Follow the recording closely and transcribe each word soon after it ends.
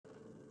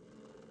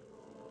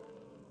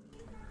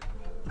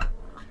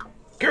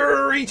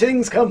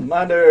Greetings,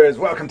 Commanders!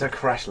 Welcome to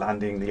Kerrash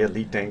Landing, the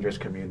Elite Dangerous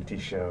Community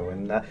Show,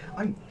 and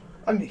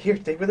I'm here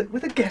today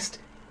with a guest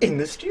in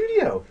the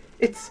studio.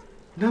 It's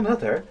none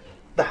other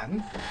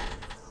than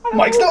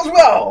Mike Snos.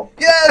 Well,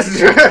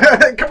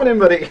 yes, come on in,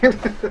 buddy.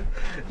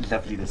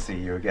 Lovely to see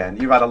you again.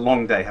 You've had a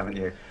long day, haven't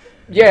you?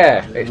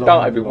 Yeah, it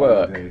started with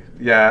work. Day.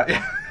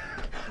 Yeah.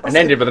 And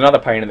ended with another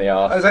pain in the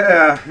arse. I was like,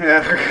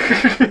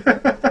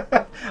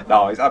 yeah.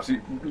 No, it's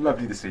absolutely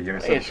lovely to see you.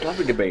 It's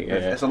lovely to be here.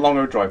 It's a long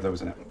road drive, though,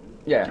 isn't it?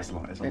 Yeah, it's a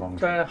long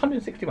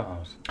 160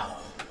 miles.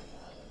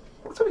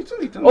 It's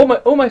only done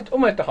Almost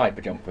a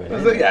hyper jump,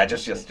 really. Yeah,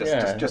 just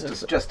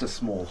a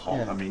small hop.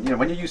 Yeah. I mean,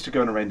 when you're used to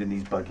going around in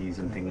these buggies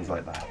and things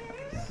like that.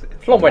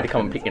 It's a long way to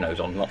come and pick your nose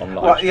on live.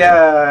 Well,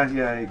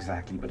 yeah,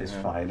 exactly. But it's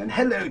fine. And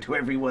hello to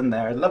everyone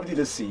there. Lovely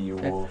to see you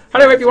all.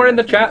 Hello, everyone in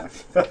the chat.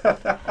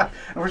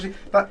 Unfortunately,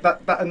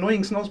 that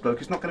annoying Snos bloke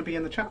is not going to be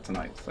in the chat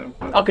tonight. So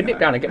I could nip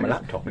down and get my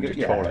laptop and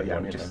just troll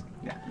everyone.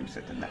 You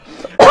sit in there.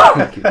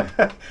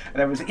 And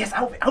everyone's like, yes,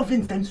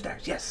 Alvin's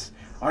downstairs. Yes,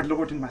 our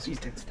Lord and Master's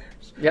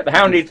downstairs. Yeah, the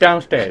Houndy's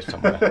downstairs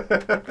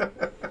somewhere.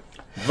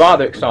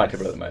 Rather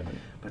excitable at the moment.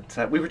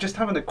 But we were just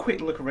having a quick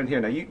look around here.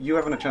 Now, you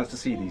haven't a chance to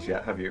see these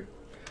yet, have you?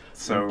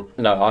 So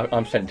no,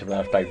 I'm sent to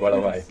downstairs well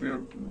away.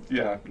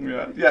 Yeah.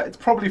 It's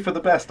probably for the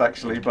best,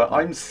 actually. But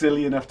I'm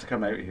silly enough to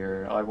come out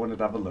here. I wanted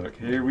to have a look.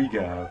 Here we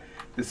go.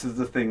 This is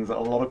the things that a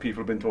lot of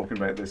people have been talking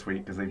about this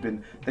week because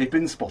they've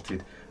been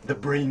spotted. The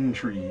brain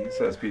trees,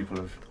 as people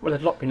have. Well,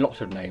 there's been lots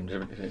of names.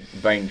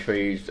 Brain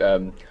trees,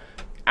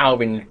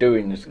 Alvin's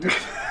doings.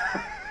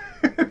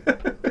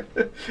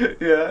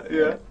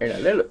 Yeah.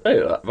 They look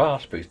like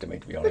raspberries to me,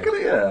 to be honest.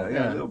 Yeah,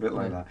 a little bit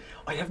like that.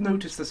 I have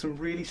noticed there's some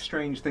really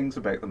strange things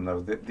about them,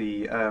 though. That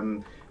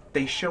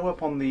they show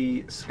up on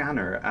the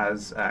scanner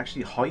as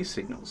actually high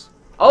signals.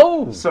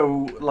 Oh!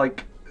 So,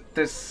 like,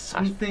 there's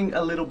something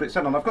a little bit...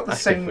 I've got the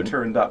sound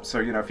turned up, so,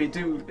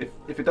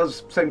 if it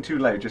does sound too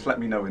loud, just let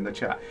me know in the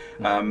chat.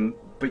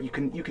 But you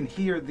can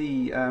hear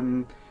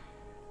the...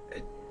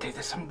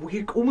 there's some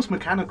weird, almost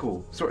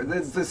mechanical sort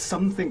of. There's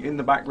something in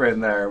the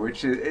background there,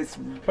 which is.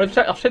 Well,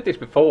 I've said this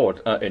before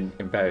in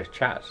various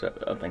chats.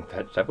 I think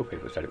several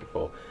people have said it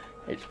before.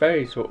 It's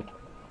very sort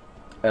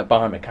of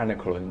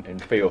biomechanical in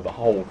feel, the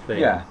whole thing.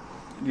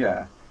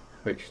 Yeah.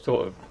 Which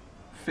sort of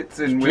fits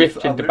in drifts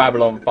with into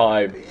Babylon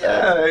 5.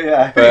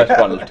 First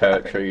one's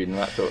territory and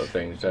that sort of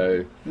thing.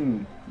 So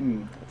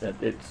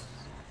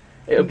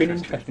it'll be an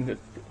interesting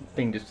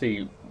thing to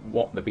see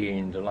what the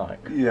beings are like.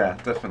 Yeah,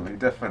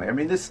 definitely. I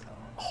mean, this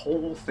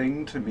whole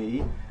thing to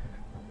me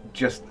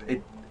just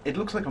it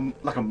looks like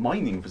a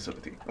mining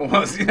facility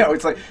almost.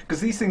 It's like,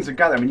 because these things are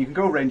gathered. I mean, you can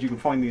go around, you can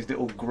find these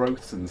little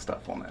growths and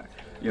stuff on there,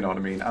 you know what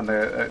I mean, and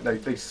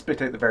they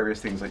spit out the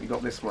various things. Like, you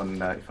got this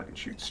one, if I can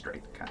shoot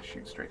straight, can't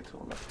shoot straight at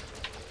all,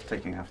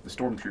 taking after the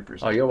stormtroopers.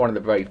 Oh, you're one of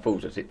the brave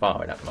fools that sit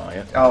far enough, are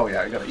you? Oh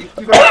yeah, you've got to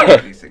shoot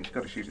at these things. You've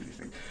got to shoot at these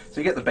things.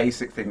 So you get the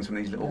basic things from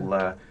these little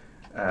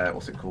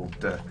what's it called?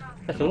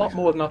 There's a lot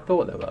more than I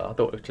thought there were. I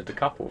thought it was just a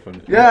couple from the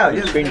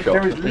screenshots.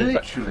 There is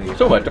literally.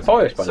 It's almost a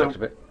forest by the looks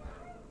of it.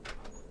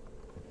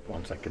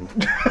 1 second.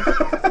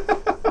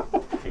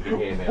 You can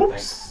hear me, I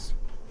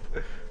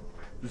think.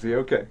 Is he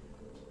okay?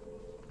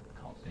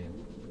 Can't see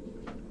him.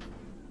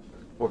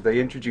 Or have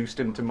they introduced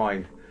him to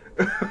mine?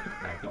 No,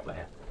 not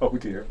there. Oh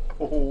dear.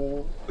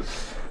 Oh.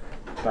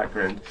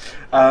 Background.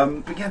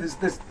 But yeah,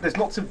 there's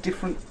lots of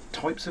different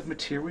types of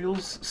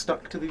materials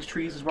stuck to these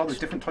trees as well. There's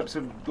different types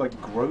of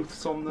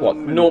growths on them. What,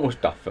 normal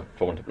stuff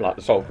for like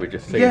the sulphur we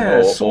just seen?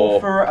 Yeah,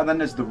 sulphur, and then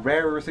there's the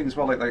rarer things as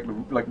well, like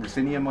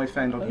ruthenium I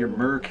found on here,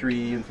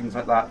 mercury and things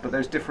like that. But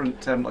there's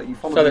different you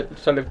follow.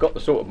 So they've got the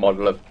sort of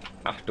model of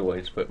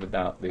asteroids, but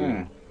without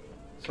the.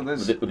 So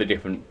there's with a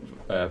different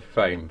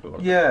frame.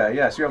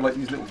 Yeah. So you have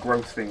these little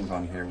growth things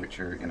on here, which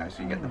are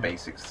so you get the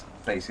basic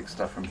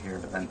stuff from here.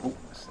 But then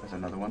there's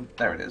another one.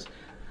 There it is.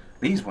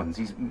 These ones,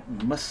 these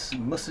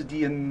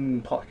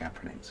Musidian pot. I can't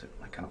pronounce it.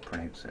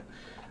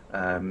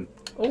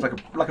 It's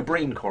like a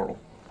brain coral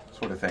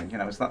sort of thing.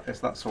 It's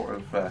that sort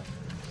of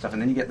stuff.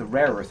 And then you get the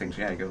rarer things.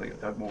 Yeah, you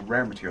go more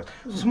rare materials.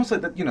 It's almost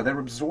like that. They're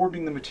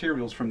absorbing the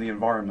materials from the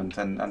environment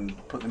and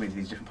put them into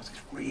these different pots.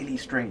 It's really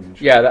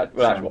strange. Yeah,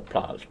 that's what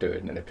plants do,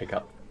 and then they pick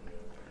up.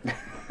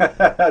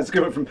 It's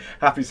coming from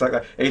Happy Sack.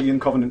 That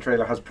Alien Covenant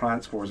trailer has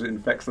plant spores. It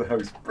infects the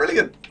house.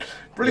 Brilliant.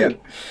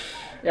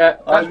 Yeah,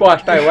 that's why I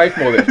stay away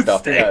from all this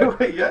stuff. Stay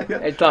away, yeah.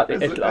 It's like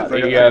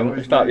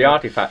the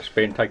artifacts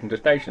being taken to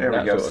station. There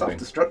we go,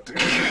 self-destruct.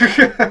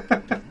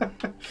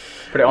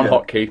 Put it on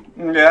hotkey.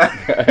 Yeah,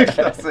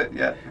 that's it.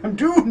 Yeah, I'm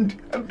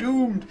doomed.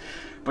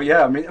 But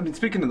yeah, I mean,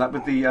 speaking of that,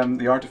 with the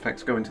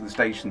artifacts going to the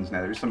stations now,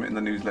 there's something in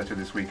the newsletter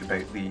this week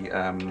about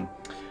the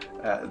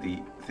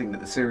thing that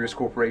the Sirius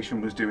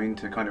Corporation was doing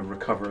to kind of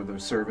recover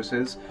those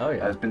services.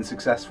 Has been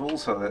successful,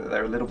 so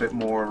they're a little bit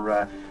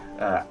more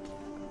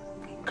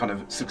kind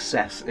of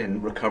success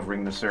in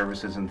recovering the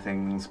services and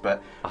things.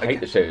 But I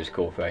hate the Sirius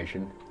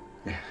Corporation.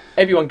 Yeah.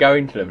 Everyone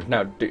going to them is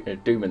now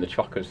dooming the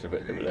chockers a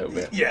little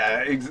bit.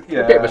 Yeah, a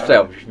bit of a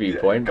selfish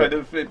viewpoint. Kind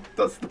of.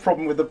 That's the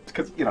problem with the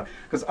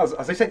because as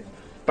I say,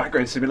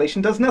 background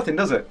simulation does nothing,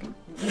 does it?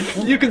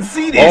 You can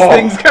see these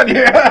things, can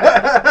you?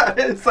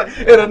 It's like,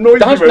 it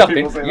annoys me when nothing.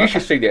 people say You that.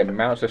 should see the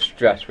amounts of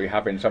stress we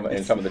have in some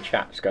of the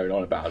chats going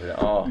on about it.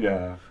 Oh.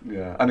 Yeah,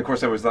 yeah. And of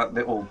course there was that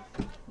little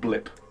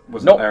blip,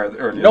 wasn't there,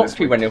 earlier Not this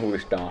to week? when it all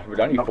started. It was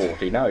only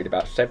 40. Now it's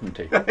about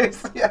 70.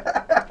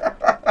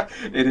 Yeah.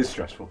 It is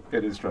stressful.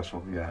 It is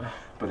stressful. Yeah,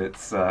 but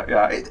it's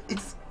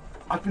it's.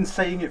 I've been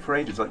saying it for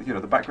ages. Like, you know,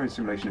 the background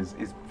simulation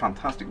is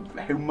fantastic.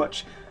 How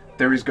much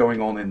there is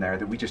going on in there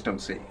that we just don't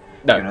see.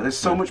 No. You know, there's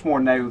so much more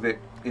now that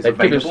is They've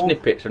given available. us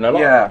snippets, and a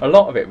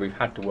lot of it we've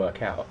had to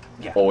work out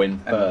or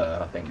infer.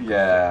 I think.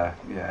 Yeah,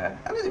 yeah.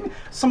 And I mean,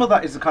 some of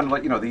that is the kind of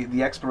like, you know,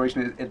 the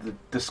exploration, the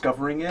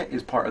discovering it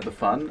is part of the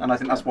fun, and I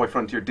think that's why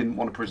Frontier didn't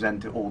want to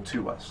present it all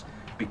to us,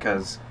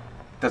 because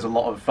there's a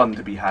lot of fun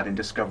to be had in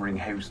discovering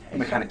how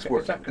mechanics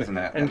work, isn't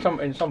it? And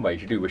in some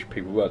ways, you do wish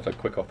people weren't so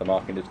quick off the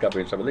mark in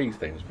discovering some of these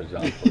things, for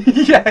example.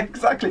 Yeah,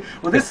 exactly.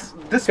 Well, this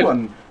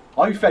one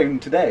I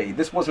found today.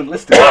 This wasn't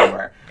listed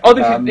anywhere. Oh,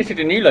 this is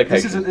a new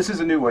location. This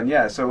is a new one.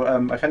 Yeah. So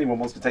if anyone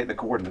wants to take the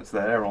coordinates,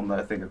 they're there on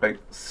the thing. About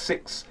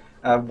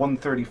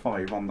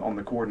 135 on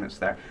the coordinates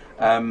there.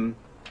 And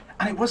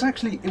it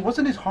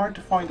wasn't as hard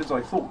to find as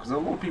I thought, because a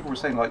lot of people were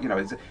saying, like, you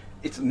know,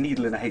 it's a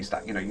needle in a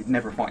haystack. You know, you'd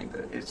never find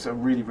it. It's a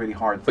really, really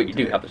hard thing. But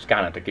you do have the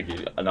scanner to give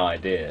you an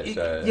idea.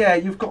 So. Yeah,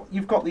 you've got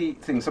the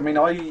things. I mean,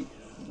 I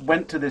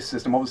went to this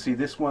system. Obviously,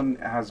 this one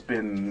has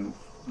been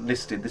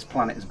listed. This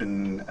planet has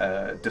been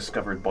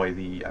discovered by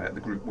the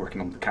group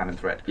working on the Canon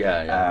thread.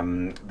 Yeah.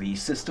 The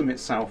system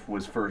itself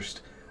was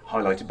first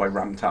highlighted by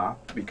Ramta,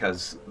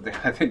 because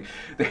I think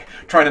they're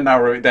trying to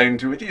narrow it down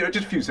to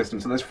just a few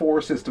systems. So there's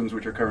 4 systems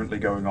which are currently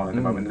going on at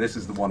the moment. This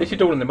is the one. This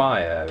is all in the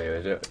Maya area,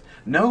 is it?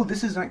 No,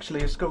 this is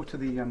actually. Let's go to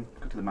the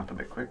map a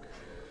bit quick.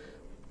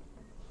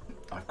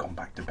 I've gone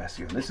back to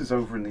Bessie, and this is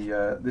over in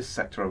the this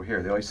sector over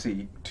here, the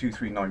IC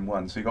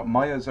 2391. So you got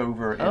Maya's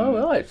over in.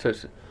 Oh right, so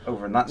it's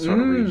over in that sort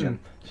of region.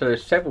 So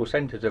there's several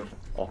centres of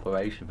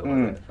operation for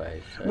one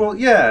phase. So. Well,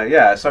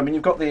 yeah. So I mean,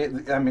 you've got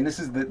this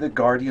is the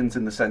Guardians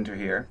in the centre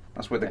here.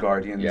 That's where the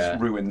Guardians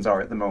ruins are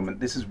at the moment.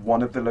 This is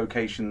one of the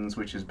locations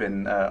which has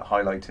been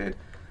highlighted.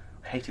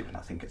 I hate it when I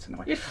think it's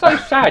annoying. It's so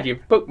sad.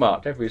 You've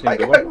bookmarked every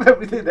single one.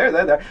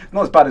 There.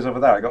 Not as bad as over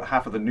there. I got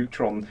half of the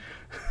neutron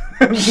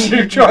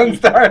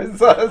stars.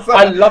 So,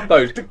 I love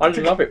those. I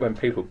love it when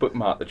people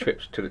bookmark the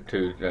trips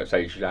to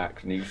say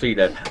Jacques, and you see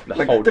the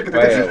whole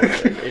trail.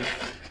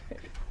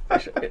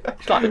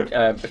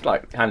 It's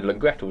like Handel and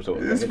Gretel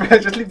sort of thing.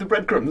 Just leave the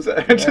breadcrumbs.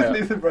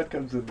 Leave the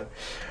breadcrumbs in there.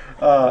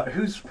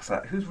 What's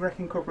that? Who's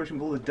wrecking Corporation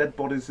with all the dead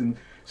bodies and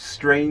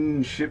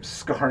strange ships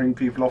scarring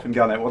people off in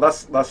Ghana? Well,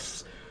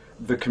 that's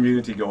the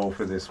community goal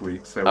for this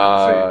week.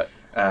 So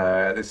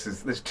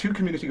there's 2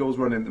 community goals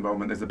running at the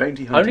moment. There's the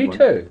bounty hunting. Only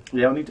 2.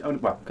 Yeah, only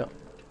well.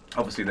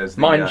 Obviously, there's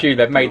the, mind you,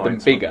 they've made them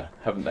bigger,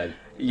 haven't they?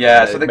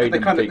 Yeah, so they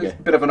kind of, it's a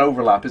bit of an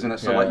overlap, isn't it?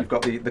 So like you've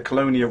got the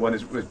Colonia one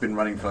has been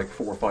running for like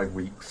 4 or 5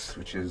 weeks,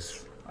 which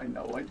is, I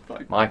know,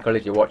 Michael,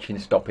 if you're watching,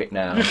 stop it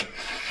now.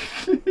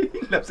 he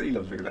loves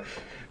bigger than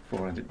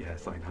 400.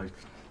 Yes, I know.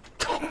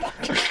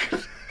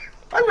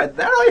 I went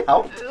there. I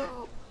helped.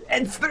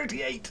 It's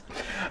 38.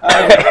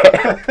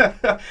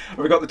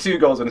 We've got the 2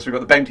 goals on this. We've got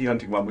the bounty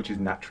hunting one, which is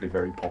naturally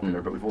very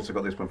popular, but we've also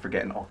got this one for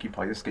getting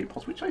occupied escape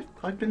pods, which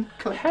I've been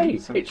collecting. Hey,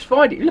 so. It's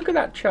Friday. Look at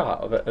that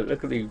chart.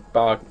 Look at the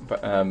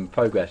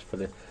progress for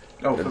the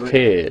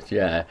tiers.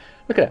 Yeah,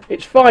 look at it.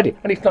 It's Friday,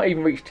 and it's not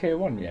even reached tier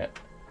 1 yet.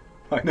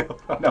 I know.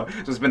 So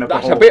it's been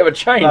that's a bit of a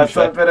change. That's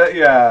a bit of,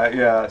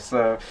 yeah.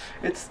 So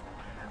it's.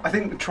 I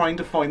think trying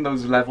to find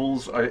those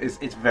levels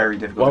it's very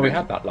difficult. Well, we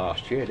had that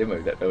last year, didn't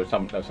we? That there was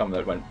some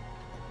that went.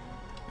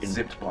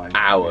 Zipped by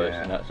hours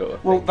and that sort of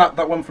thing. Well,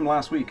 that one from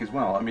last week as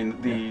well. I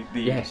mean, the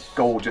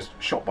goal just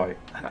shot by it.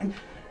 And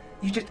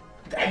you just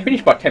it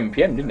finished by 10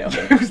 p.m, didn't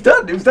it? It was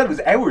done. It was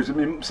hours. I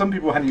mean, some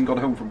people hadn't even gone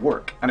home from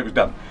work, and it was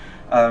done.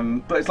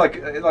 But it's like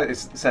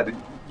it's said,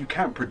 you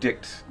can't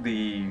predict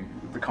the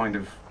kind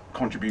of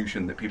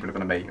contribution that people are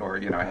going to make,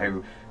 or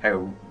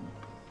how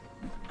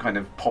kind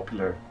of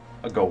popular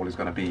a goal is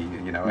going to be.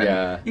 And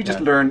you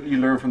just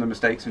learn from the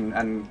mistakes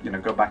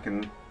and go back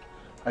and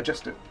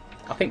adjust it.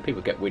 I think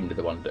people get wind of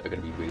the ones that are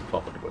going to be really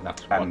profitable,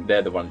 and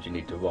they're the ones you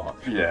need to watch.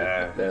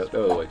 Yeah, they're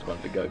always the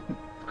ones to go.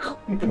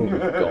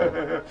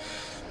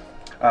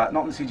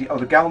 Not the CG. Oh,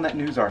 the Galnet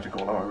news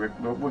article. Oh,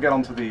 we'll get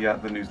onto the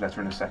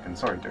newsletter in a second.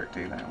 Sorry, Dirk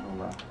D.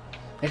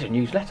 There's a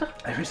newsletter.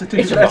 There is a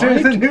newsletter.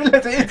 It's a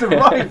newsletter. It's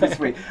arrived this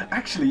week.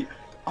 Actually,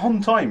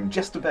 on time,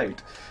 just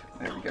about.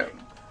 There we go.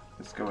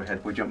 Let's go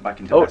ahead. We'll jump back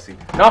into Bessie.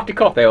 Nasty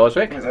cough there,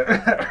 Osric. What's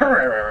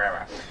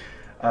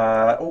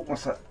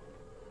that?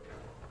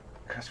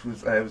 It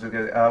was a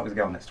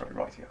Galnet story,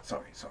 right? Yeah.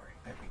 Sorry.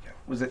 There we go.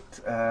 Was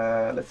it?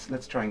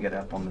 Let's try and get it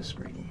up on the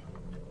screen.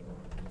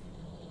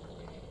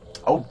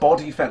 Oh,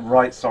 body fat.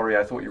 Right. Sorry,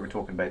 I thought you were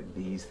talking about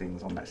these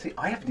things on that. See,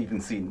 I haven't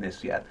even seen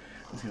this yet.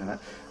 Let's see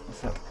that.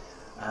 What's that?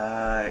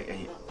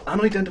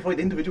 Unidentified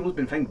individual has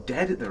been found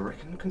dead at the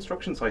Ricken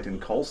construction site in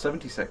Col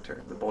 70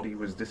 sector. The body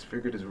was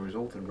disfigured as a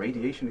result of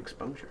radiation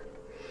exposure.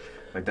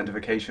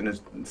 Identification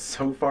has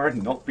so far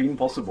not been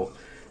possible.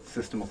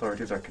 System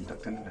authorities are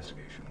conducting an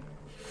investigation.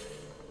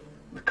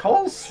 The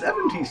Col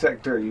 70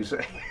 sector, you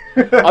say?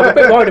 I'm a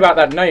bit worried about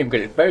that name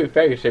because it's very,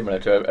 very similar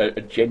to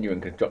a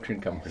genuine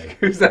construction company.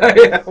 Who's that?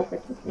 Yeah.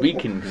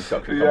 Weekend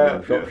construction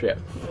company. Shropshire.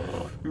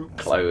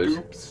 Oops. Close.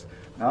 Oops.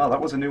 No,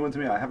 that was a new one to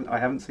me. I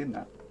haven't seen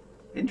that.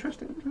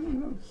 Interesting.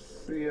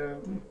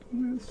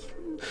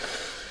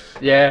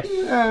 Yes.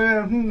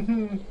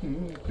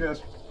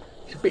 Yes.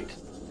 It's a bit.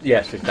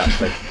 Yes,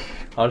 exactly.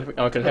 I was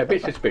going to say a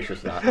bit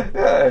suspicious of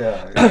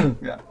that.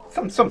 Yeah.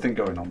 Something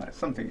going on there.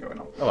 Something going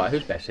on. All right,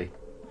 who's Bessie?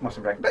 Must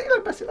have reckoned. But you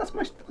know, Bessie, that's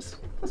my ass.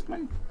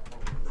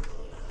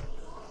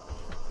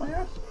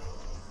 Yeah,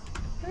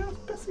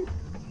 Bessie.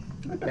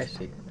 No,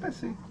 Bessie.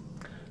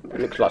 It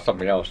looks like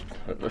something else.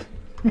 But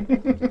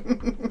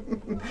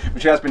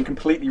she has been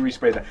completely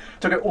resprayed there.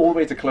 Took it all the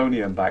way to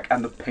Colonia and back,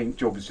 and the paint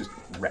job is just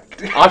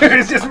wrecked.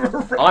 It's just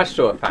wrecked. I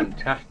saw a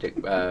fantastic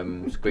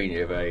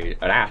screening of an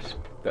asp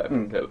that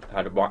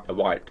had a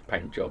white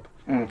paint job.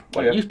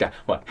 Well, it used to,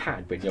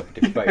 had been the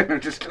operative phrase.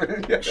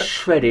 Just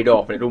shredded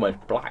off, and it's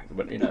almost black.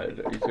 But you know,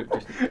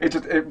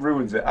 it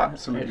ruins it.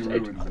 Absolutely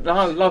ruins it.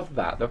 I love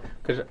that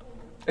because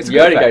in the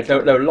early days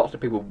there were lots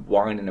of people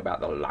whining about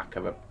the lack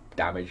of a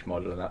damaged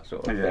model and that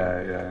sort of thing.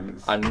 Yeah.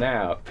 And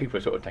now people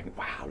are sort of thinking,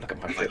 "Wow, look at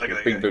my ship!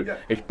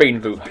 It's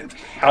been through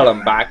hell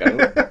and back, and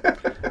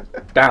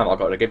damn, I've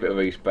got to give it a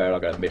respray.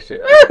 I've got to miss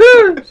it."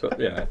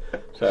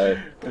 So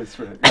that's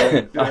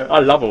right. I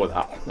love all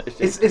that.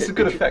 It's a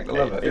good effect. I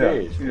love it. It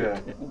is. Yeah.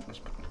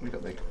 We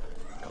got the.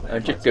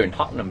 And just doing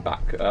Hutton and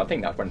back, I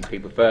think that's when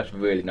people first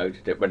really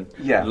noticed it. When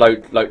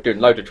doing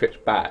loads of trips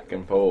back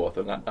and forth,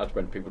 and that's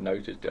when people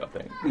noticed it. I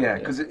think. Yeah,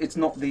 because it's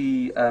not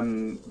the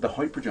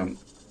hyperjump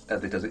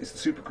that does it. It's the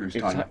super cruise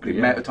time. Exactly, the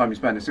amount of time you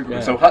spend in super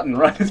cruise. So Hutton,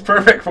 right, is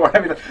perfect for it. I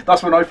mean,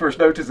 that's when I first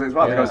noticed it as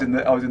well. I was in the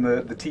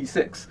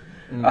T6.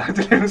 I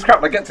didn't even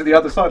scrap. I get to the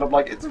other side. I'm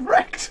like, it's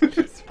wrecked.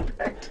 It's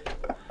wrecked.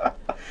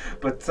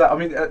 But I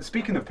mean,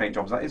 speaking of paint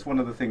jobs, that is one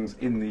of the things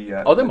in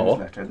the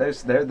newsletter.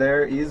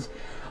 There is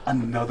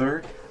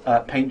another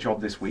paint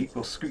job this week.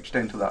 We'll scooch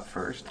down to that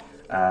first.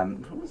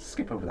 We'll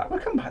skip over that.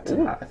 We'll come back to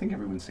that. I think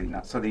everyone's seen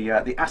that. So the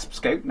Asp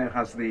Scout now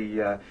has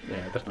the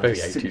that's very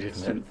 80s,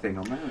 isn't it? Thing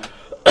on there.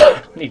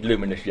 Need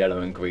luminous yellow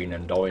and green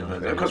and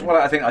orange. Because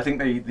I think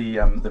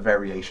the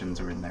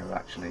variations are in there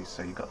actually.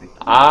 So you've got the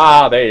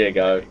there you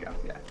go.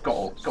 Yeah, got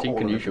all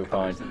you shall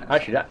find.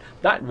 Actually,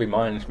 that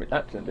reminds me.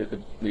 That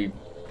the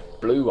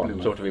blue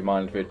one sort of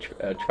reminds me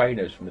of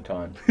trainers from the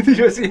time.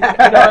 Yes, yeah. You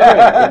know what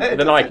I mean?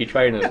 The Nike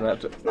trainers and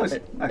that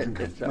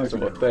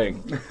sort of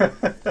thing.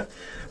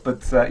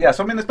 But so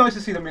I mean, it's nice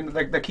to see them. I mean,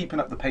 they're keeping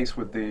up the pace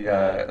with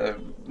the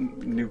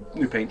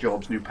new paint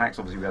jobs, new packs.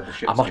 Obviously, we have the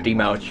ships. I must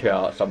email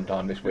Chart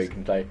sometime this week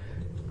and say,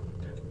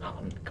 come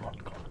on.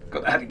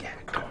 Come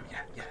on,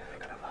 yeah.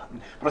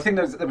 But I think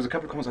there was a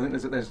couple of comments. I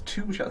think there's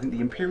two. I think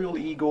the Imperial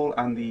Eagle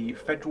and the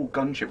Federal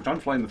Gunship, which I'm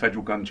flying the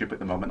Federal Gunship at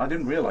the moment. I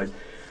didn't realise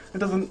it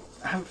doesn't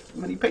have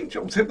many paint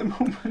jobs at the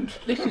moment.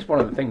 This is one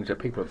of the things that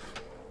people have.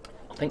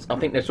 I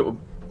think they're sort of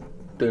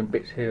doing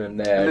bits here and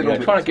there,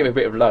 trying to give a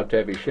bit of love to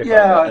every ship.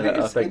 Yeah,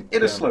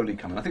 it is slowly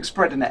coming. I think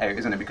spreading it out,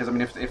 isn't it? Because I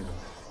mean, if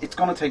it's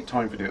going to take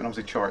time to do it, and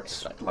obviously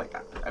Chart's like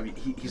that. I mean,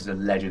 he's a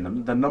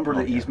legend. The number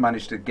that he's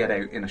managed to get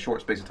out in a short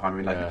space of time. I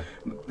mean, like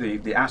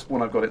the Asp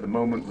one I've got at the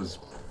moment was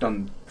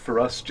done for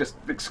us just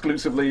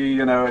exclusively,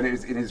 and it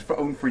was in his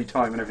own free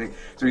time and everything.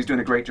 So he's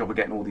doing a great job of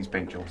getting all these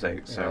paint jobs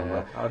out.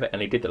 So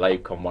and he did the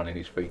Lavecon one in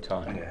his free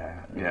time.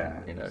 Yeah.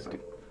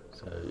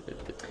 So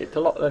it's a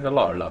lot. There's a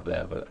lot of love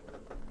there, but.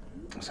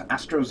 So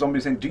Astro Zombie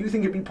saying, do you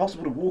think it'd be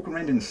possible to walk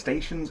around in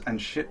stations and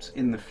ships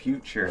in the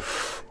future?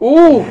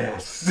 Ooh!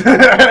 Yes.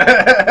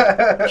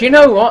 Do you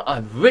know what? I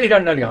really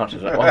don't know the answer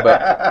to that one,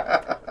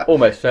 but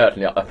almost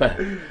certainly.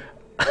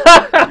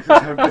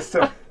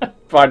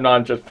 Prime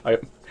 9 just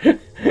Prime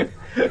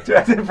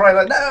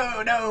 9,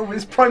 no,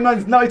 it's Prime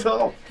 9's night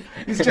off.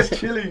 He's just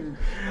chilling.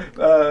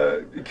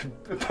 You can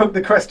poke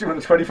the question with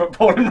a 20-foot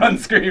pole and run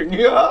screaming.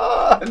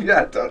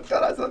 Yeah, don't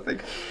that's something.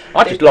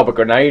 I just lob a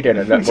grenade in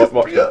and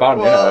watch the fun.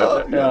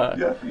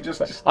 You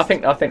just. I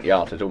think the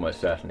answer is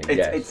almost certainly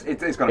yes.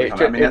 It's going to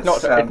come. I mean, it's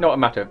not a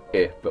matter of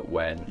if, but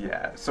when.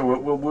 Yeah. So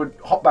we'll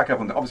hop back up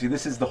on that. Obviously,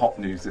 this is the hot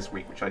news this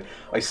week, which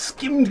I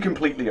skimmed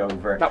completely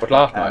over. That was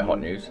last night. Hot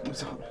news.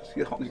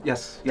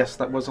 Yes,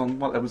 that was on.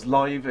 Well, it was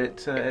live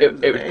at.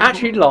 It was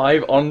actually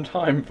live on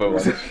time for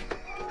once.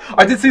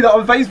 I did see that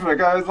on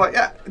Facebook. I was like,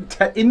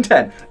 in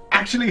 10.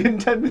 Actually, in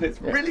 10 minutes,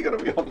 really going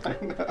to be on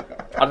time.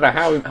 I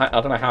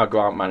don't know how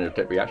Grant managed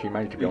it, but he actually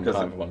managed to be on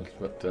time for once.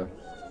 But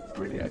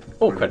brilliant.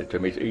 All credit to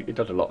him. He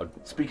does a lot of.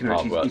 Speaking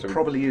of which, he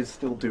probably is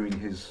still doing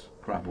his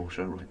grab ball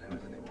show right now,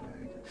 isn't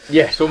he?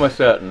 Yes, almost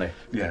certainly.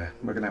 Yeah,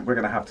 we're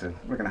gonna have to.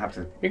 You're gonna have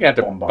to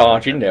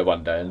barge in there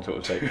one day and sort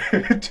of say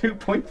 2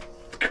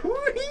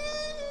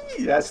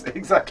 Yes,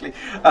 exactly.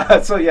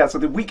 So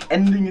the week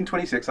ending in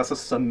 26, that's a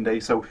Sunday,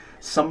 so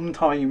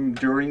sometime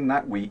during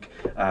that week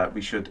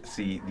we should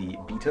see the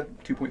beta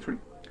 2.3.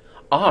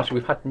 So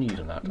we've had news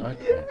on that, right?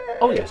 Yeah.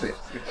 Oh yes.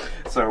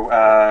 So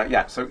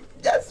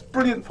yes,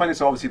 brilliant. Finally,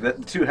 so obviously the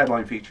two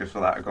headline features for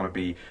that are going to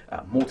be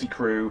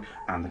multi-crew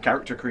and the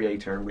character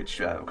creator,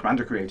 which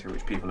commander creator,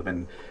 which people have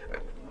been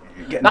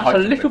getting. That's a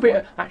little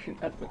bit. Actually,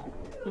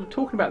 we were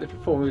talking about this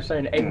before. We were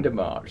saying end of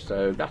March,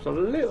 so that's a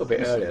little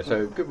bit earlier.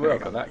 So good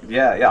work on that.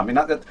 Yeah. I mean,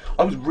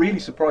 I was really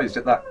surprised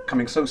at that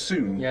coming so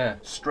soon. Yeah.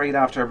 Straight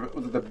after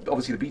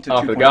obviously the beta.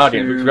 After the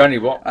Guardian, which was only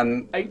what,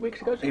 and 8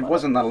 weeks ago. It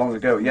wasn't that long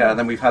ago. Yeah. And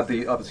then we've had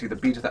obviously the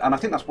beta, and I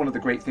think that's one of the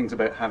great things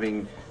about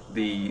having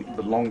the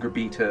longer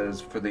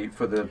betas for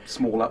the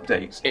small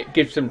updates. It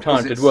gives them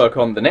time to work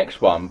on the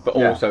next one, but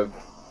also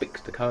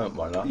fix the current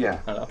one. Yeah,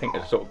 and I think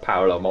there's a sort of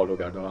parallel model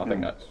going on. I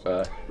think that's.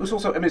 It's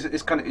also, I mean,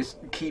 it's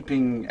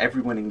keeping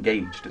everyone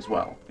engaged as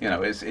well. You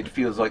know, it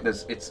feels like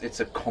it's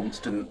a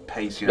constant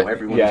pace. You know,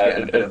 everyone's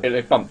getting a bit of.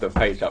 They bumped the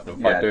pace up by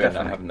doing definitely.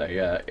 that, haven't they?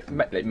 Yeah,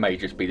 it may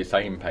just be the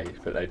same pace,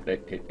 but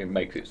it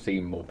makes it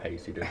seem more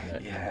pacey, doesn't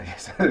it? Yeah,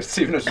 yes. It's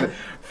even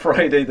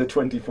Friday the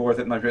 24th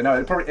at 9 p.m. No,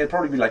 it'd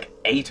probably be like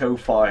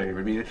 8:05.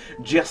 I mean,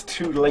 just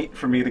too late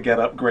for me to get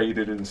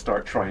upgraded and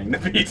start trying the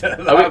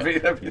beta. Are we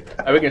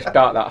going to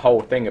start that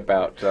whole thing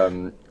about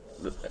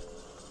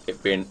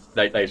it being?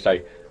 They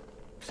say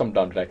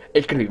sometimes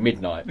it's going to be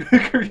midnight.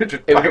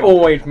 It was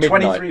always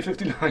midnight.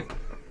 23:59.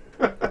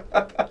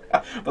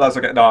 But that's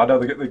okay. No, I know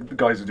the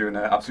guys are doing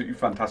an absolutely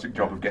fantastic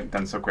job of getting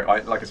done so quick.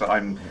 Like I said,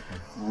 I'm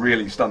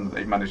really stunned that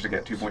they managed to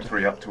get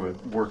 2.3 up to a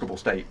workable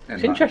state.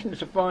 It's interesting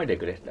it's a Friday,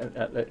 they're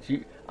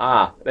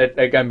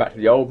going back to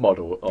the old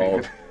model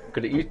of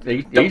because they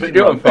used to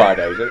do it on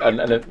Fridays and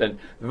then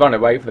run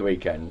away for the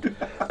weekend,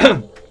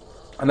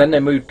 and then they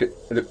moved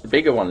the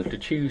bigger ones to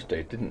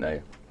Tuesday, didn't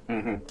they?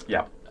 Mm-hmm.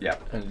 Yeah.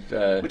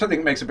 And, which I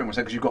think makes a bit more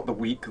sense because you've got the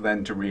week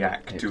then to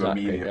react to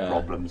immediate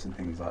problems and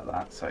things like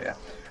that. So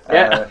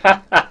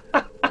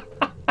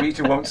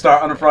beta won't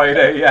start on a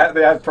Friday. Yeah,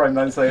 they had Prime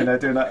Line saying they're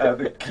doing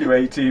the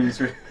QA teams.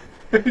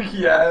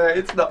 Yeah,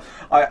 it's not.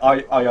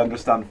 I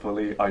understand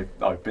fully.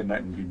 I've been there,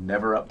 and you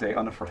never update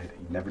on a Friday.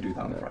 You never do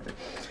that on a Friday.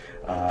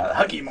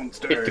 Huggy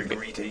Monster,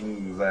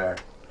 greetings there.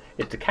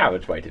 It's the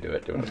coward's way to do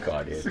it, doing a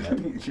Guardian, isn't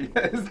it?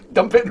 Yes,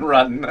 dump it and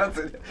run. That's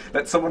it.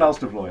 Let someone else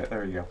deploy it.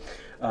 There you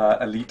go.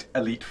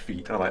 Elite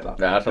feat. I like that.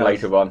 No, that's a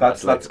later one.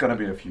 That's going to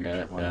be a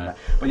future one. Yeah.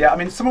 But yeah, I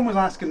mean, someone was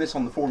asking this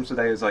on the forums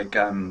today. Is like,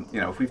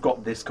 if we've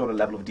got this a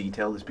level of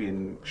detail that's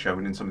being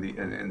shown in some of the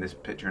in this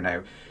picture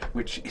now,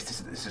 which this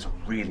is a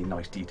really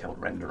nice detailed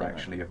render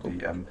actually of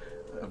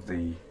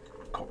the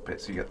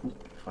cockpit. So you get,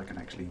 if I can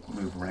actually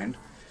move around,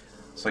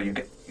 so you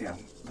get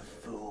the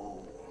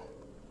full.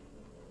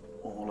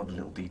 All of the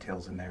little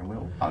details in there.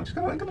 I'm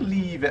going to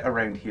leave it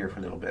around here for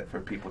a little bit for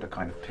people to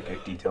kind of pick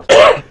out details.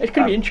 It's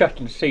going to be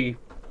interesting to see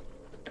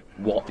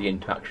what the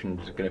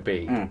interactions are going to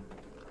be. I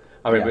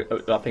mean,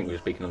 I think we were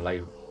speaking on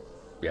live,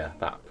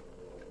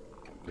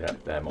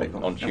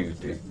 them on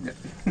Tuesday,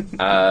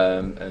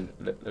 and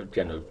the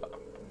general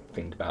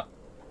things about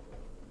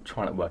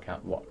trying to work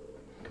out what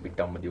can be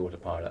done with the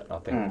autopilot. I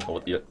think,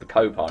 or the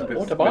co-pilot,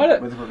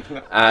 autopilot,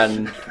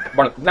 and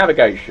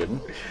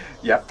navigation,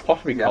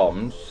 possibly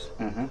comms.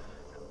 Mm-hmm.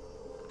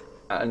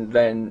 And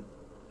then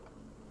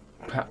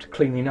perhaps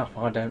cleaning up.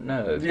 I don't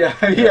know. Yeah.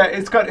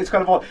 It's kind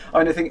of odd. I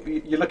mean, I think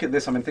you look at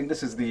this. I think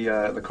this is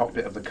the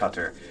cockpit of the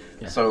cutter.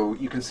 Yeah. So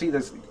you can see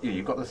there's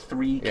you've got the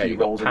three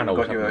keyholes.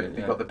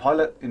 You've got the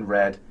pilot in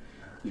red.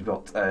 You've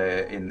got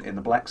in the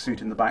black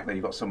suit in the back there.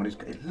 You've got someone who's.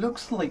 It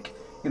looks like.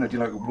 Do you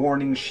like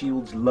warning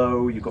shields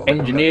low? You've got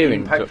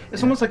engineering.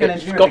 It's almost like an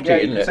engineering.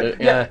 Scotty,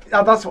 isn't it?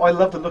 That's what I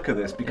love the look of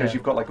this because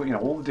you've got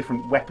all the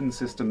different weapon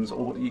systems.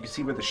 You can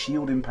see where the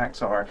shield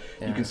impacts are.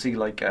 Yeah. You can see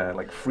like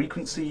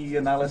frequency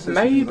analysis.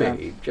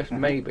 Maybe, just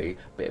maybe, a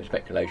bit of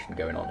speculation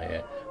going on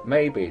here.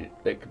 Maybe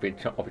there could be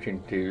an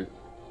opportunity to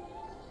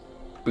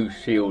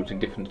boost shields in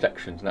different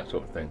sections and that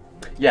sort of thing.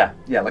 Yeah,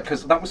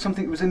 because that was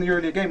something that was in the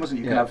earlier game, wasn't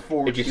it? You can have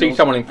forward. If you see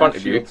someone in front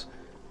of you.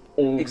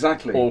 All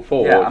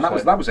four. Yeah, and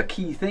that was a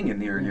key thing in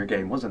the earlier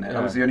game, wasn't it? Yeah.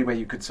 That was the only way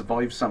you could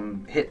survive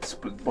some hits. So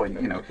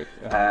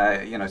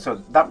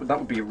that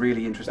would be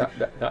really interesting.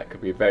 That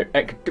could be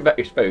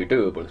it's very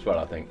doable as well,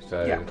 I think.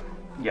 So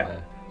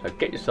so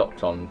get your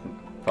socks on.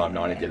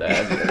 590 there.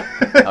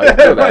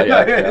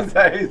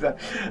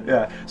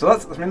 So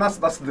that's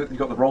you've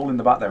got the roll in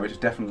the back there, which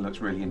definitely looks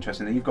really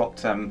interesting. And you've got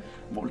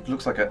what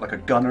looks like a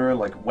gunner,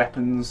 like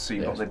weapons. So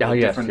you've got the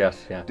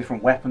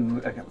different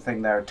weapon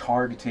thing there,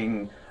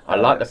 targeting. I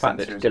like the fact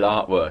that it's still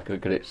artwork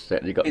because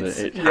you got you can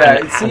see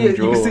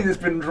it's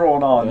been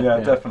drawn on. Yeah,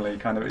 definitely.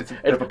 Kind of, it's a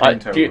bit of a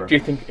paint over. Do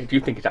you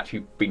think it's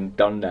actually been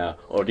done now,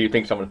 or do you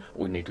think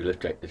we need to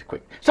illustrate this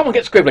quick? Someone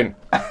get scribbling.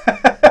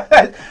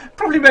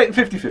 Probably make it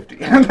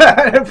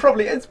 50-50.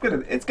 Probably it's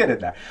getting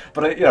there.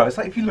 But it's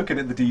like if you look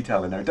at the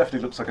detail in there, it definitely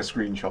looks like a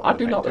screenshot. I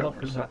do not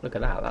look at that.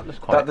 That looks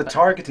quite. The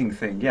targeting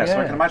thing, So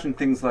I can imagine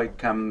things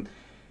like,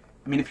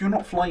 if you're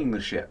not flying the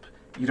ship,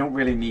 you don't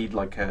really need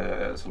like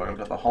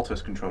the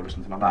hottest control or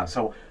something like that.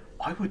 So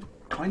I would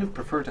kind of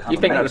prefer to have. You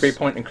think that would be a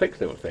point and click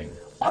sort of thing?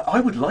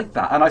 I would like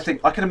that, and I think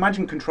I can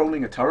imagine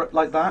controlling a turret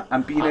like that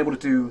and being able to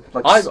do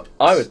like.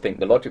 I would think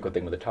the logical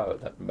thing with a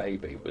turret that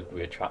maybe would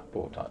be a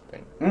trackball type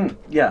thing.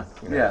 Yeah,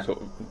 you know, yeah.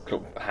 Sort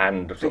of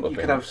hand sort of thing. You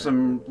could have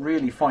some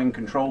really fine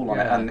control on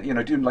it, and you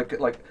know, doing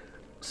like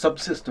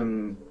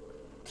subsystem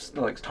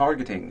like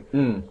targeting.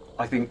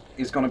 I think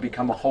is going to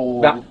become a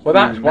whole.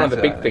 That's one of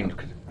the big things.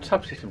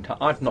 Subsystem,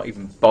 I'd not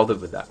even bothered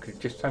with that because it's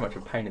just so much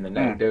of a pain in the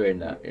neck doing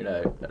that. You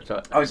know,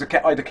 so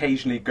I'd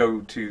occasionally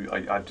go to.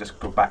 I'd just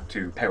go back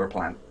to power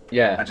plant.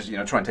 Yeah. And just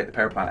try and take the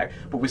power plant out.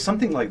 But with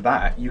something like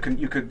that, you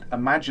could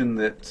imagine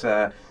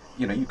that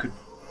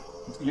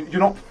you're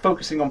not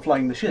focusing on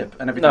flying the ship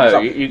and everything. No,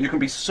 you can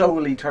be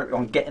solely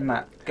on getting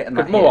that.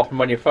 Because more often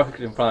when you're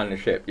focusing on flying the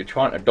ship, you're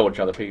trying to dodge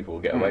other people,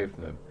 get away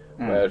from them.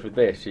 Whereas with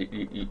this,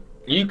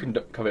 you can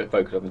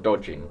focus on the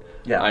dodging,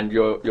 and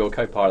your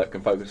co-pilot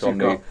can focus on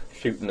the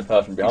shooting the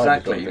person behind.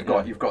 Exactly,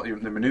 you've got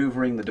the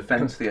manoeuvring, the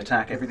defence, the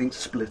attack, everything's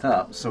split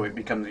up, so it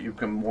becomes you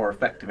become more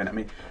effective in it. I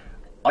mean,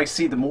 I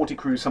see the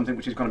multi-crew as something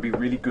which is going to be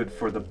really good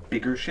for the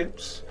bigger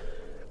ships.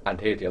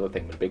 And here's the other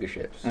thing with bigger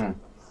ships: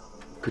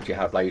 could you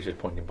have lasers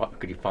pointing?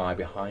 Could you fire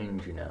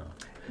behind you now?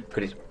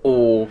 Because it's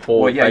all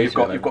forward. Well, yeah,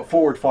 you've got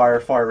forward fire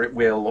at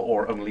will,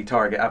 or only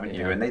target, haven't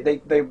you? And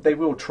they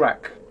will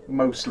track.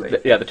 Mostly,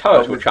 the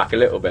turrets will track a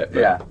little bit.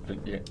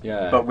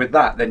 But, But with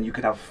that, then you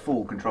could have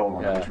full control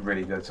on it, which is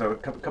really good. So a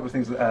couple of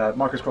things.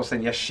 Marcus Cross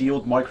saying yes,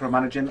 shield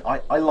micromanaging.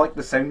 I like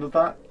the sound of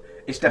that.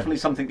 It's definitely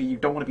something that you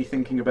don't want to be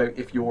thinking about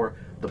if you're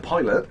the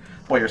pilot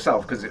by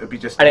yourself, because it would be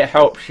just and it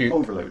helps you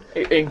overload.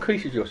 It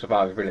increases your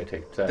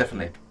survivability. So.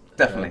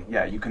 Definitely,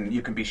 yeah. You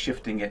can be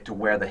shifting it to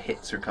where the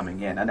hits are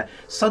coming in, and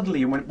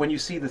suddenly when you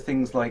see the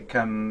things like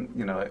on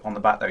the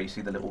back there, you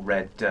see the little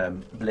red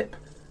blip.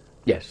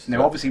 Yes.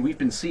 Now, obviously, we've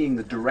been seeing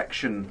the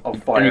direction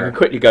of fire. And you can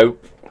quickly go.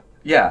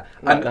 Yeah,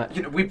 like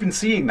and we've been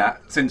seeing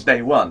that since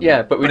day one.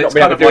 Yeah, but we've not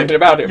been able to do anything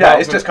about it. Yeah,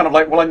 it's just kind of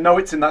like, well, I know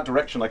it's in that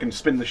direction. I can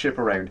spin the ship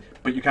around,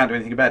 but you can't do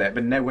anything about it.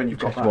 But now, when you've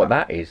got that, what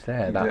that is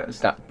there,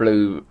 that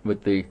blue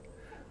with the.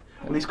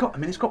 Well, it's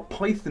got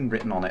Python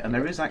written on it, and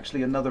there is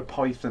actually another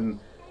Python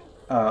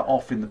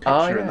off in the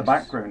picture in the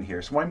background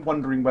here. So I'm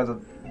wondering whether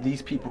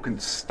these people can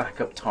stack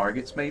up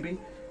targets, maybe.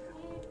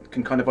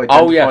 Can kind of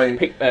identify. Oh yeah,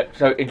 pick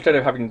so instead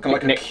of having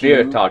pick next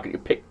near target, you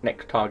pick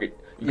next target.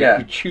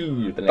 You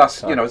choose the next.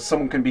 That's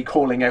someone can be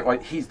calling out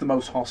like he's the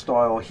most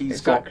hostile.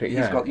 He's got.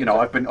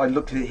 I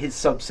looked at his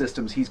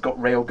subsystems. He's got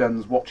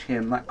railguns. Watch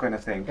him. That kind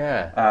of thing.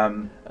 Yeah.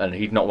 And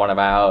he's not one of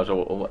ours,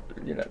 or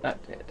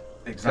that's it.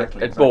 Exactly.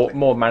 So it's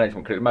more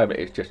management. Because at the moment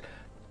it's just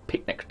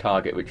pick next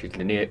target, which is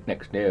the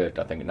next nearest,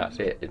 I think, and that's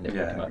it, isn't it?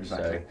 Yeah, pretty much,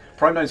 exactly. So.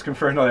 Prime Nine's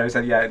confirmed on it.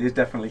 Said, yeah, it is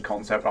definitely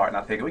concept art, and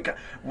I think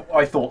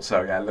I thought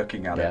so. Yeah,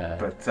 looking at it,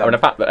 but and the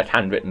fact that it's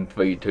handwritten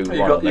 3, 2,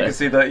 1. You can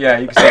see that. Yeah,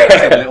 you can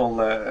see the little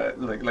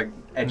like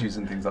edges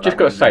and things like that. Just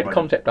got to say, the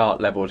concept art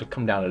levels have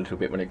come down a little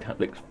bit when it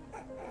looks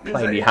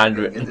plainly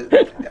handwritten.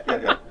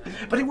 Yeah.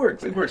 But it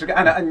works. It works,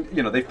 and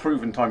they've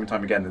proven time and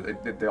time again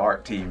that the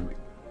art team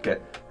get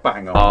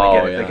bang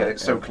on. They get it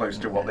so close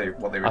to what they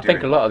were doing. I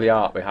think a lot of the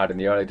art we had in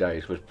the early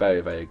days was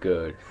very, very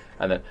good,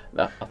 and then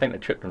I think they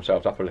tripped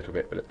themselves up a little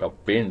bit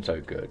about being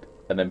so good,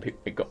 and then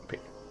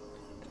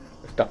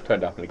stuff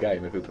turned up in the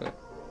game, and people,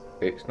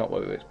 it's not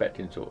what we were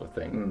expecting, sort of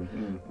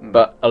thing.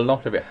 But a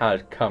lot of it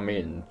has come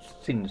in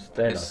since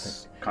then.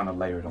 It's kind of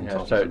layered on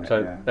top.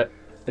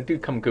 They do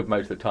come good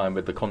most of the time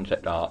with the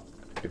concept art.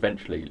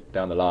 Eventually,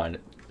 down the line,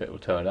 it will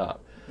turn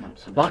up.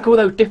 Absolutely. Like all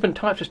those different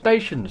types of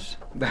stations.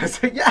 That's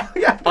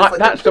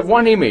the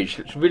one image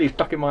that's really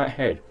stuck in my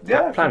head.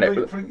 Yeah,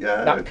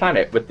 that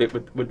planet with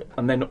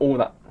and then all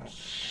that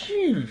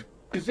huge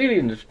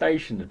gazillion of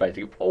stations,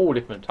 basically, of all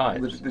different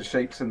types. The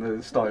shapes and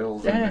the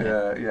styles.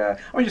 Yeah. And, I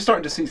mean, you're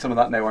starting to see some of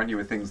that now, aren't you?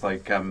 With things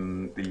like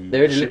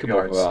there is a little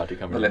more variety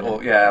coming.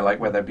 Like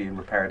where they're being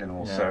repaired and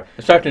all. Yeah. So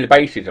certainly the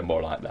bases are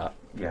more like that.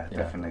 Yeah,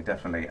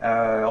 definitely.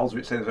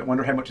 Oswich says, I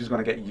wonder how much is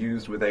going to get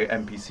used without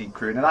NPC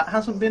crew. Now, that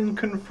hasn't been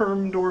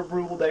confirmed or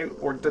ruled out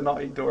or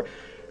denied, or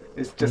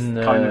it's just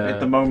kind of at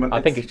the moment.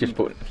 I think it's just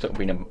sort of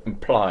been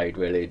implied,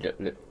 really.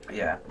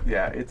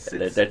 There's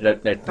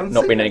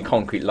not been any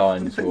concrete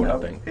lines or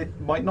anything. It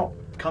might not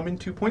come in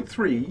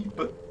 2.3,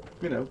 but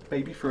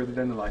maybe further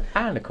down the line.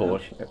 And of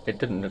course, it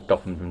didn't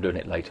stop them from doing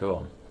it later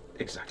on.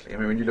 Exactly. I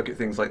mean, when you look at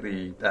things like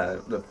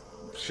the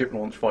ship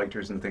launch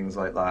fighters and things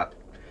like that.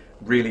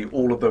 Really,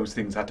 all of those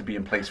things had to be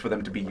in place for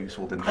them to be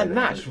useful. And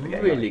that's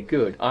really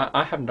good.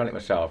 I haven't done it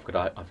myself,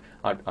 because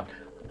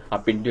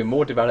I've been doing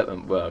more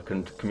development work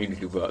and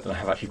community work than I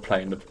have actually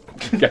playing the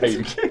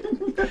game.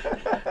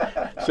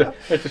 So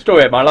it's the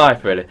story of my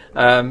life, really.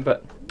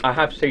 But I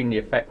have seen the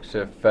effects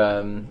of.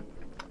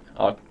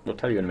 I'll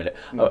tell you in a minute.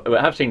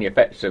 I have seen the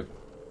effects of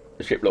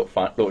the ship launch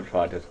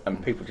fighters,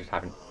 and people just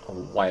having a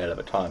whale of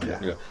a time,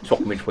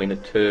 swapping between the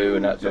two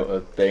and that sort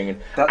of thing,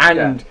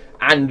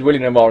 and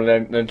willing them on,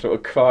 and then sort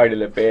of crying a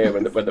little bit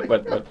when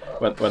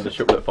the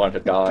shiplet fighter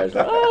dies.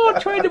 Like, I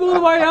trained him all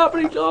the way up,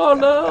 and he's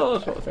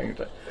no, sort of thing.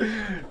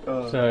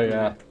 So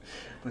yeah.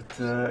 But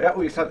yeah,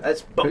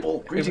 it's Bumble.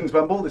 Greetings,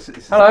 Bumble. This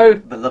is hello.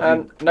 The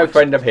lovely no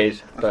friend of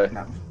his. So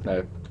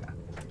no.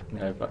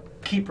 But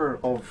Keeper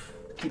of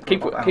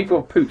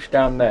pooch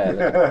down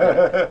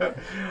there.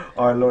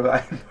 Our Lord,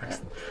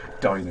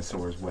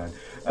 dinosaurs. When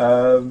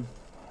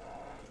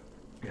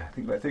yeah,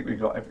 I think we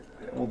got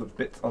all the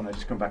bits on there.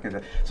 Just come back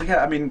into. So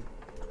yeah, I mean,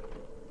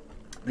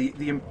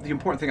 the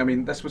important thing. I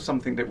mean, this was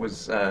something that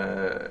was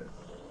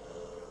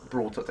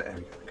brought up to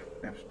Eric.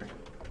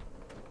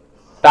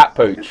 That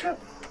pooch.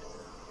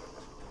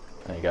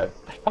 There you go.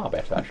 That's far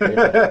better, actually.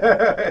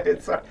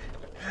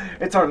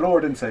 It's our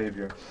Lord and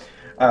Saviour.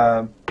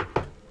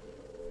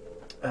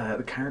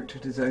 The character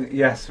design.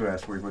 Yes,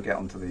 we will get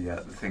onto the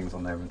things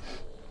on there.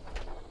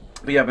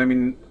 But yeah, I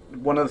mean,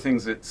 one of the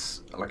things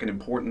that's like an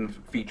important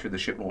feature of the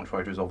ship launch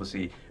fighter is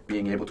obviously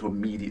being able to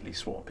immediately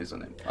swap,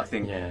 isn't it? I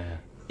think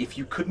if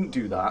you couldn't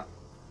do that,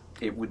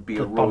 it would be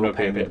a roller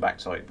pain in the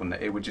backside, wouldn't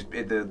it? It would just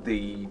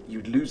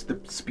you'd lose the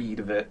speed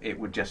of it. It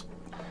would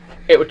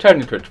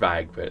turn into a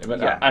drag bit.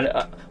 Yeah. And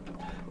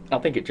I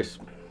think you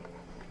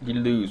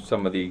lose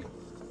some of the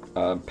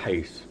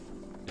pace.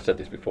 I said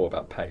this before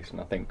about pace,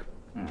 and I think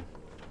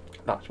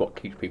that's what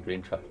keeps people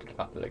interested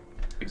about the league.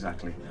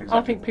 Exactly. I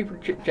think people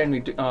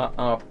generally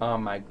are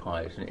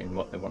magpies in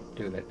what they want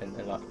to do. They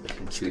like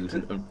to choose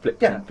and flip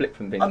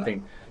from thing to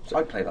thing. So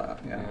I play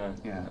like that.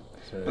 Yeah.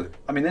 So. But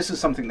I mean, this is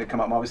something that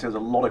come up. Obviously, there's a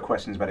lot of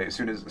questions about it. As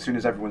soon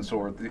as everyone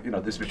saw,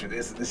 this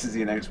is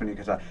the announcement.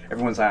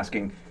 Everyone's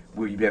asking,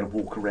 will you be able to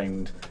walk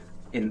around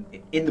in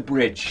the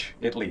bridge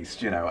at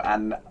least?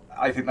 And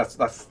I think that's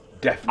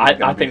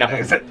definitely. I think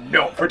that's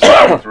not for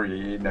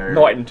 2.3. No,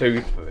 not in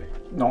 2.3.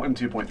 Not in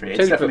 2.3.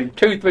 It's definitely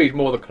 2.3 is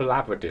more the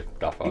collaborative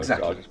stuff.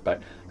 Exactly. I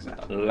expect.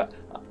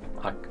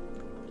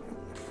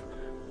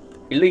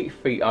 Elite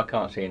feat I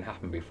can't see it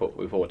happen before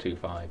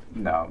 2.5.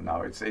 No,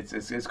 it's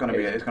going to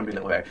be a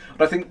little bit.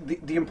 But I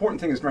think the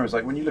important thing is remember is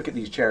like when you look at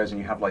these chairs and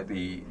you have like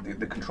the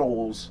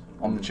controls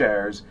on the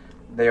chairs,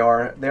 they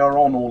are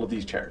on all of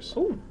these chairs.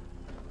 Ooh.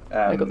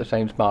 They've got the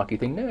same sparky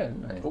thing there,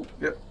 haven't they? Oh,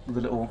 yeah,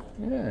 the little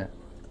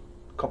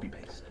copy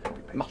paste.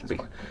 Must be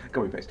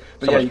copy paste.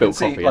 But yeah, you can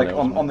see like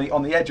on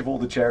the edge of all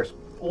the chairs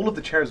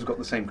have got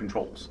the same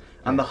controls,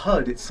 and the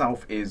HUD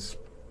itself is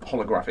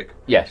holographic.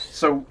 Yes.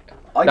 So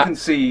I can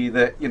see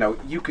that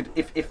you could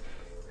if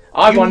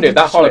I wondered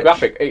that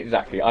holographic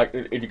exactly.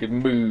 If you could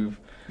move.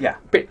 Yeah.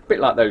 Bit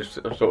like those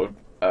sort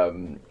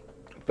of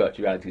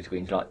virtual reality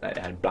screens like that.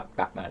 They had Black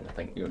Batman. I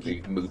think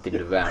you move things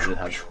around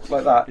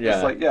like that.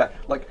 Yeah.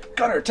 It's like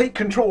Gunner, take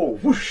control.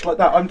 Whoosh, like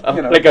that.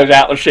 It goes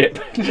out the ship.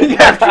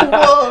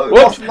 Whoa!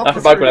 Whoops! That's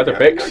a mobile to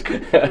fix.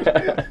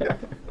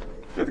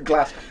 The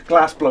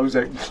glass blows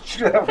out.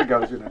 There it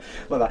goes,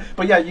 like that.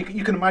 But yeah,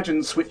 you can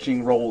imagine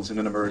switching roles in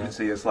an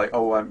emergency. It's like,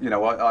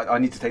 I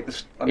need to take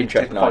this.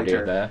 Interesting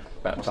idea there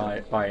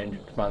about buy and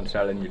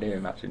sell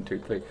engineering maps in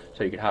 2.3,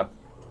 so you could have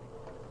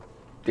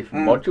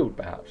different modules,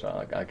 perhaps.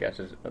 I guess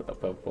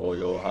for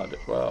your HUD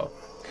as well.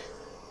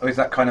 Oh, is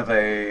that kind of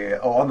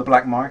on the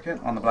black market?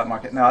 On the black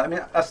market. No, I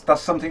mean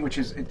that's something which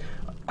is.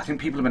 I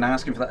think people have been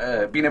asking for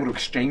that, being able to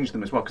exchange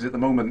them as well, because at the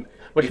moment...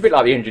 Well, it's a bit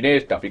like the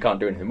engineer stuff, you can't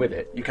do anything with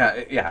it. You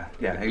can't, yeah,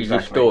 exactly. You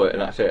just store it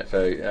and that's it,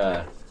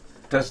 so...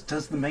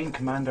 Does the main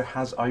commander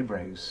has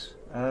eyebrows?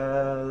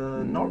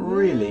 Not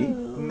really,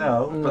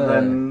 no, but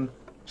then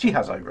she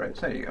has eyebrows,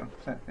 there you go.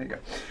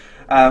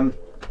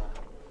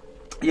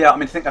 Yeah, I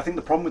mean, I think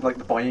the problem with like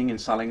the buying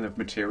and selling of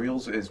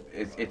materials is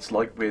it's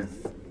like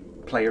with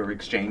player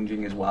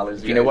exchanging as well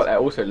as... Do you know what that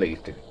also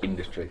leads to?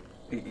 Industry.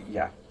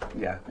 Yeah,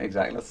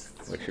 exactly.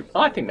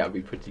 I think that would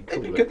be pretty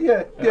cool. It'd be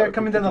good,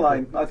 coming down the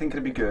line, I think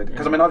it'd be good.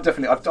 Because I mean,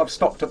 I've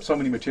stocked up so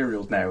many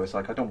materials now. It's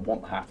like I don't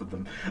want half of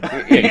them.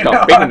 You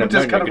can't bin them,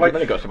 don't you? You've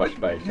only got so much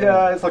space.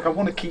 Yeah, it's like I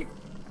want to keep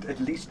at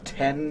least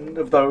 10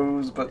 of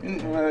those, but and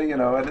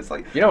it's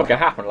like what can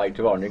happen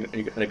later on.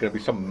 There's going to be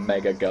some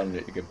mega gun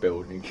that you can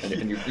build, and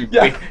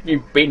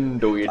you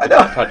binned all your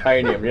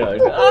titanium.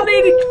 I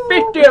needed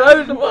 50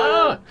 of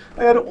those.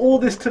 I had all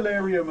this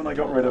tellurium and I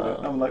got rid of it.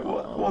 And I'm like,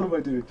 what am I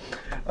doing?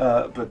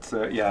 That's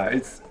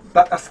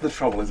the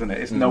trouble, isn't it?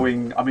 It's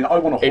knowing. I mean, I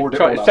want to hoard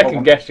it all. It's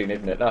second guessing,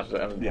 isn't it?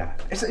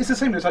 It's the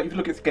same as like if you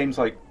look at games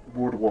like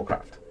World of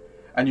Warcraft,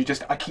 and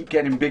I keep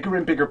getting bigger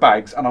and bigger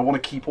bags, and I want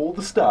to keep all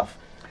the stuff.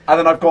 And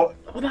then I've got.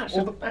 Well,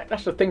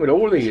 that's the thing with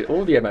all the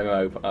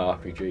MMO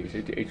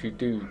RPGs. You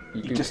do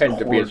tend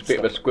to be a bit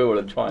of a squirrel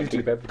and try and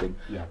keep everything.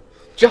 Yeah.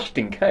 Just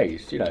in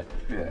case, Yeah.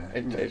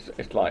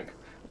 It's like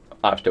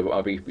I've still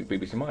got my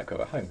BBC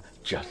Micro at home,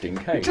 just in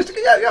case. I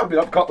mean,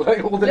 I've got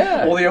like, all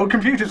the old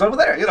computers over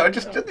there.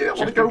 Just want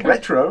to go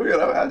retro.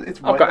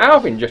 I've got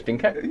Alvin just in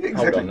case. Exactly.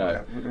 Hold on,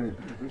 no.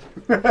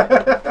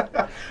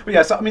 But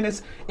yeah, so I mean,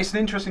 it's an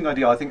interesting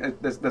idea. I think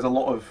there's a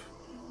lot of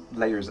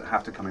layers that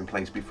have to come in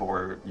place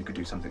before you could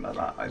do something like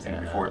that. I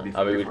think before. I mean,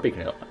 we were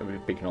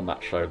speaking on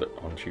that show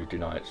on Tuesday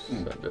nights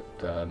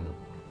that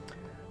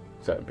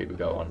certain people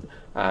go on,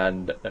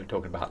 and they're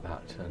talking about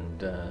that,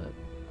 and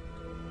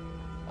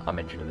I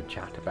mentioned in the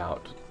chat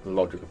about the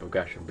logical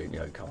progression being,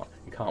 you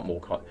can't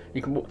walk.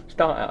 You can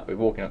start out with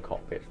walking on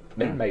cockpits,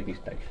 then maybe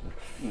stations.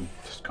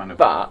 Just kind of.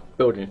 But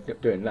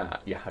doing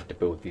that, you had to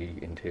build the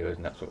interiors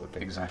and that sort of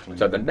thing. Exactly.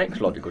 So the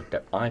next logical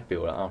step, I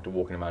feel, after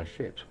walking around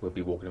ships, will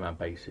be walking around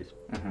bases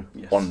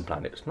Yes. on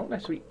planets, not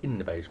necessarily in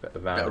the base, but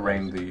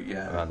around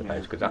the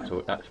base, because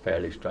that's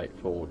fairly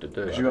straightforward to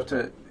do. Because you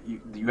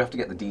have to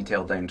get the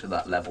detail down to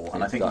that level,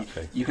 and Exactly. I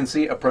think you can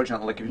see it approaching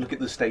that. Like if you look at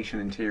the station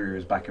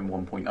interiors back in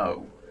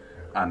 1.0,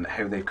 and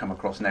how they've come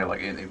across now,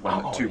 like in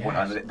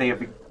 2.0,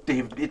 they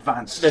have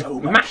advanced There's so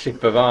much. massive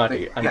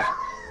variety.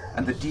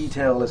 And the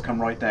detail has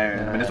come right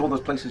down. I mean, it's all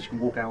those places you can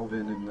walk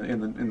Alvin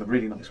in the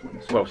really nice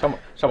ones. Well,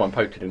 someone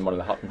posted in one of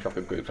the Hutton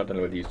Chocolate groups, I don't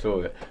know whether you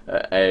saw it,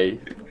 I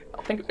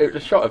think it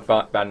was a shot of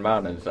Van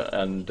Maanen's,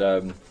 and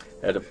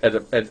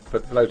for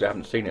those who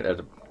haven't seen it,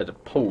 there's a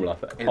pool, I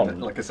think, a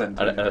pond, like a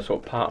centre, and a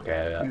sort of park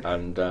area,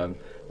 and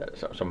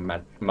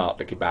some Mark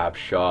the Kebab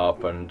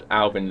shop, and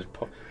Alvin's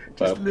pool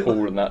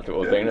and that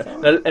sort of thing.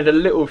 And a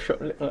little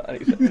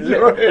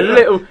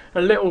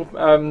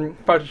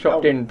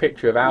photoshopped in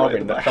picture of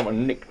Alvin that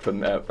someone nicked from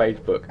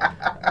Facebook,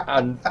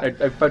 and they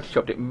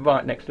photoshopped it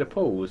right next to the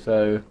pool.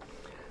 So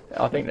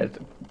I think there's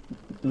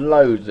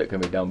loads that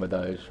can be done with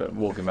those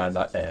walking around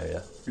that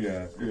area.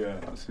 Yeah,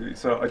 absolutely.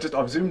 So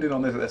I've zoomed in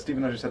on this.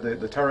 Stephen just said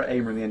the turret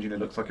aimer in the engine. It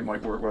looks like it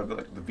might work well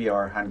with the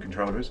VR hand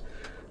controllers.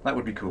 That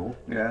would be cool.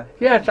 Yeah.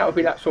 Yeah, that would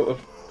be that sort of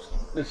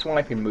the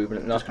swiping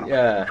movement. Just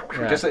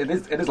it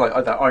is like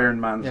that Iron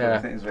Man sort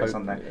of thing. Is very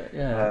something.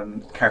 Yeah.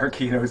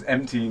 Karakino's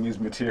emptying his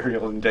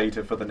material and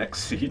data for the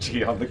next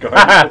CG on the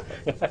guy.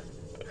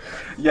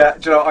 Yeah,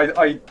 do you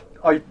know,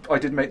 I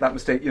did make that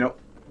mistake. You know,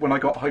 when I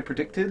got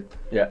hyperdicted.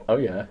 Yeah. Oh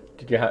yeah.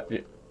 Did you have?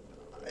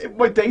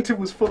 My data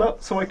was full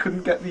up, so I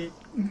couldn't get the.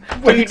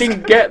 So you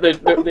didn't get the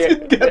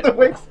didn't get the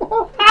weight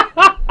swap.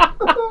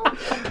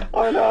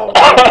 I know.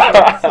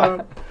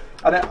 So,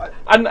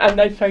 and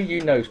they say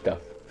you know stuff.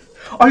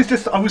 I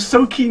was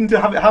so keen to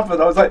have it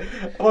happen. I was like,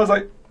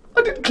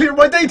 I didn't clear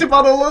my data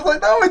panel. I was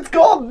like, no, it's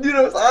gone. You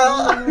know,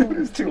 it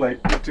was too late.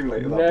 Too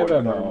late at that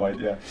point. Never mind.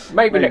 Yeah.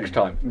 Maybe next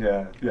time.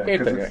 Yeah.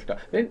 Maybe next time.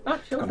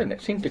 That's the other thing.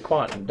 It seemed to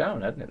quieten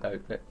down, hasn't it? Though.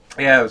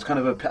 Yeah, it was kind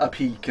of a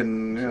peak,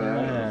 and you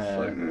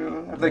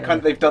know,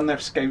 they've done their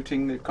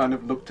scouting. They've kind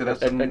of looked at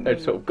us, and they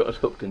sort of got us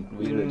hooked and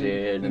reeled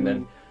in, and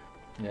then.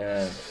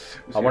 Yeah.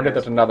 I wonder if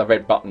there's another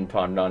red button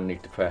time I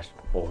need to press,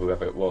 or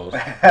whoever it was.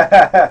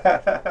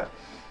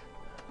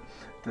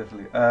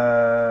 Definitely.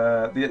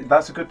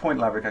 That's a good point,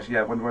 Laverick. Actually,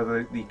 yeah.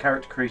 Whether the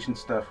character creation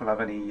stuff will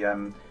have any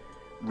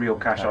real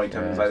cash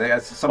items.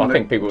 Yes. I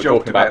think people were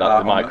talking about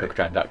that, the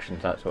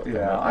microtransactions, that sort of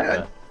thing.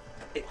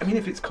 I mean,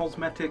 if it's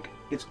cosmetic,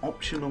 it's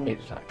optional.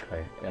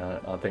 Exactly. Yeah,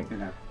 I think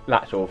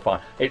that's all fine.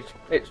 It's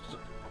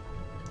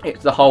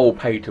the whole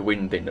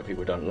pay-to-win thing that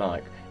people don't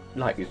like.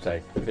 Like you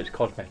say, if it's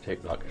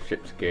cosmetic, like a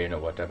ship skin or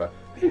whatever,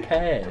 who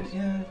cares?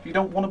 Yeah, if you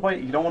don't want to buy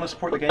it, you don't want to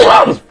support the game,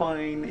 it's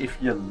fine. If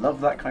you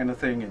love that kind of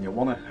thing and you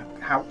want to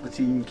help the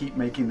team keep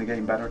making the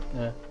game better,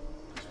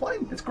 it's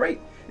fine, it's great.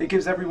 It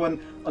gives everyone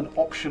an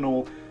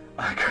optional...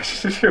 well,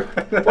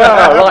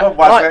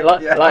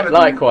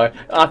 likewise.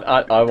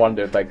 I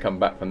wonder if they come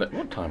back from the...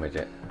 What time is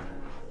it?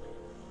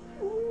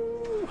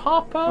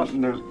 1:30?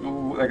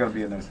 No, they're going to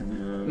be in there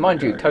soon.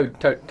 Mind you, Toad's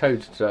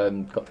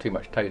got too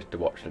much toast to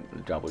watch the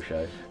double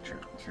show.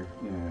 True.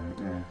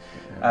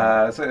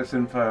 Yeah. So it's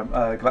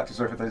Galactic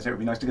Surfer. They say it would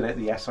be nice to get out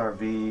the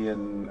SRV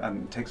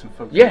and take some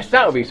photos. Yes,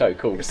 that would be so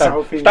cool.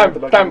 Stand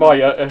by,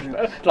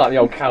 like the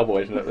old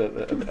cowboys at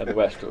the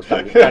West.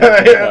 There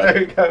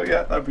we go.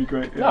 Yeah, that'd be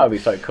great. Yeah. That would be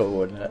so cool,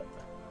 wouldn't it?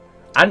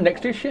 And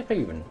next to your ship,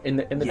 even in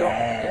the dock.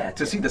 Yeah,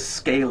 to see the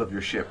scale of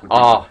your ship. Would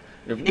be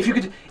if you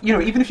could,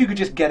 even if you could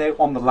just get out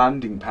on the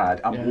landing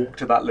pad and walk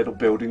to that little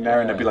building there,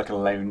 and there'd be like a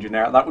lounge in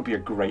there, that would be a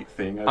great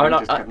thing.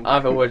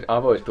 I've always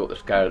thought the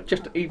scale,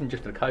 even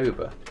just the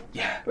Cobra,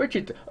 which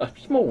is a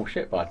small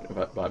ship by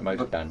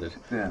most standards.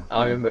 Yeah.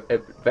 I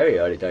remember very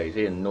early days,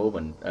 Ian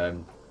Norman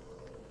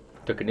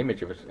took an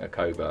image of a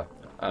Cobra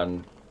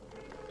and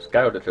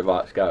scaled it to the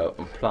right scale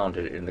and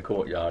planted it in the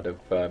courtyard of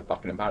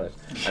Buckingham Palace,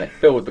 and it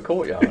filled the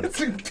courtyard.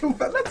 That's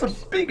a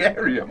big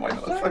area, Mike.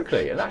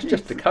 Exactly, and that's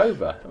just the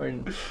Cobra. I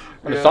mean,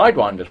 and the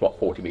Sidewinder's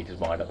 40 metres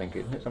wide, I think,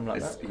 isn't it? Something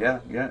like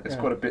that. Yeah, it's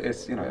quite a bit.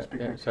 It's it's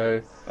big. Yeah,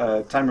 so,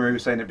 Tamaru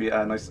was saying it'd be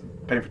nice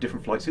paying for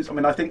different flight suits. I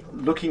mean, I think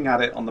looking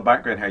at it on the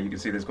background here, you can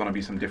see there's going to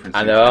be some different.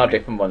 And there are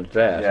different ones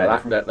there. Yeah,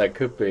 so that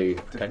could be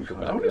potential.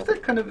 I wonder if they're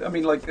kind of. I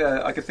mean, like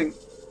I could think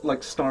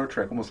like Star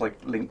Trek, almost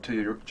like linked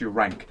to your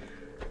rank.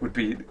 Would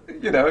be,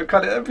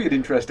 it'd be an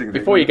interesting thing.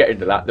 Before you get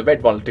into that, the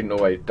red ones didn't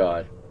always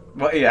die.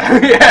 Well,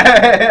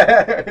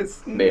 yeah.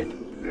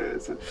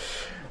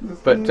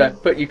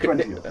 But you could,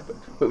 20.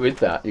 but with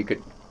that you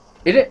could.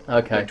 Is it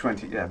okay? About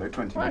 20, about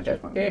 20 matches.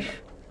 Ish.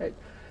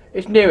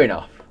 It's near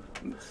enough.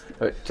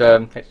 But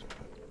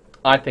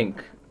I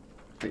think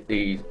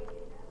the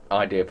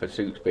idea for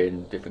suits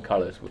being different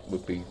colours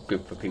would be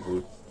good for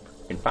people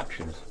in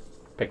factions.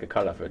 Pick a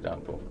colour, for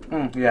example.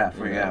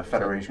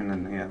 Federation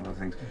and other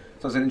things.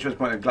 So it's an interesting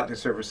point. Galactic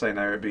Surfer saying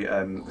now it'd be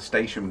the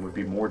station would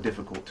be more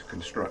difficult to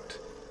construct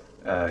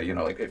you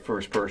know, like at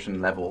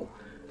first-person level.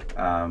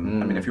 I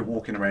mean, if you're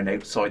walking around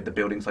outside the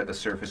buildings, like the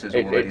surface is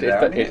already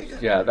there.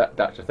 Yeah,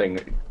 that's the thing.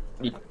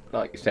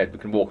 Like you said, we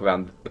can walk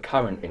around the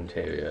current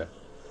interior,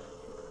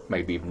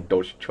 maybe even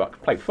dodge trucks,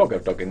 play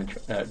Frogger Dog in the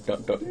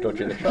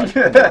dodging the truck.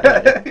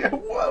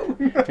 Whoa!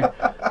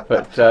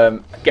 But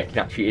getting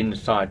actually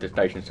inside the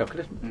station itself,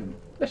 because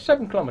they're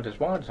 7 kilometres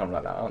wide or something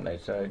like that, aren't they?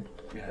 So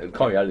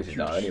Coriolis is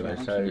there anyway.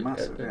 So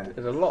massive,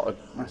 there's a lot of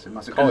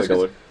massive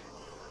corridors.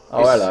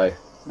 Oh, hello.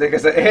 They can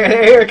say,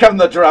 "Here come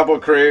the Drabble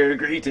crew.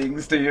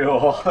 Greetings to you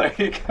all."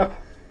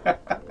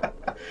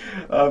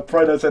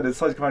 Pride said the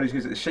size commanders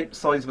use it. The shape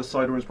size of a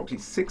side door is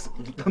approximately 6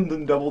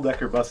 London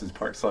double-decker buses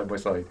parked side by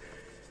side.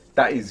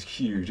 That is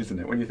huge, isn't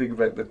it? When you think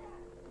about the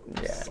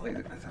size,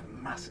 it's a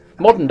massive.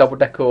 Modern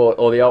double-decker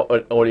or the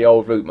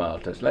old route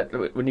martyrs.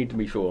 We need to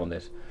be sure on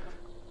this.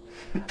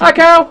 Hi,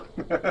 Cal.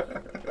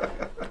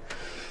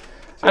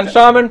 And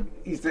Simon.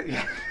 He's the,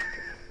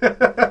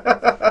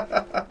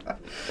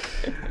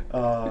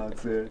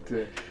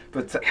 dear.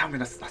 But I mean,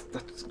 that's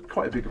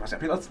quite a big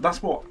capacity. I mean,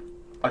 that's what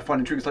I find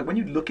intriguing. It's like when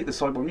you look at the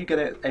sidewinder, when you get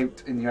it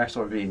out in the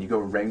SRV and you go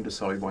around the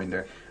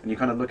sidewinder and you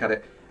kind of look at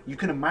it, you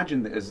can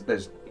imagine that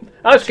there's.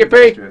 Oh,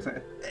 Skippy!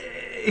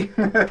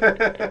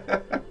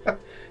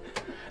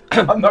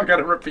 I'm not going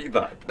to repeat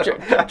that.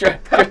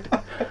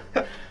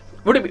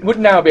 Would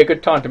now be a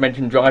good time to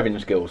mention driving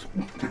skills?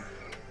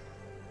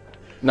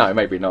 No,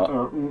 maybe not.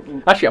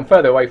 Actually, I'm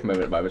further away from him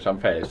at the moment, so I'm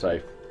fairly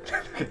safe.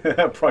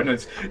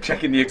 Prono's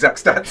checking the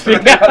exact stats.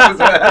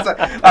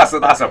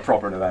 That's a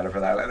proper Nevada for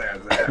that.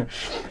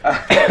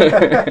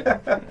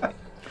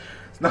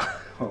 It's not.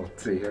 Oh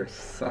dear,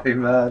 sorry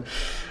man.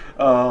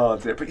 Oh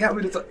dear. But yeah, I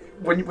mean, it's like,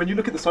 when you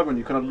look at the side one,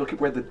 you kind of look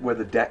at where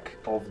the deck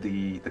of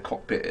the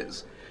cockpit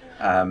is.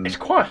 It's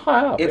quite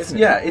high up. It's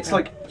isn't it? It's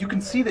like you can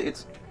see that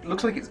it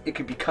looks like it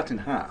could be cut in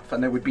half,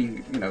 and there would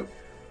be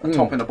a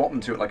top and a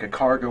bottom to it, like a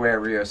cargo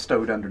area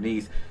stowed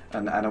underneath,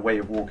 and a way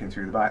of walking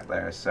through the back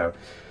there. So.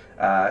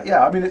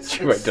 I mean, it's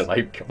great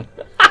delay, John.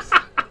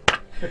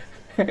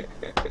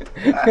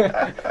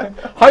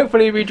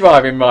 Hopefully you'll be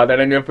driving by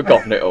then and you've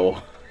forgotten it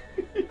all.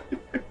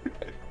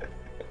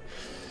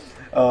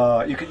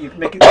 You can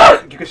make it.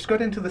 You can just go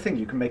into the thing.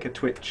 You can make a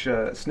Twitch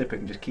snippet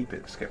and just keep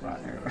it. Skip right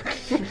here.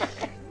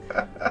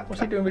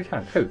 What's he doing with his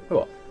hand? Who?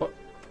 What?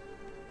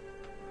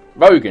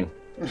 Rogan.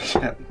 It's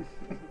a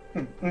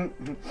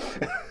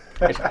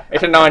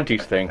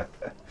 90s thing.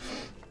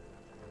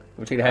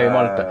 We'll see the heavy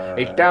monitor.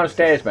 It's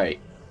downstairs,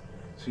 mate.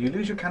 So you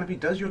lose your canopy.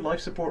 Does your life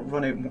support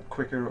run out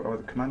quicker, or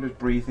the commander's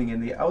breathing in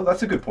the? Oh,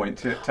 that's a good point.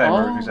 So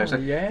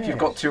if you've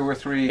got 2 or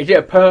 3. Is it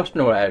a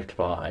personal air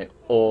supply,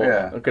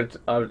 or because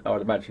I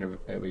would imagine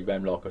it would be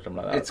Remlock or something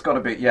like that. It's got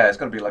to be. Yeah, it's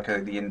got to be like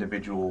the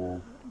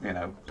individual,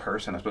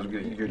 person. I suppose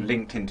you're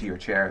linked into your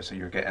chair, so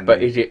you're getting.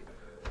 But is it?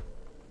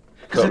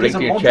 Got linked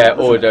to your chair,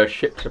 or is there a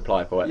ship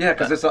supply for it? Yeah,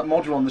 because there's that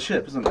module on the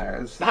ship, isn't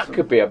there? That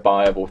could be a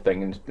viable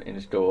thing in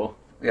store.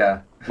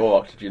 Yeah. More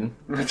oxygen.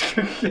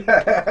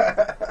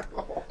 Yeah.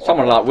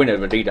 Someone like Winner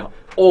would need an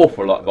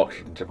awful lot of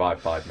oxygen to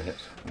survive 5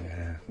 minutes.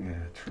 Yeah,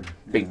 true.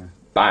 Big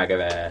bag of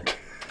air.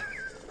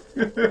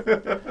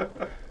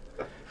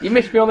 You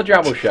missed me on the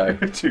Drabble show.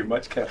 Too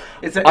much care.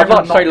 I'd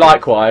like to say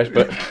likewise,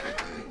 but...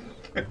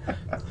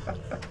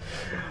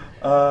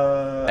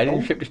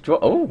 Alien ship destroyed.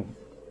 Oh,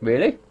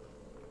 really?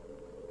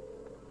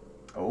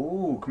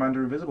 Oh,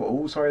 Commander Invisible.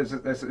 Oh, sorry.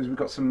 We've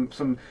got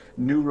some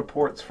new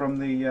reports from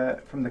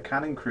the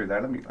cannon crew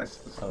there.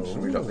 Let's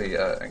read up the.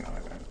 Hang on.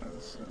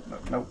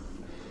 No.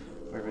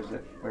 Where is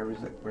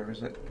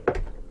it?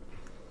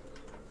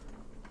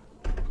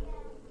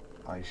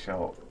 I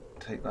shall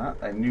take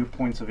that. New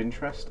points of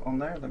interest on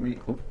there. Let me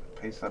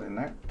paste that in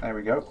there. There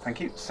we go.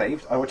 Thank you.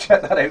 Saved. I will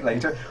check that out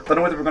later. Don't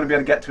know whether we're going to be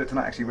able to get to it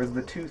tonight. Actually, where's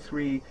the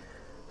 2-3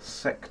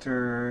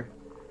 sector?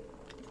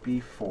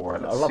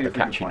 B4. I love the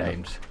catchy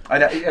names. I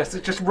know, yes,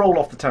 just roll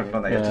off the tongue,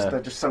 don't they? Yeah. They're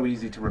just so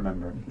easy to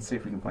remember. Let's see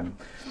if we can find them.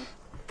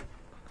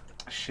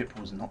 Ship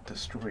was not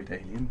destroyed,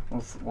 Alien.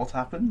 What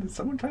happened? Is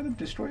someone trying to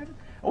destroy it?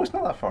 Oh, it's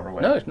not that far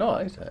away. No, it's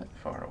not, is it?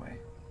 Far away.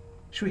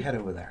 Should we head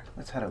over there?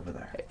 Let's head over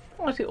there.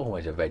 Why is it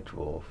always a red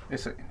dwarf?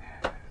 It's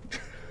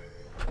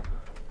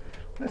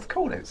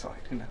cold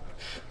outside,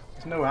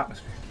 There's no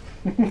atmosphere.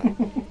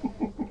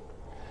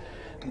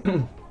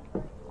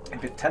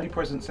 If it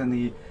telepresence and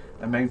the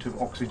amount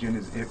of oxygen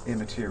is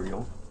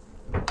immaterial.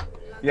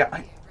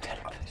 Yeah,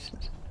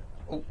 telepresence.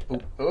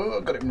 Oh,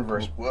 got it in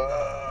reverse.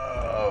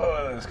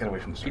 Whoa! Let's get away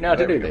from the screen. You know how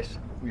to do this?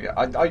 Yeah,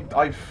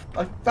 I've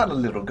had a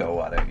little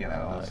go at it,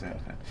 Okay.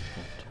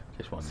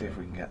 Just one. See if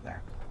we can get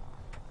there.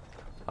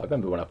 I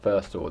remember when I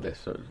first saw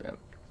this.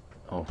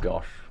 Oh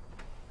gosh,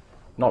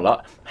 not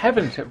like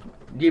heavens!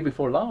 Year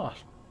before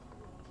last.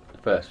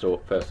 First saw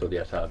the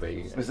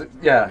SRV. Is it?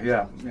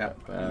 Yeah.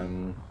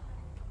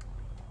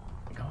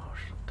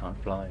 Gosh, time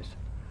flies.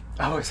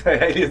 Oh, it's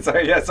Alien.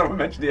 Sorry, yeah. Someone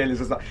mentioned the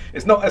aliens.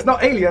 It's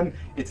not Alien.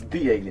 It's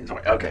the aliens.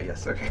 Right. Okay.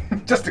 Yes. Okay.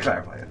 Just to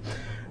clarify it.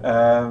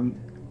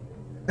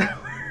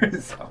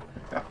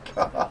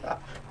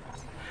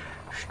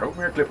 Stroke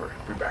me a clipper.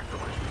 Be back for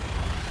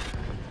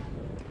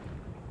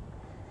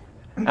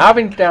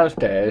Alvin's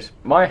downstairs.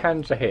 My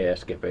hands are here,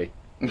 Skippy.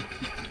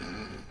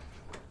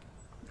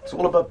 It's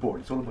all above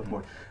board. It's all above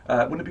board.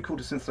 Wouldn't it be cool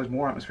to synthesize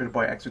more atmosphere to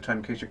buy extra time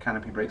in case your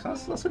canopy breaks?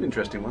 That's an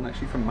interesting one,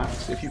 actually, from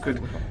Max. If you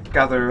could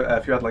gather,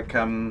 if you had like...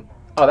 oh,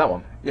 that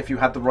one. If you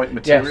had the right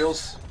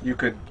materials, you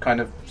could kind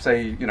of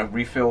say,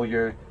 refill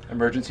your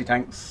emergency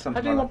tanks. Has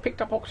anyone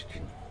picked up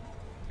oxygen?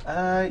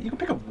 You can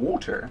pick up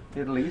water,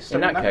 at least.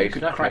 In that case,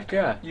 you could crack,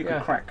 you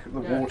could crack the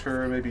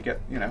water, maybe get,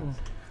 Let's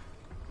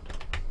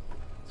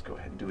go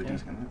ahead and do a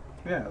decent one.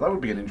 Yeah, that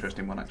would be an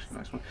interesting one, actually,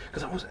 nice one.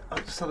 Because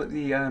I saw that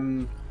the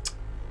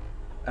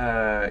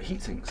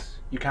heat sinks,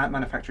 you can't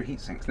manufacture heat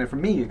sinks. Now, for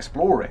me,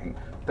 exploring,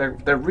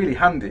 they're really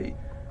handy.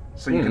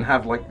 So you can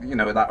have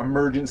that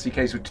emergency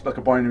case with like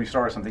a binary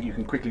star or something. You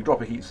can quickly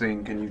drop a heat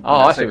sink and you.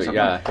 I see. Something.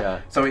 Yeah.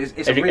 So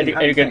it's a really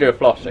handy. You can do a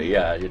flosser.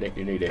 Yeah, you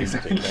need a heat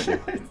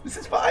sink. This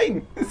is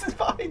fine.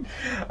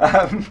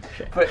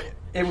 But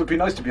it would be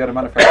nice to be able to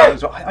manufacture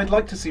those. I'd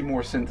like to see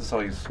more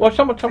synthesized. Well,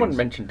 someone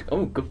mentioned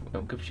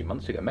good few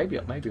months ago, maybe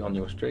on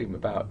your stream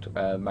about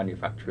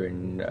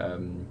manufacturing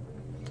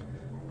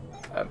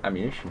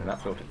ammunition and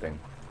that sort of thing.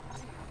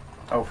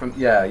 Oh, So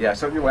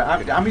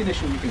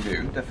ammunition you can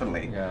do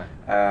definitely. Yeah.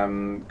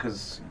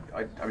 Because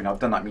I've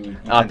done that.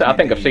 I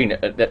think I've seen it.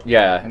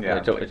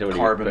 It's already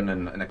carbon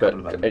and a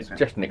couple of elements. It's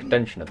just an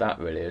extension of that,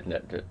 really, isn't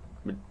it?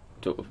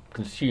 Sort of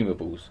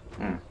consumables.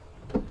 Mm.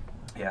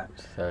 Yeah.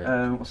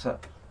 So. What's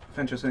that?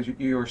 Venture says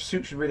your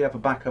suit should really have a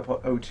backup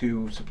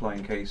O2 supply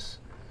in case.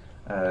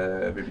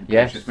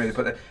 Yes.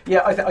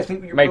 I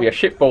think maybe a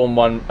shipborne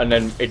one, and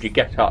then if you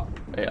get up,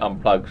 it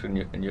unplugs, and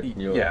you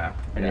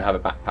have a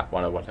backpack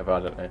one or whatever. I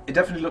don't know. It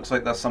definitely looks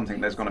like that's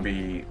something. There's going to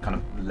be kind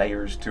of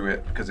layers to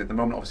it, because at the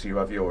moment, obviously, you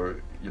have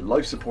your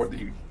life support that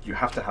you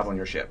have to have on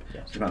your ship.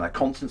 Yes. So you're going to have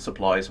constant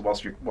supply. So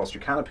whilst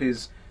your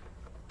canopy's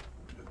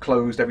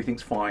closed,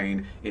 everything's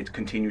fine. It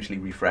continuously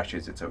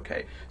refreshes. It's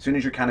okay. As soon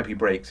as your canopy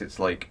breaks, it's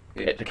like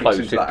it kicks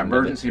into that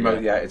emergency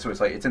mode. Yeah. It's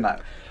it's in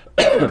that.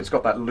 It's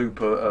got that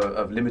loop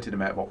of limited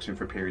amount of oxygen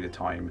for a period of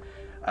time,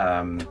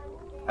 and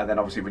then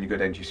obviously when you go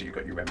down to your seat, you've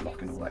got your rem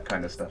lock and all that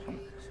kind of stuff.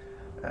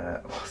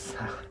 What's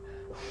that?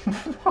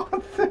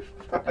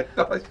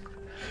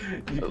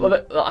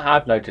 Well, I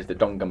have noticed that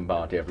Don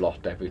Gumbardi have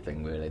lost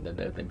everything. Really,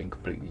 they've been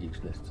completely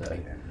useless. So.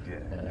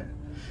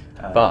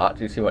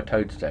 But you see what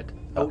Toad said.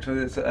 So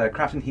it's,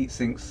 crafting heat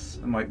sinks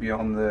might be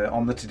on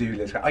the to-do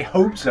list. I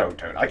hope so,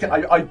 Toad.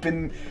 I've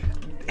been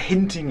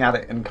hinting at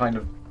it and kind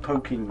of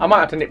poking. I might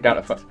have to nip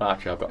down to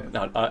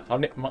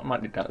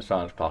might nip down to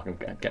Science Park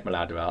and get my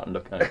ladder out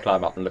and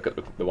climb up and look at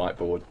the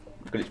whiteboard,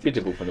 because it's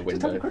visible from the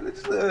window.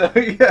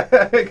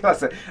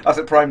 That's it. That's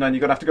at Prime 9.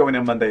 You're gonna have to go in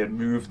on Monday and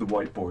move the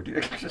whiteboard.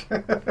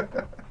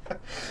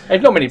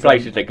 There's not many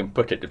places they can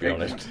put it, to be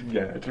honest.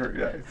 Yeah, true.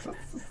 Yeah,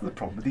 that's the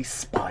problem with these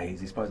spies.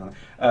 These spies on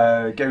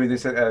it. Gary, they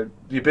said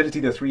the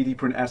ability to 3D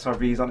print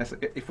SRVs on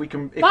it. If we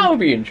can, that would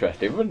be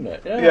interesting, wouldn't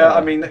it? Yeah.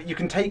 You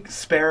can take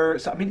spare.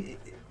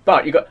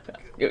 But you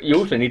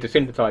also need to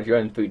synthesize your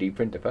own 3D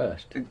printer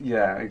first.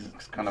 Yeah,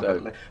 it's kind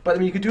of.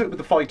 But you could do it with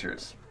the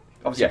fighters.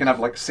 Obviously, you can have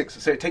like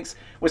 6. So it takes.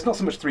 Well, it's not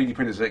so much 3D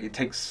printers. It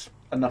takes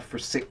enough for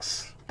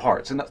 6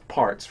 parts, and that's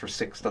parts for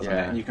 6, doesn't it?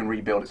 And you can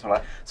rebuild it.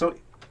 So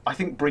I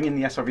think bringing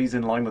the SRVs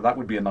in line with that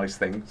would be a nice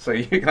thing. So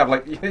you can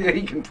have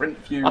you can print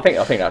a few. I think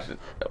that's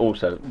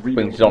also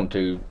brings us on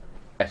to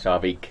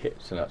SRV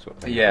kits and that sort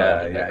of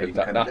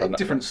thing.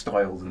 Different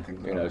styles and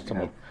things.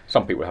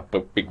 Some people have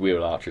big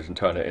wheel arches and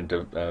turn it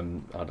into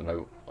I don't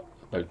know,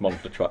 those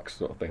monster trucks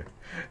sort of thing.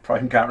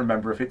 Prime can't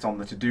remember if it's on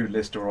the to-do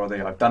list or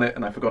I've done it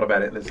and I forgot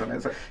about it. Listen,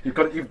 it's like, you've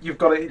got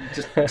to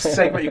just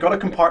segment. You've got to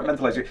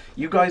compartmentalize it.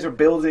 You guys are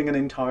building an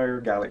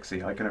entire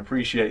galaxy. I can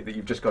appreciate that.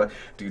 You've just got to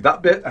do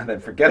that bit and then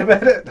forget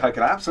about it. I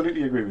can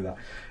absolutely agree with that.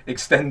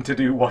 Extend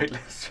to-do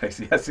whitelist,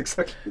 Tracy. Yes,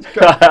 exactly.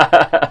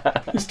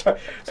 You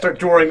start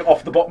drawing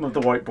off the bottom of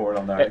the whiteboard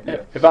on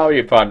there. If I were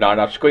you, Prime 9,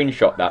 I'd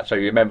screenshot that so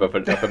you remember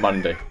for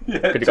Monday.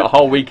 Because you've got a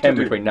whole weekend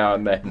between now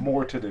and then.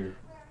 More to do.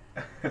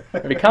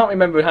 If you can't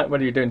remember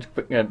whether you're doing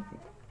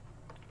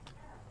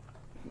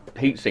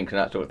heat sinks and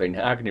that sort of thing,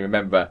 how can you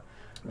remember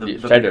you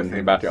said anything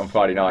about it on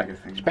Friday night,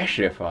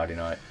 especially a Friday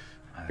night?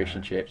 Fish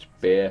and chips,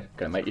 beer,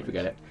 gonna make you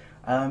forget it.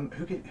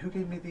 Who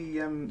gave me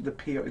the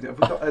PO? Have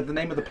we got the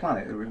name of the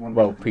planet?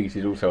 World Peace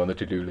is also on the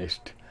to-do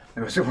list.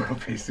 It was a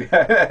World Peace.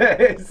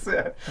 Yeah.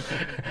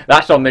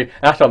 That's on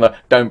the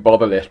don't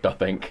bother list, I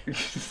think.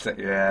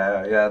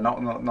 yeah,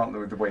 not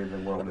the way the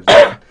world is.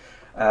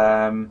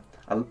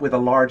 With a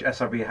large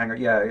SRV hangar,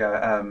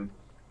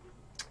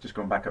 just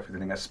going back up for the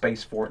thing, a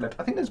space forklift.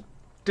 I think there's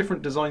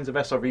different designs of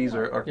SRVs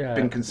are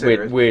been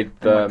considered with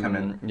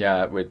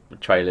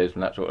trailers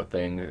and that sort of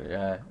thing.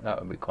 Yeah,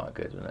 that would be quite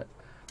good, wouldn't it?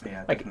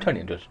 Yeah, make it turn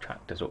it into a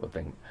tractor sort of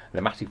thing.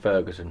 The Massey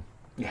Ferguson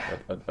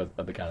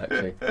of the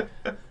galaxy.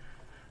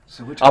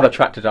 So other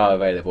tractors are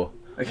available.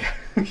 You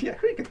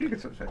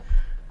could sort of say.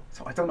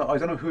 So I don't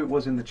know who it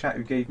was in the chat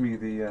who gave me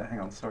the.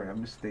 Hang on, sorry, I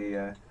missed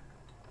the.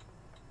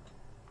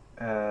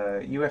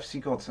 UFC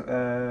gods,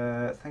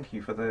 thank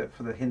you for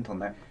the hint on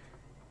that.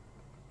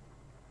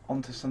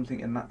 onto something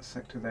in that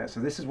sector there. So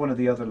this is one of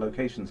the other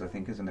locations, I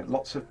think, isn't it?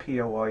 Lots of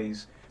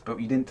POIs, but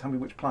you didn't tell me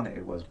which planet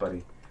it was,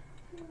 buddy.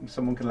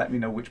 Someone can let me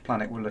know which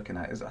planet we're looking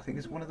at. I think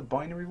it's one of the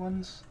binary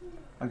ones.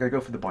 I'm going to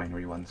go for the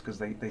binary ones because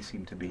they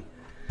seem to be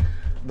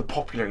the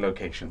popular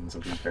locations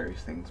of these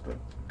various things, but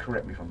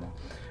correct me if I'm wrong.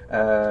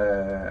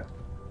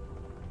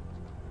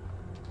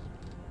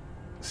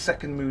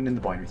 Second moon in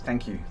the binary.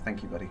 Thank you,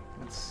 buddy.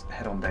 Let's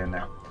head on down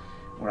now.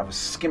 We'll have a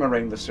skim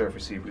around the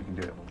surface, see if we can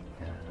do it.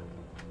 Yeah.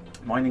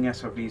 Mining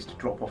SRVs to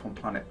drop off on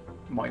planet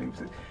mining.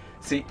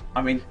 See,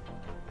 I mean,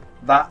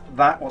 that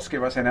what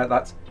Skip was saying now,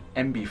 that's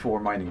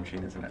MB4 mining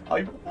machine, isn't it?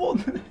 I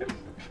want him.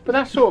 But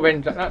that's sort of in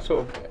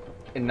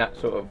that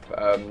sort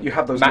of you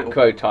have those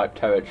macro little, type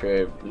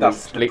territory.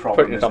 That's the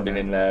problem, putting something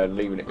in there,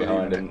 leaving it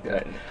behind, and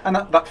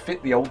that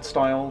fit the old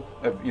style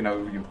of, you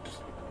know, you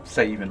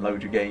save and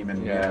load your game and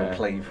you know,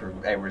 play for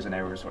hours and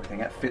hours sort of thing.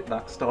 It fit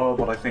that style,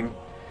 but I think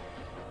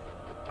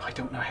I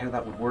don't know how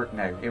that would work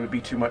now. It would be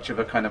too much of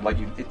a kind of like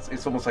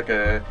it's almost like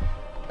a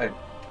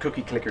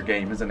cookie clicker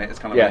game, isn't it? It's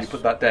kind of like you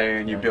put that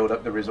down, you build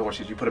up the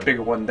resources, you put a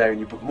bigger one down,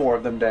 you put more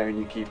of them down,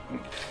 you keep,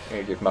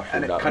 and it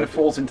kind of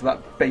falls into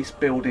that base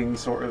building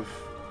sort of.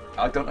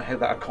 I don't know how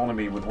that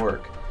economy would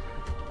work,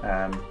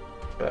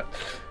 but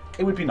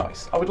it would be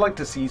nice. I would like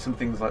to see some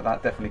things like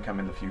that definitely come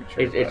in the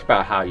future. It's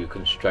about how you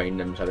constrain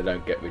them so they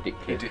don't get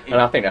ridiculous, and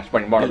I think that's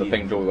one of the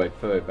things all the way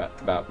through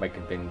about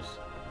making things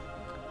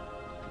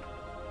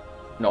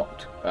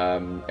not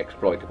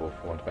exploitable,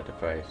 for want of a better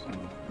phrase.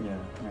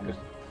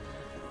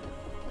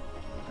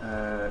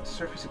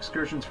 Surface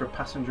excursions for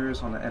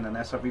passengers on an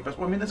SRV bus.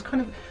 Well, I mean,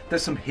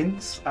 there's some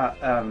hints at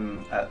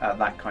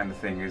that kind of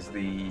thing. Is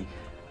the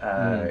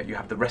you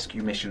have the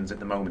rescue missions at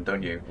the moment,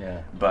 don't you?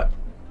 Yeah. But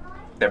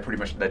they're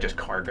just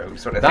cargo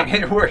sort of thing.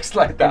 It works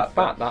like that. In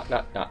fact,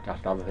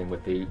 that's another thing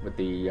with the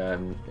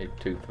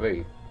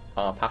 2-3.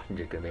 Are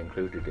passengers going to be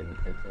included in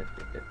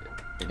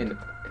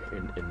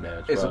there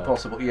as well? Is it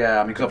possible? Yeah,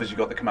 I mean, because obviously you've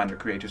got the commander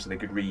creator, so they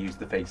could reuse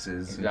the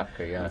faces.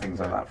 Exactly, and things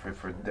like that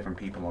for different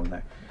people on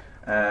there.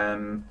 I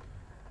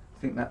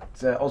think that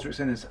Osric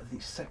is the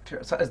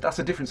sector. That's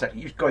a different sector.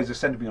 You guys are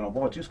sending me on a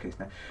wild use case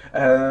now.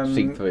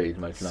 C3 is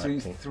most likely.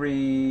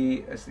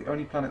 C3 is the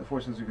only planet that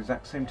forces the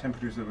exact same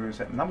temperatures as the Lunar,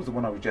 and that was the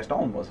one I was just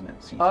on, wasn't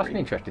it? C3. Oh, that's an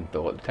interesting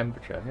thought. The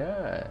temperature,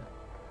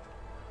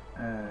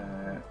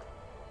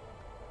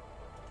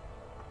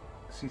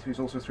 C3 is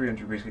also 300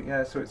 degrees.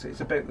 Yeah, so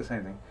it's about the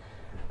same thing.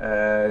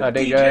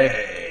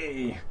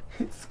 DJ,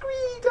 it's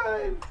screen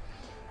time.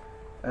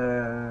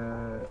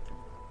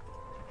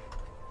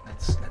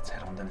 Let's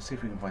head on then and see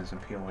if we can find some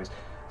POIs.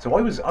 So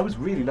I was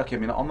really lucky. I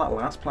mean, on that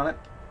last planet,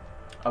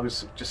 I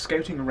was just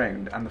scouting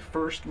around, and the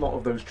first lot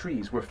of those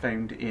trees were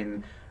found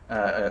in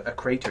a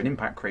crater, an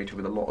impact crater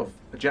with a lot of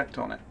eject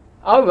on it.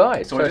 Oh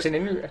right, so it's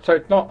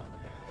not.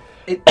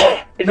 Is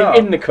it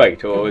in the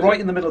crater, or right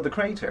in the middle of the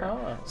crater?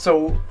 Oh.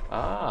 So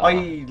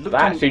I looked.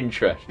 That's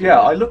interesting. Yeah,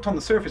 I looked on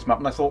the surface map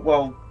and I thought,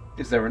 well,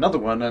 is there another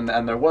one? And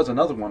there was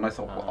another one. I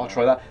thought, well, I'll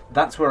try that.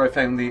 That's where I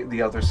found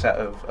the other set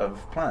of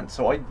plants.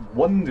 So I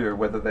wonder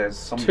whether there's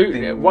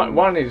something.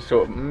 One is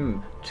sort of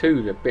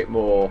two, a bit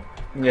more.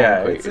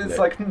 Yeah, it's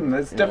like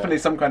there's definitely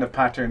some kind of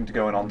pattern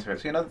going on to it.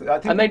 So, you know, I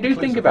think. And they do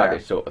think about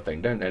this sort of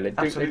thing, don't they?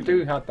 They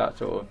do have that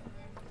sort of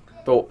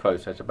thought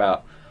process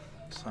about.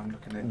 So I'm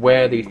looking at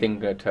where these things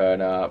are going to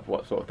turn up,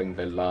 what sort of things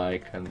they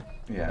like, and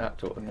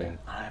that sort of thing.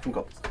 I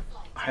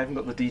haven't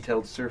got the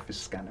detailed surface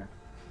scanner,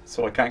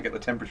 so I can't get the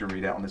temperature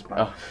readout on this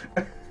planet.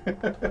 Oh.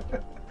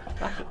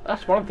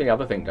 That's one of the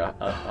other things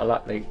I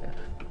like.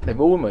 They've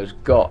almost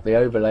got the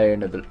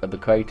overlaying of the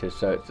craters,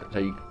 so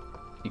you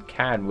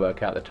can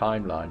work out the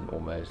timeline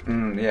almost.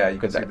 Yeah, you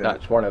can see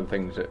that's one of the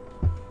things that.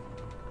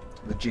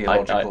 The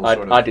geological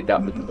sort of. I did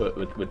that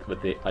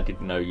with the. I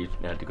didn't know you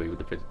had a degree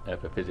with for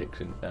physics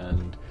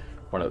and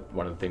one of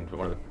the things,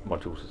 one of the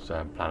modules is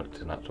planets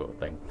and that sort of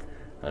thing,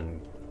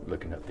 and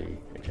looking at the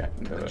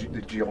ejector,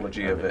 the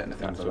geology of it and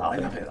things like that. I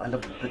love it. I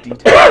love the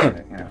details in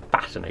it. You know.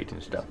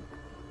 Fascinating stuff.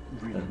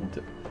 Really.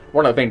 And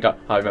one of the things that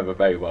I remember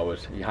very well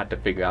was you had to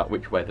figure out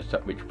which way the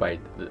sun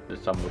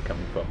was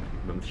coming from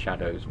the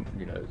shadows.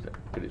 You know,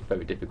 because it's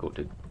very difficult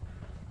to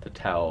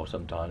tell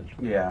sometimes.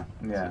 Yeah.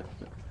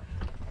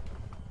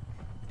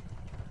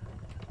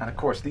 And of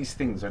course, these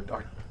things are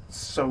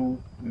so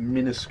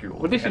minuscule.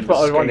 Well, this is what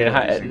I was wondering.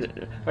 How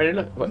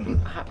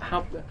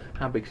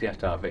big is the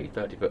SRV?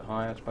 30 foot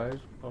high, I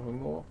suppose, probably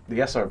more. The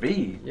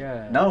SRV?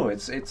 Yeah. No,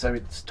 it's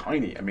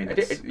tiny. I mean,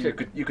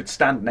 you could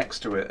stand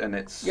next to it, and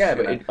it's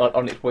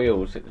on its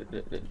wheels.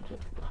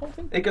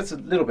 It gets a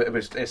little bit of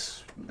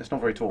it's not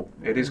very tall.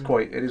 It is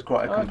quite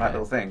a compact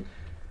little thing.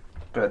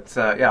 But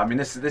I mean,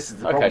 this is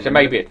the problem. Okay, so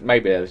maybe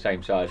they're the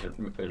same size, a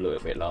little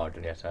bit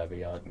larger than the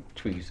SRV,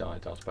 tree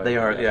size, I suppose. They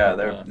are,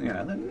 they're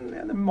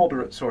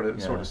moderate sort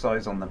of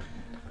size on them.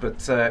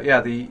 But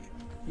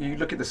you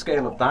look at the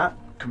scale of that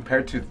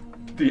compared to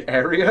the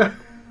area.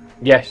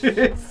 Yes, it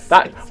is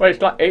like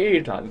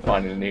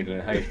finding a needle in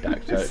a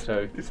haystack.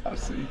 So it's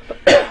absolutely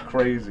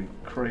crazy.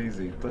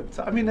 But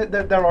I mean,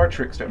 there are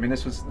tricks to it. I mean,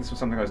 this was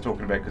something I was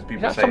talking about because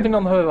people. Is that something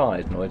on the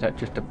horizon, or is that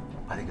just a?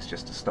 I think it's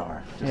just a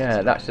star. Just Yeah,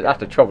 a star. that's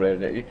the trouble,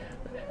 isn't it?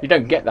 You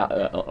don't get that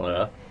on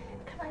Earth.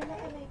 Can I let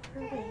him make for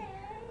a wee?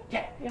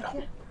 Yeah.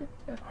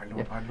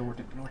 Our Lord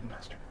and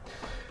Master.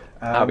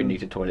 Alvin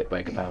needs a toilet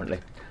break, apparently.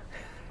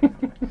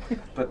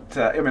 But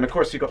I mean, of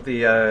course, you've got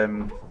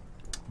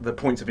the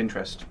points of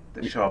interest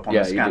that show up on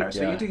the scanner.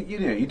 So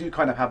you do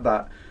kind of have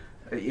that.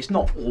 It's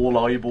not all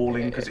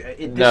eyeballing because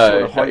you're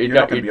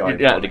not going to be eyeballing. You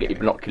don't have to get your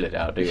binoculars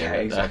out, do you? Yeah,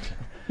 exactly.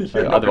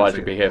 Otherwise,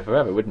 you'd be here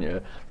forever, wouldn't you?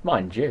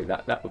 Mind you,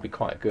 that would be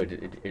quite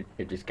good.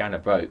 If the scanner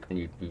broke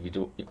and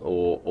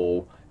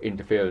or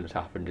interference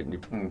happened,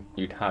 and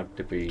you'd have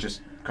to be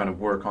just kind of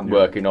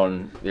working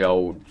on the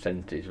old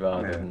senses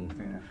rather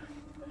than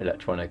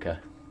electronica.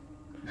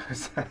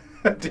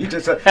 Do you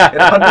just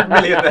 100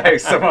 million the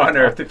house somewhere on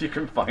Earth if you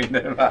can find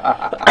them?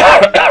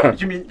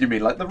 you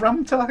mean like the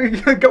ram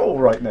tag? Go all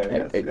right now.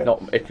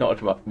 It's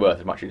not worth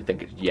as much as you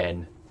think it's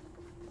yen.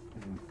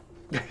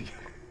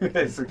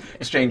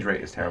 Exchange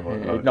rate is terrible.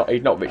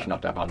 He's not rich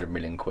enough to have 100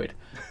 million quid.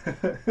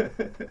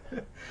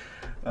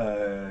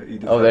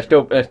 They're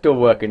still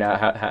working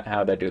out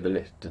how they do the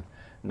list.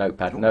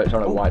 Notepad. No, it's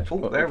on a white.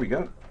 Oh, there we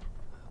go.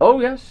 Oh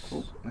yes.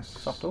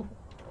 Subtle.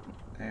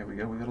 There we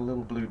go. We got a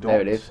little blue dot. There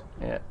it is.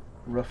 Yeah.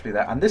 Roughly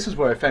that, and this is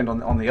where I found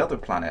on the other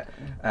planet.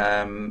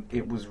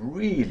 It was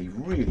really,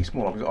 really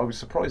small. I was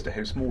surprised at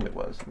how small it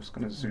was. I'm just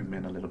going to zoom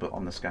in a little bit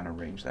on the scanner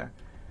range there.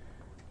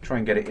 Try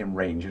and get it in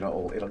range.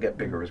 It'll get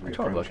bigger as we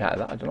approach. Look at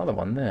that. There's another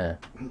one there.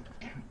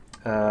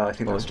 I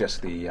think that's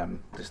just the.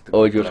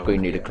 Or your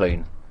screen need a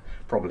clean.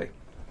 Probably.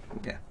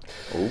 Yeah.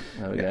 Oh,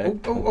 there we go.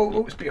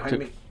 Oh! It's behind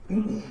me.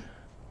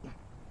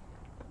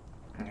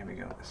 There we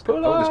go.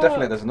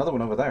 There's another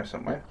one over there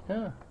somewhere.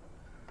 Yeah.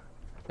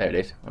 There it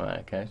is. Right.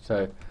 Okay.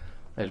 So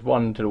there's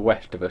one to the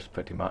west of us,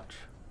 pretty much.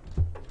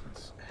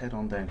 Let's head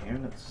on down here.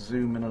 Let's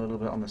zoom in a little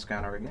bit on the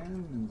scanner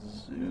again. And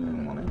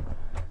zoom on in.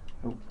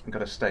 Oh, I've got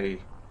to stay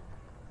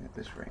at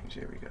this range.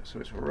 Here we go. So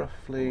it's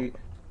roughly.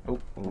 It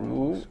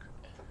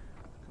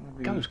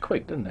goes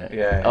quick, doesn't it?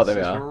 Yeah. Oh, there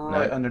we are.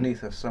 Right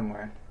underneath us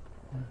somewhere.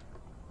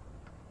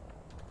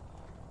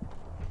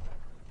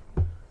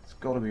 It's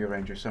got to be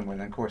around here somewhere.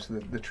 Then, of course,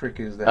 the trick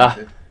is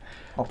then.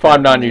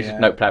 Prime 9 uses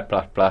Notepad++,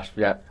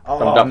 yeah.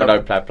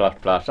 Notepad++.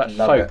 That's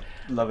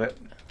Love it.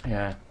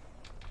 Yeah.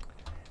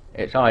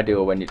 It's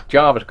ideal when it's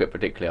JavaScript,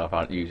 particularly. I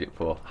can't use it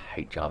for. I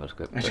hate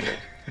JavaScript.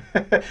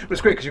 But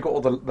it's great because you've got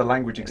all the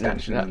language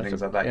extensions and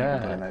things like that. You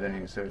can put in there,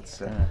 don't you? So it's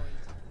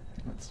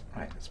that's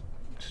right. It's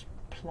just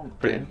plonk.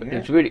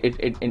 It's really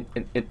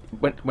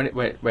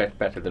where it's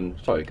better than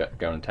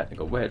going on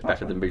technical. Where it's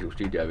better than Visual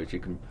Studio is you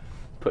can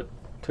put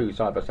two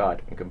side by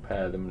side and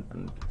compare them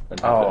and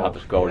have the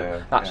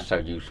scrolling. That's so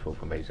useful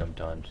for me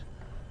sometimes.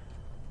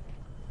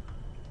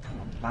 Come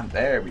on, land.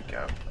 There we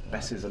go.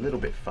 Bess is a little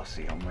bit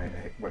fussy on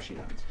where she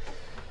lands.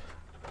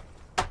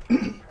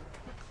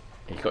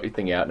 You've got your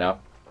thingy out now.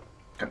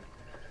 Okay.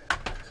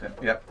 So,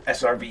 yep.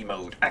 SRV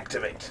mode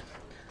activate.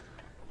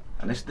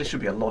 And this should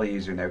be a lot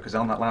easier now because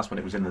on that last one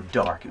it was in the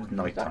dark. It was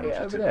night time.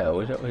 Over there,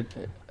 was it?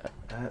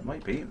 It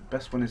might be.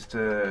 Best one is to.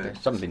 There's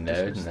something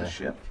there, isn't there? The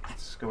ship.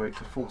 Let's go out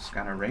to full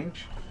scanner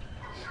range.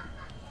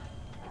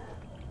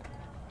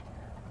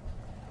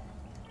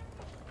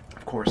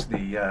 Of course,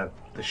 the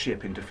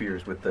ship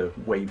interferes with the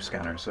wave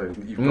scanner, so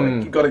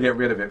you've got to get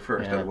rid of it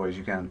first, otherwise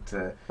you can't.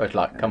 Well, it's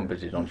like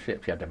compasses on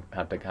ships. You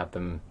had to have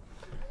them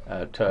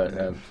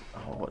turn.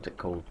 What's it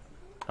called?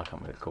 I can't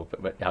remember what it's called,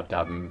 but you have to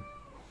have them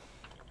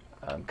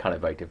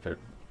calibrated for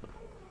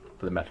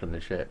the metal in the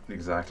ship.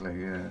 Exactly.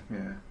 Yeah.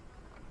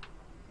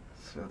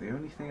 So the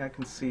only thing I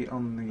can see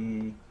on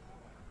the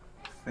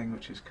thing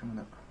which is coming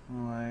up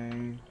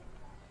high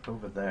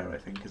over there, I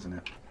think, isn't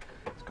it?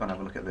 Let's go and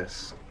have a look at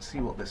this. See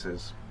what this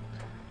is.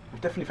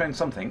 We've definitely found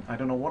something. I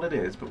don't know what it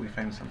is, but we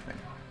found something.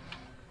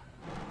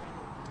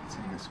 It's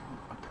in this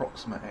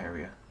approximate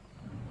area.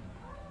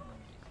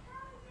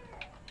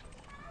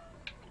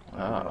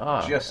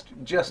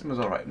 Just was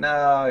all right.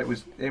 No, it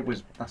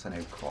was. That's an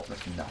outcrop.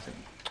 That's nothing.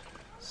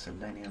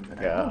 Selenium.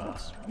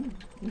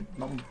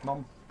 Nom.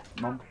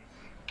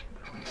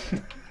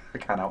 I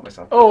can't help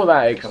myself. Oh,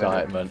 that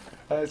excitement!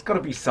 There's got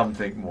to be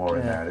something more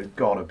in there. There's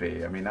got to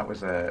be. I mean, that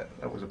was a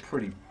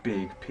pretty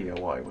big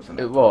POI, wasn't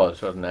it? It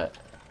was, wasn't it?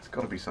 There's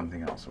got to be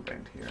something else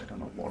around here. I don't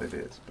know what it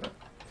is, but.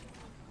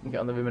 You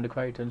get on the rim of the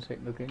crater and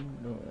sit looking.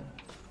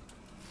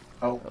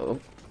 Oh.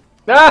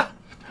 Ah!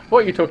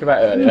 What were you talking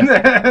about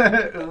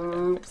earlier?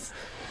 Oops.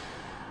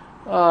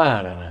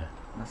 I don't know.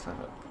 Let's have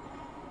a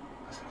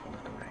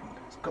look around.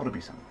 There's got to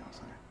be something else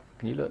there.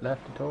 Can you look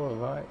left at all or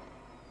right?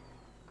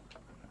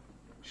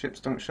 Ships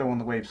don't show on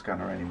the wave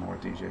scanner anymore,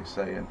 DJ's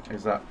saying.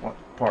 Is that what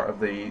part of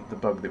the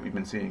bug that we've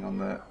been seeing on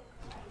the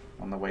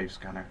wave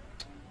scanner?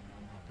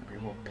 It'd be a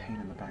real pain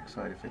in the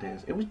backside if it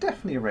is. It was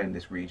definitely around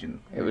this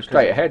region. It was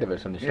straight ahead of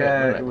us on the ship.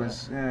 Yeah, wasn't it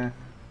was. Yeah.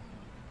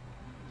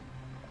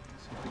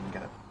 See if we can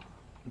get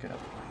up.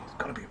 It's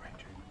got to be a ranger.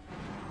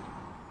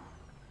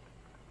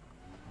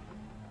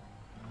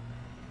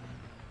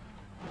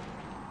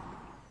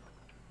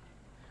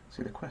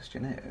 See, the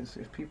question is,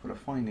 if people are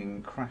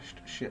finding crashed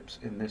ships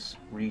in this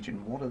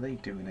region, what are they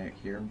doing out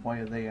here? Why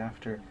are they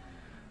after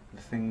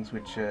the things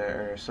which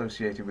are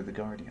associated with the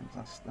Guardians?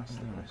 That's the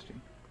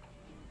question.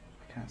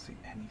 I can't see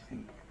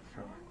anything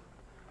for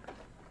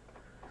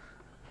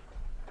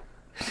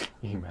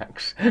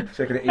Emacs.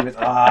 Checking it,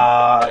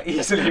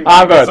 easily.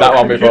 I've heard that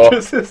one before.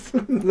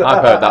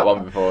 I've heard that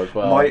one before as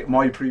well.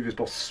 My previous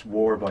boss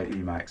swore by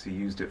Emacs. He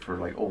used it for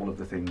like all of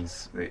the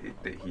things that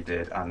he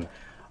did, and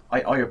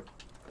I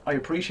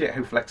appreciate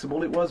how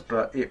flexible it was,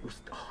 but it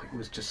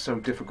was just so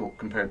difficult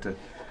compared to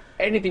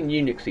anything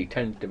Unixy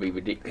tends to be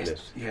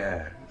ridiculous.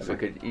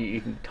 Because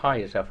you can tie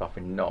yourself up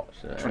in knots.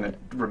 Trying to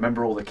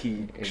remember all the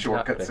key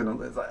shortcuts and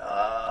all, it's like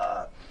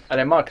And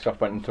then Microsoft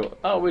went and thought,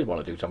 oh, we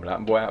want to do something like that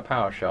and brought out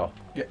PowerShell.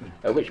 Yeah.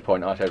 At which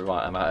point I said,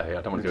 right, I'm out of here.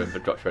 I don't want to do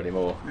infrastructure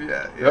anymore.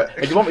 Yeah.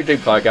 If you want me to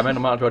do programming, I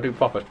might as well do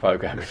proper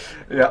programming.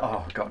 Yeah.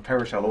 Oh God,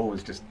 PowerShell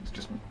always just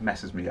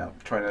messes me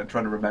up trying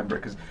to remember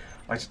it because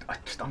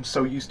I'm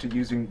so used to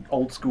using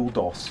old school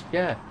DOS.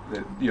 Yeah.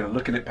 That,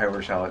 looking at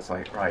PowerShell, it's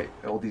like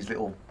all these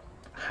little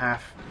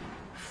half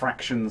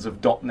fractions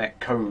of .NET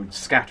code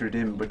scattered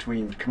in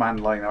between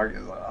command line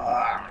arguments.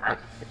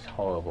 It's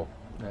horrible.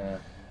 Yeah.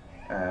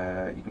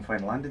 You can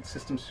find landed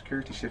system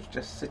security ships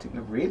just sitting.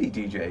 Really,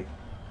 DJ?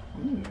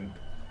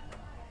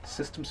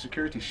 System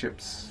security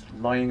ships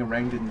lying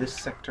around in this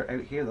sector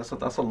out here.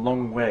 That's a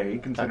long way,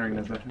 considering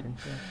there's nothing.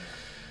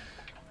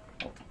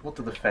 What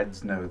do the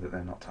feds know that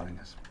they're not telling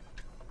us?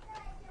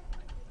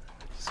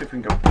 See if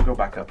we can go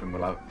back up and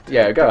we'll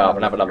go up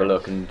and have another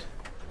look. And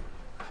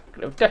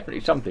it was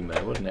definitely something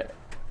there, wasn't it?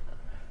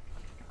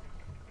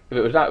 If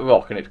it was that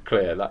rock and it's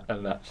clear,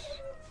 that's.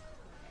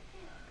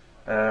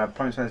 Prime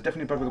Minister says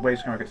definitely a bug with the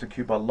waves camera gets a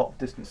cue by a lot of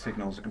distant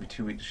signals. It can be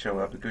too weak to show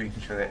up. The GUI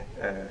can show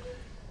that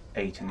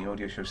 8 and the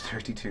audio shows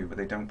 32, but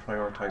they don't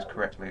prioritise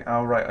correctly.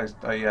 Oh right,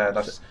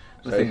 that's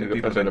the thing that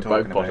people have been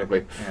talking about.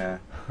 Possibly. Yeah.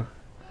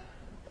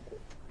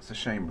 It's a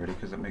shame really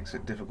because it makes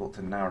it difficult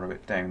to narrow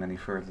it down any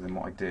further than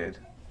what I did.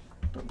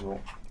 But we'll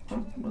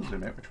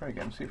zoom out. We'll try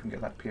again. See if we can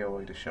get that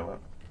POI to show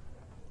up.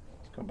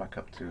 Let's go back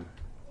up to.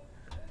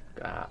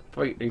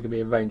 You can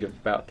be in range of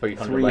about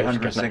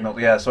 300 signals.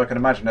 Yeah, so I can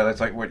imagine that it's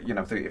like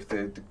if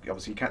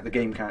obviously the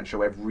game can't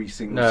show every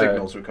single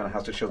signal, so it kind of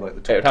has to show like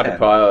the top 10. It would have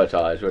to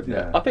prioritise, wouldn't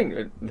it? I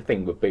think the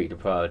thing would be to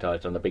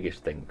prioritise on the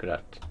biggest thing because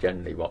that's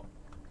generally what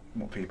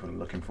people are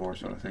looking for,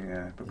 sort of thing.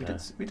 Yeah, but we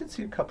did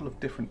see a couple of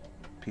different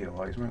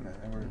POIs, weren't there?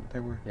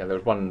 There were. Yeah, there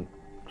was one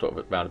sort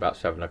of around about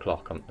 7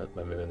 o'clock when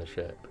we were in the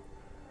ship.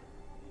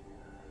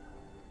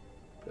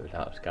 It was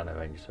out of scanner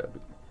range, so.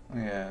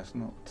 Yeah, it's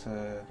not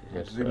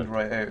zoomed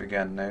right out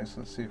again now, so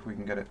let's see if we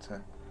can get it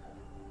to.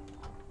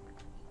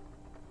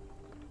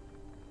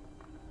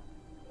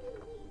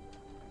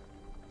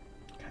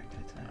 Can't get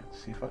it to now.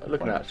 See if I can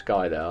looking at that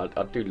sky there,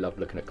 I do love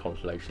looking at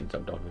constellations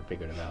sometimes and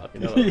figuring them out.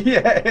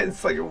 Yeah,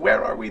 it's like,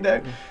 where are we now?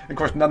 And of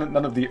course,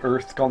 none of the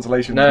Earth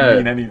constellations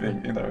mean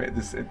anything.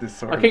 This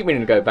sort I keep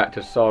meaning to go back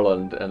to Sol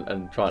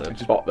and trying to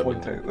spot them.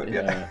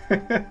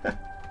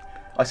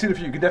 I see the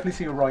view. You can definitely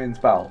see Orion's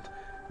Belt,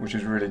 which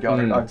is really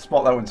good. I'd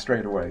spot that one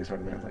straight away.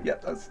 Sort of thing. Like, yeah,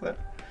 that's that.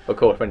 Of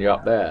course, when you're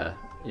up there,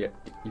 you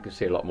can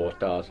see a lot more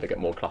stars. They get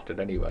more cluttered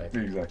anyway.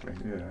 Exactly.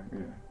 Yeah.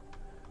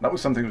 That was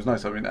something that was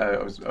nice. I mean, I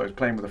was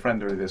playing with a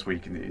friend earlier this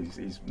week, and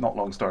he's not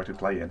long started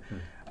playing,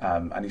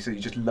 and he said he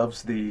just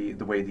loves the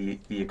way the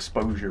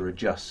exposure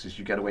adjusts as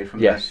you get away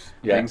from the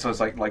thing. So it's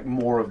like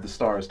more of the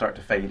stars start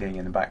to fading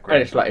in the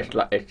background.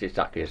 And it's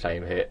exactly the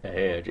same here.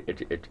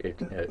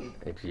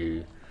 If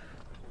you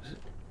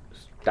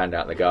stand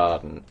out in the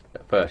garden,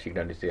 at first you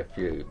can only see a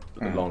few,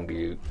 but the longer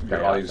you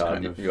go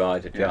outside, your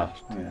eyes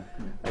adjust. Yeah.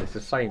 And it's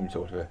the same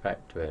sort of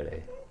effect,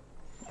 really.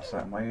 So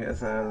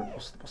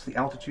what's the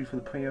altitude for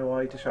the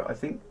POI to show? I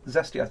think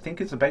Zesty. I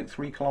think it's about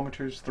 3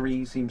 kilometers.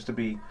 3 seems to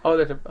be. Oh,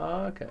 there's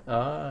okay.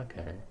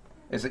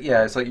 Is it?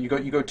 Yeah, it's like you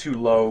go too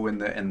low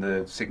and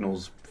the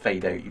signals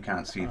fade out. You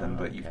can't see them,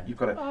 but you've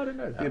got to. Oh, I didn't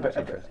know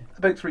that.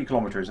 About 3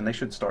 kilometers, and they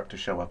should start to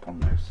show up on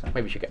those. So.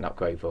 Maybe we should get an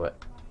upgrade for it.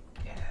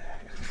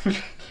 Yeah.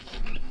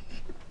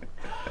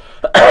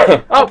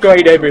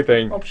 Upgrade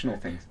everything. Optional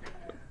things.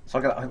 So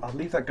I'll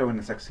leave that going in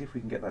a sec. See if we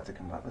can get that to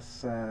come back.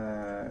 Let's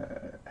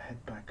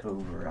head back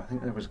over. I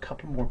think there was a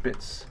couple more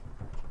bits.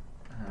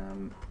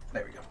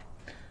 There we go.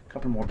 A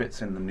couple more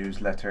bits in the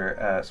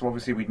newsletter. So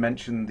obviously we'd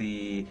mentioned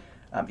the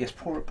yes,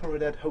 poor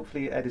Ed.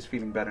 Hopefully Ed is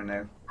feeling better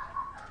now.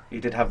 He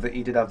did have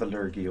the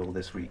lurgy all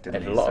this week.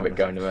 Didn't he? There's a lot of it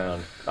going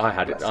around. I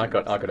had it. I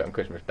got it on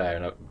Christmas Day,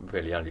 and I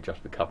really only just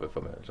recovered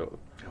from it. Sort of.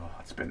 Oh,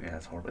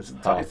 it's horrible. It's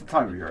the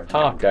time of year.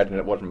 Half dead, and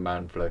it wasn't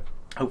man flu.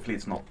 Hopefully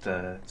it's not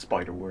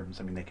spider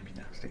worms. I mean, they can be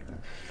nasty.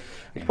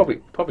 It's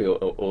probably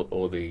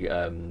all the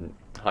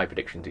high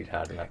predictions he'd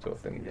had and that sort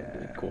of thing.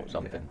 Yeah, he caught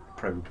something. Yeah.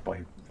 Probed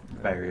by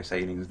various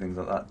aliens, things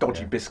like that.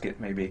 Dodgy biscuit,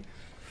 maybe.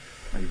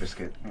 Maybe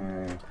biscuit.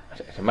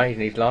 It's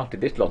amazing he's lasted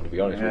this long, to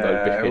be honest, with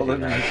those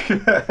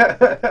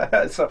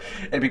biscuits. So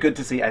it'd be good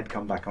to see Ed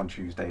come back on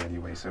Tuesday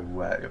anyway. So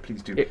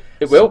please do.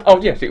 It will.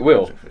 Oh yes, it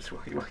will.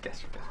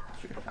 Yes.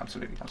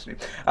 Absolutely.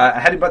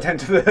 Heading back down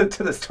to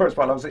the store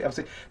spot.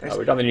 Obviously,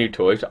 we've done the new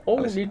toys.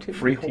 All the new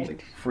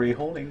free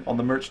hauling on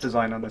the merch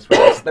design on this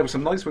week. There were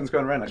some nice ones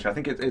going around actually. I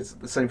think it's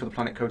the same for the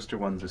Planet Coaster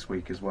ones this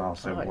week as well.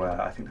 So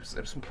I think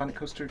there was some Planet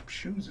Coaster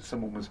shoes if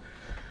someone was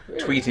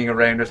tweeting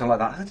around or something like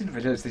that. I didn't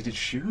realise they did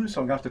shoes,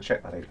 so I'm going to have to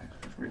check that out.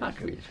 Really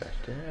That'd be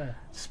interesting, yeah.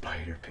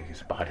 Spider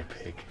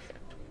Pig.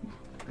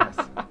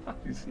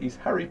 Yes. he's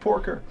Harry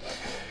Porker.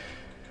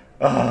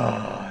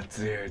 Oh,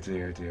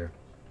 dear.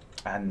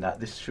 And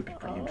this should be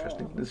pretty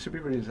interesting. This should be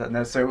really interesting.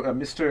 Now, so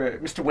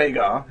Mr.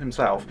 Wagar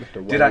himself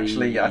did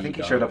actually, I think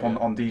he showed up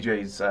on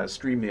DJ's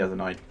stream the other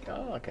night.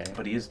 Oh, okay.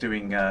 But he is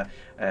doing a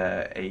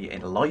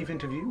live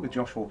interview with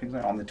Josh Hawkins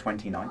on the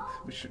 29th,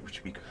 which should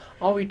be good.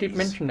 Oh, he did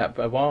mention that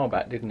a while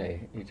back, didn't he?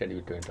 He said he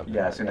was doing something.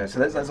 Yes, so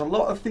there's a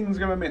lot of things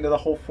going on. The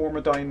whole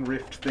Formidine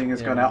Rift thing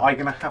is going out. I'm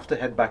going to have to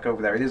head back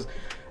over there.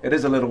 It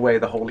is a little way,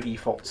 the whole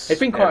EFOTS. There's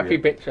been quite a few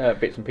bits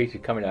and pieces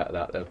coming out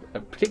of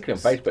that. Particularly on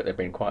Facebook, there've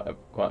been quite a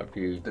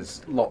few.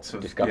 There's lots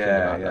of discussions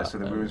about that. So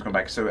the rumours going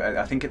back. So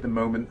I think at the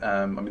moment,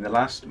 the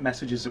last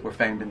messages that were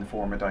found in the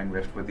Formidine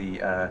Rift were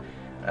the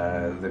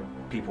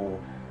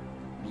people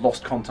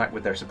lost contact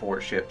with their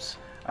support ships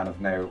and have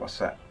now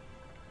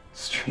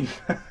stream.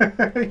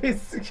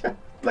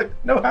 Look,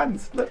 no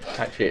hands. Look.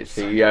 Actually, it's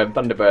the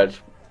Thunderbirds.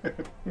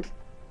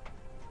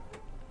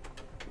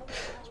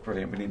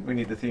 Brilliant. We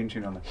need the theme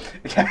tune on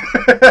there.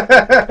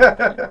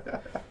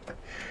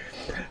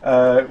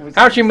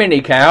 How's your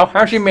mini, Cal?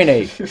 How's your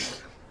mini?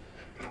 What's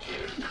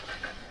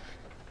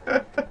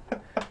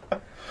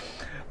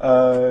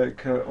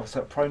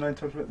that? Prime 9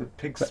 talked about the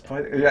pig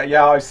spider.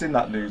 Yeah, I've seen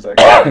that news.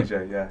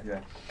 Actually. Yeah.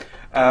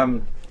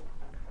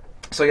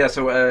 So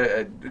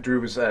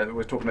Drew was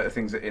talking about the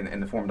things in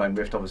the Formidine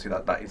Rift. Obviously,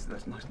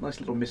 that's a nice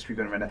little mystery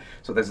going around there.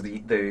 So there's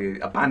the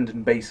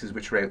abandoned bases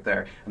which are out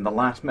there, and the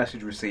last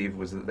message received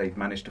was that they've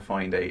managed to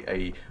find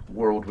a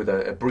world with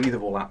a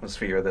breathable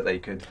atmosphere that they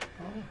could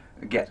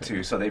get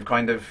to. So they've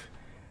kind of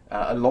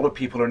a lot of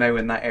people are now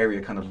in that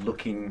area, kind of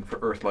looking for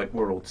Earth-like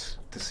worlds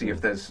to see if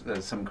there's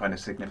some kind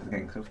of significant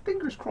thing. So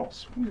fingers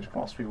crossed, we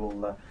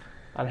will.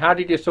 And how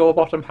did your sore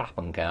bottom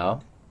happen,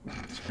 Cal?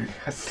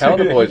 Tell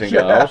the boys and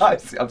girls.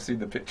 I've seen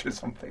the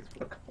pictures on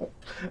Facebook.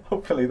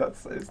 Hopefully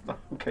it's not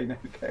okay now.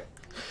 Okay.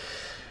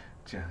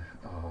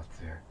 Oh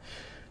dear.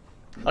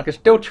 I can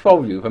still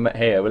troll you from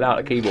here without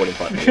a keyboard in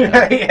front of me.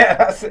 Yeah,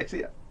 that's it.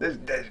 Yeah. There's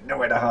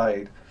nowhere to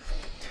hide.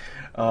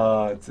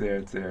 Oh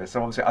dear.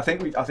 So obviously, I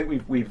think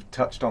we've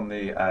touched on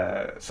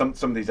the some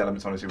of these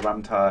elements. Honestly,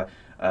 Ramtar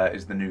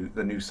is the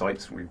new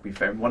sites. We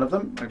found one of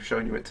them. I've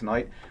shown you it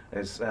tonight.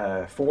 There's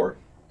 4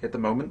 at the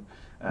moment.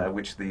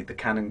 Which the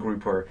Canon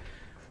group are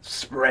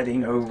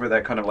spreading over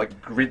their kind of like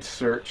grid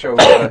search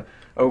over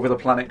the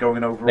planet,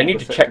 going over. They need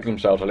to check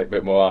themselves a little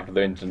bit more after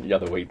the incident the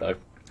other week, though.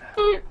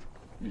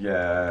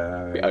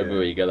 Yeah, a bit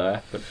over eager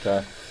there,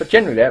 but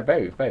generally they're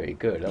very, very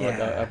good.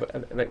 Yeah.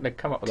 They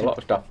come up with a lot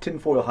of stuff.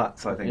 Tinfoil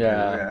hats, I think.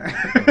 Yeah,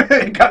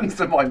 it comes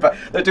to mind, but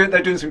they're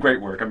doing some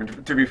great work. I mean,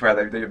 to be fair,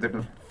 they've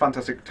been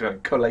fantastic to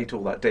collate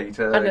all that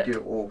data. And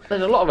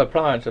there's a lot of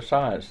appliance of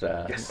science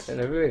there. Yes,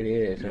 there really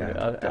is.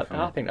 Yeah,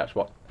 I think that's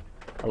what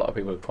a lot of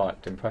people are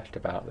quite impressed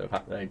about, the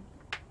fact that they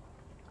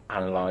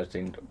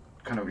analysing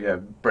kind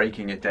of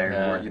breaking it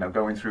down, or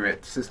going through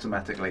it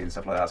systematically and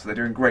stuff like that. So they're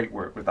doing great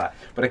work with that.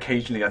 But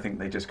occasionally, I think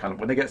they just kind of,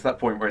 when they get to that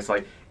point where it's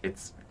like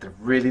they're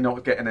really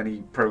not getting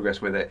any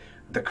progress with it,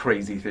 the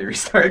crazy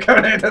theories start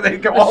going in and they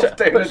go off.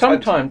 But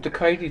sometimes the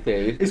crazy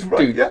theories,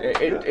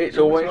 it's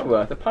always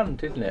worth a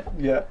punt, isn't it?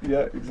 Yeah,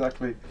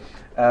 exactly.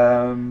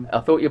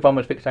 I thought your bum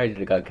was fixed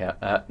ages ago,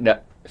 Cat. No,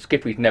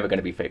 Skippy's never going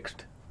to be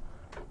fixed.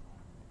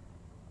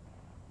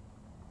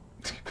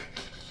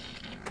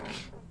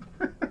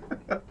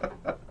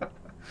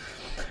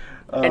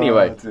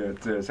 Anyway,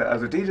 dear. So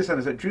as a DJ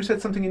said, Drew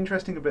said something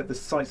interesting about the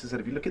sites. He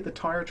said if you look at the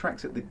tyre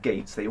tracks at the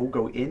gates, they all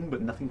go in,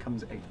 but nothing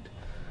comes out.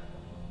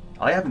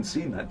 I haven't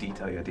seen that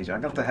detail yet, DJ.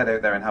 I'm going to have to head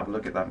out there and have a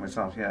look at that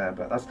myself. Yeah,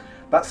 but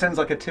that sounds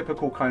like a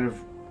typical kind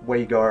of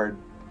Wagar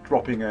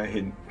dropping a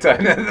hint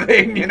kind of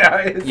thing,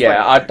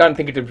 I don't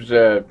think he's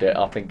observed it.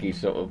 I think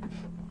he's sort of.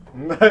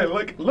 No,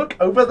 look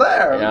over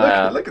there.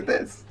 Yeah. Look at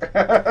this.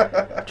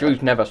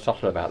 Drew's never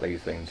subtle about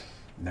these things.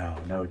 No,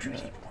 Drew.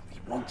 He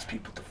wants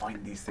people to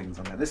find these things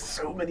on there. There's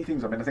so many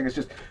things. I mean, I think it's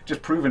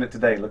just proven it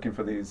today. Looking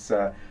for these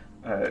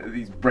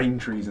brain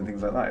trees and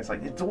things like that. It's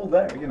like it's all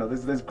there.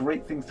 There's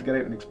great things to get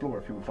out and explore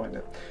if people find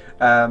it.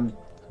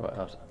 What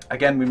else?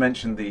 Again, we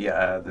mentioned the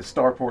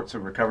starports are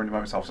recovering to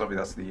myself. So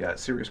that's the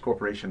Sirius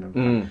Corporation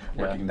and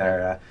working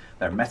their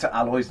meta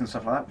alloys and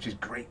stuff like that, which is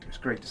great. It's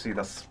great to see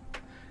that's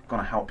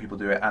going to help people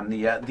do it, and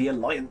the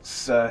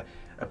Alliance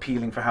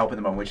appealing for help at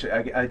the moment. Which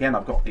again,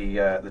 I've got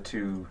the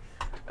two.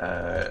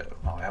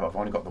 I've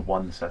only got the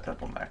one set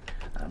up on there.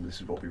 This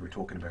is what we were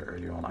talking about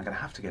earlier on. I'm going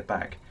to have to get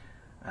back.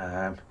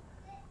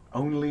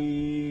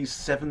 Only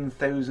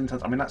 7,000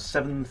 tons. I mean, that's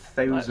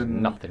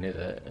 7,000. Nothing, is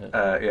it?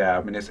 Yeah.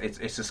 I mean, it's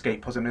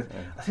escape pods. I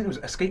think it was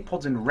escape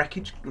pods and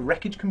wreckage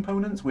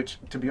components. Which,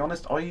 to be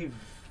honest, I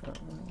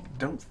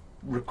don't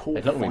recall.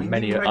 There's not really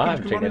many. I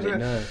haven't seen any.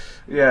 No.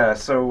 Yeah,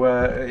 so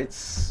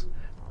it's.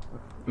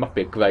 Must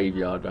be a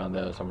graveyard around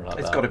there or something like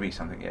that. It's got to be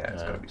something. Yeah,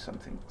 it's got to be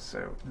something.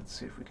 So let's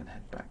see if we can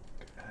head back.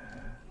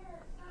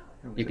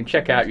 You can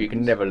check out. You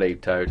can never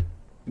leave, Toad.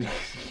 Right,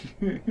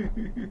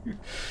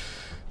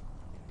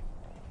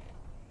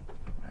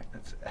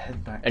 let's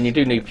head back. And you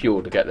do need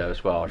fuel to get there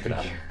as well, I should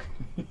add.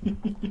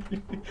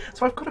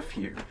 So I've got a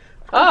few.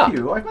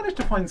 I've managed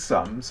to find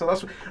some, so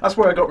that's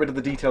where I got rid of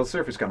the detailed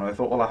surface gun. I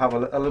thought, well, I'll have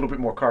a little bit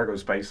more cargo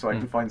space, so I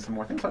can find some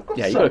more things. I've got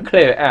you've got to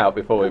clear it out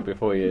before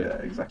you. Yeah,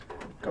 exactly.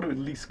 Got to at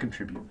least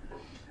contribute.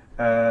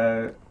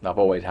 I've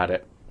always had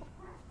it.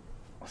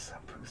 What's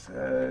that?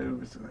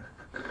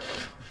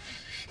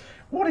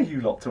 What are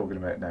you lot talking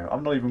about now?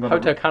 I'm not even going to...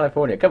 Hotel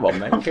California, come on,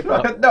 mate. Keep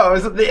up. No,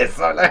 isn't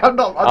this? I'm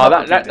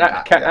not.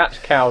 That's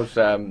Cal's.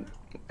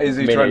 Is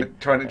he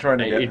trying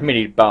to get his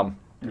mini bum?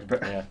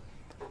 Yeah.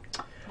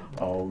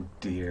 Oh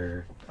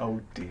dear.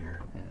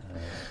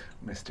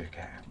 Mr.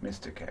 Cow.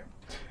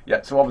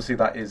 Yeah. So obviously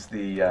that is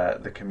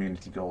the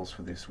community goals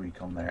for this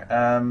week on there.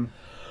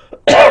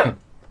 I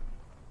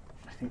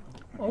think.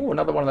 Oh,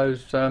 another one of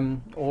those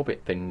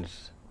orbit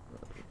things.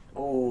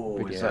 Oh,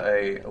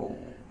 video.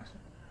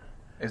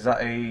 Is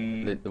that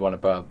a the one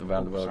above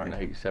around the world in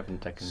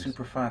 87 seconds?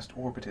 Super fast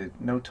orbited,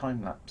 no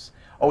time lapse.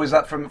 Oh, is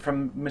that from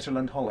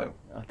Mitterland Hollow?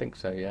 I think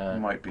so. Yeah. It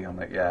might be on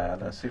there. Yeah.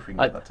 Let's see if we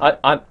can get that.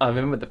 I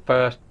remember the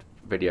first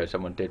video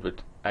someone did was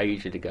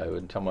ages ago,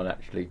 and someone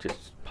actually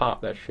just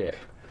parked their ship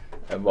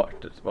and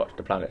watched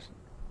the planets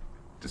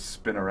just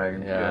spin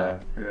around. Yeah.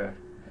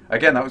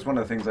 Again, that was one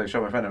of the things I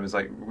showed my friend. It was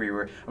like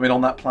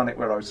on that planet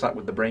where I was sat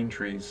with the brain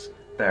trees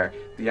there.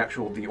 The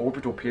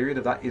orbital period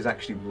of that is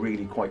actually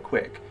really quite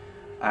quick.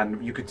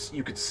 And you could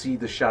see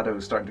the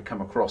shadows starting to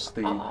come across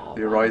the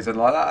horizon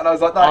like that, and I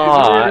was like, that is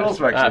really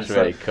awesome, actually. That's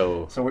really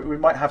cool. So we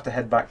might have to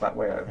head back that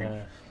way, I think.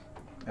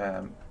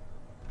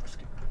 Let's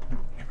get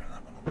rid of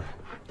that one.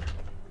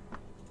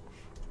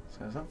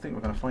 So I don't think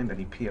we're going to find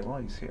any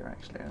POIs here,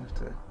 actually. I have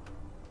to.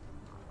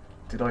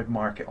 Did I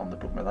mark it on the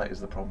bookmark? That is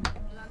the problem.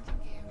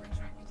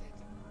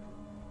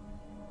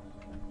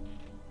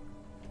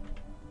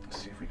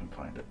 Let's see if we can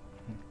find it.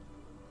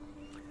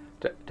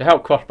 To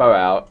help Crossbow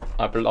out,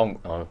 I belong.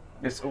 Oh.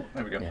 Yes. Oh,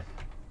 there we go. Yeah.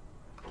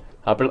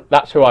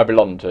 That's who I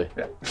belong to.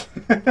 Yeah.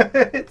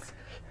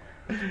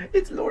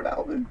 it's Lord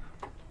Alvin.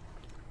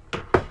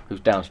 Who's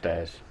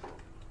downstairs.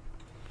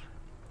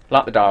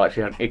 Like the Daleks,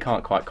 he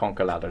can't quite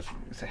conquer ladders.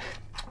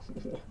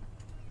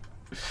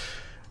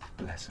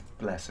 Bless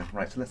him.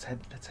 Right, so let's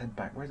head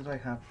back. Where did I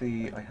have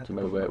the? I had. Do you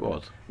remember where it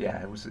was?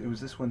 Yeah, it was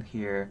this one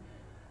here.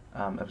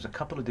 There was a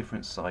couple of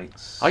different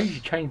sites. I usually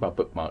change my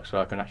bookmarks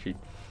so I can actually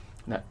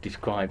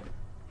describe.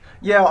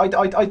 Yeah,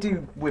 I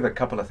do with a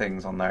couple of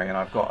things on there. You know,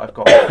 I've got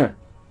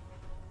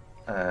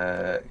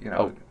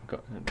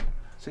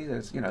see,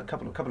 there's a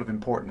couple of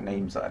important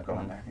names that I've got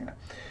on there. You know,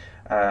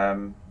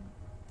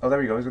 oh, there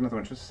we go. There's another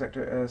one. Just a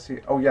sector. See,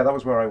 oh yeah, that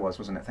was where I was,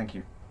 wasn't it? Thank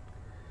you.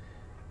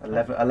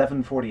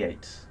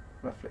 11:48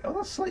 roughly. Oh,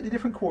 that's slightly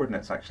different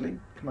coordinates actually.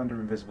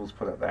 Commander Invisible's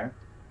put it there.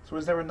 So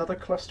is there another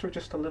cluster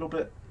just a little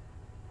bit?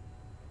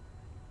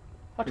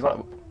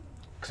 Because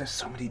there's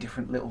so many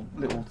different little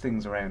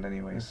things around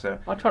anyway. So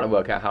I'm trying to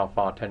work out how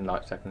far 10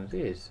 light seconds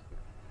is.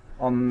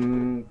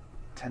 On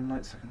 10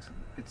 light seconds,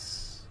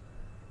 it's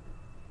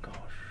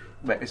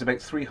it's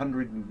about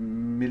 300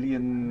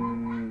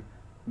 million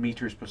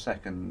meters per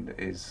second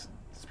is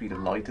the speed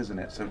of light, isn't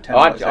it? So 10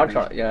 light seconds.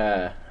 I'm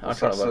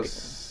trying to work it.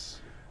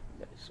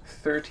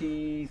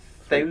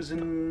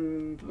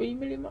 30,000. 3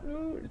 million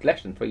miles. It's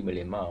less than 3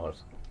 million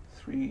miles.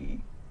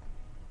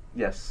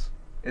 Yes,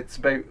 it's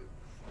about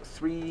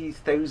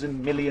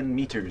 3,000 million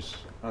meters.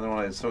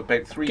 Otherwise, so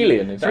about 3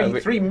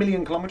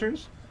 million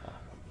kilometers,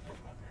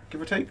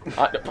 give or take.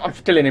 I'm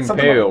still in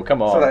imperial.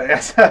 Come on. So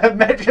yes,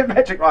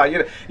 metric.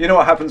 Right, you know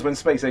what happens when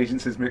space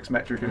agencies mix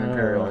metric and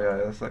imperial. Yeah,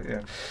 that's like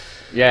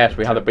Yes,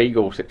 we have the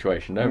Beagle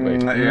situation, don't we?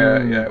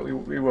 Yeah.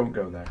 We won't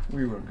go there.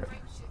 We won't go.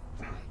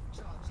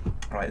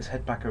 Right, let's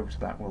head back over to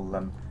that. We'll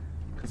no,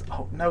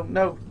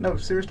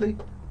 seriously.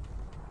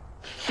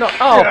 No,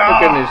 for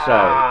goodness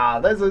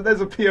sake.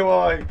 There's a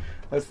POI.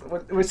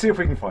 Let's see if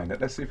we can find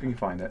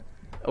it.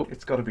 Oh,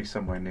 it's got to be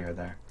somewhere near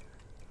there.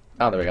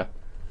 Oh, there we go.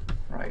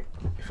 Right.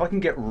 If I can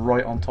get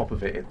right on top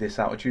of it at this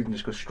altitude and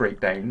just go straight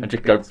down, and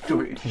just go.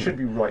 It should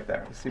be right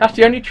there. That's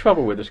the only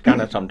trouble with the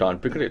scanner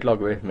sometimes, because it's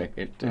logarithmic.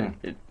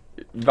 It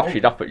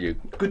rushes up at you.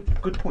 Good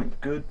point.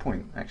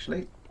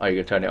 Actually. Are you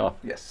gonna turn it off?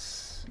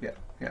 Yes. Yeah.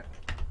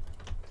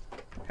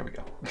 There we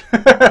go.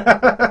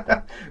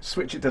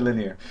 Switch it to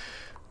linear.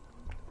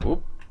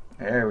 Oop.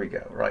 There we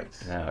go. Right.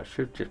 Now it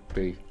should just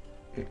be.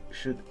 It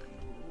should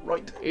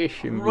right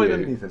view.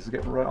 Underneath us.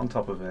 Get right on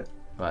top of it.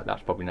 Right.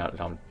 That's probably now that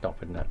I'm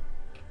stopping that.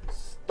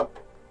 Stop.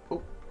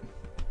 Oh.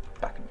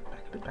 Back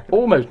a bit.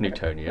 Almost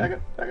Newtonian.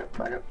 Back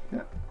up.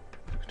 Yeah.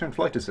 Turn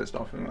flight assist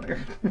off. Right.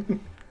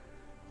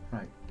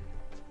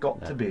 It's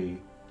got to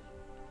be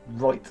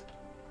right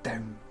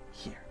down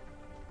here.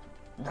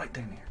 Right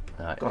down here.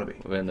 Right. Got to be.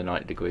 We're in the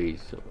 90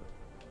 degrees.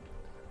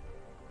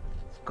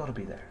 It's got to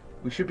be there.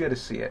 We should be able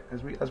to see it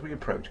as we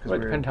approach. Well,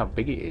 it depends how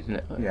big it is, isn't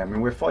it? Yeah, I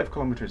mean we're 5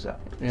 kilometres up.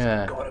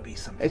 Yeah. There's got to be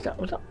something.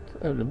 Was that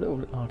a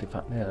little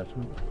artifact there?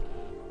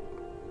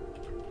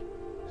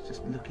 It's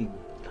just looking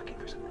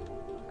for something.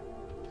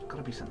 There's got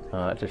to be something.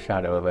 Oh, it's a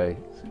shadow of a...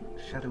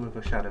 Shadow of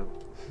a shadow.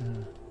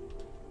 Yeah.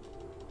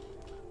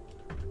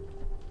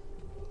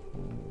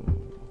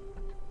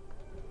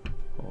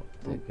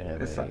 What's it gonna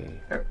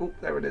be? Oh,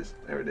 there it is.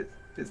 There it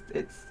is.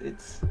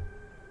 It's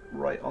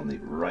right on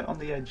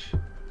the edge.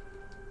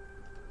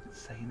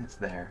 It's saying it's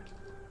there.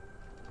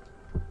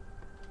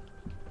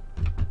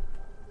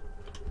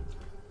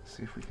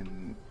 See if we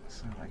can.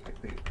 So like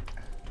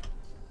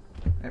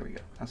there we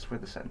go. That's where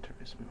the center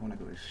is. We want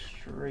to go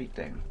straight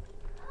down.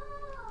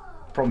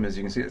 Problem is,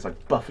 you can see it's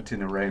like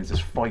buffeting around,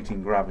 just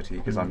fighting gravity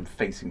because I'm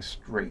facing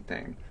straight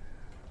down.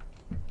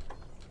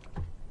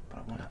 But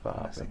I want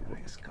to.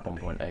 It's got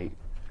 1.8.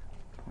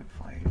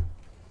 0.5. It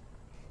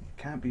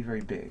can't be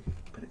very big,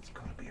 but it's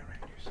got to be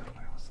around here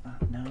somewhere. What's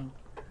that? No.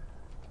 I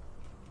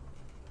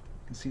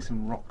can see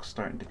some rocks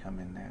starting to come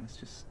in there. Let's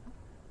just.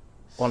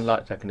 1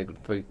 light second equals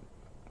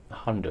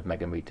 300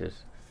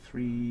 megameters.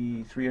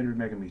 300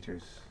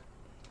 megameters.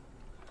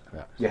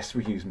 That's Yes,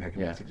 we use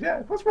megameters.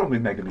 Yeah, what's wrong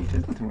with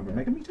megameters? Nothing wrong with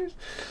megameters.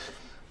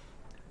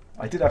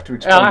 I did have to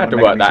explain. I had to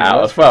work that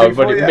out as well,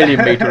 but it's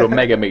millimeter or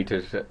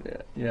megameters.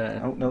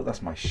 Yeah. Oh no,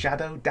 that's my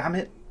shadow. Damn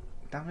it!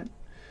 Damn it!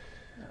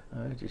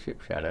 There's your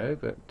ship shadow,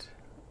 but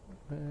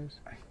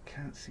I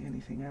can't see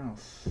anything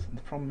else. And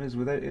the problem is,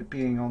 without it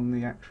being on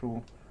the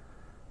actual.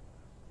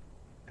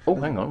 Oh,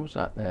 hang on, what's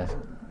that there?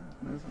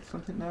 Is that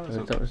something now?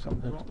 There's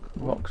some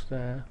rocks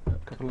there. A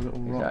couple of little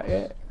rocks. Is that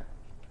it?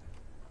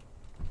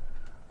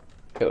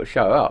 It'll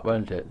show up,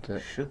 won't it?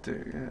 Should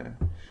do, yeah.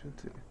 Should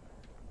do.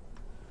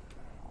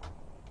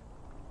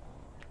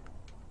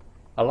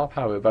 I love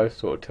how we're both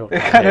sort of tilting.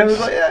 And I was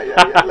like,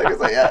 yeah. Like, it's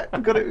like, yeah.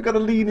 We've got to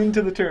lean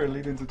into the turn.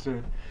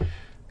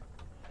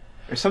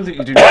 There's something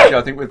you do naturally,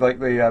 I think, with like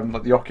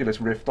the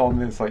Oculus Rift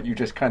on. It's like you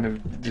just kind of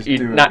you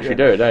do it. Naturally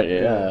do it, don't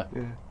you? Yeah.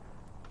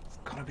 It's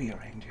got to be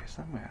around here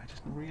somewhere. I'm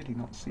just really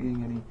not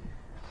seeing any.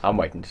 I'm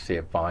waiting to see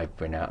a Vive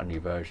bring out a new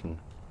version.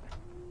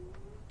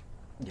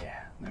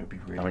 Yeah, that would be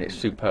really. I mean, it's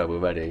superb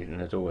already, and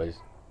there's always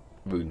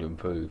room to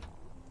improve.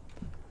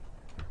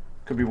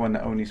 Could be one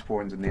that only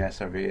spawns in the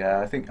SRV.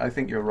 Yeah, I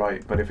think you're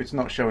right. But if it's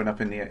not showing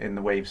up in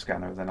the wave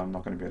scanner, then I'm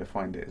not going to be able to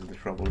find it. Is the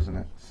trouble, isn't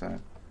it? So.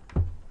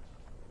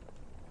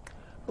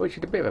 Which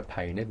is a bit of a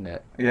pain, isn't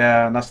it?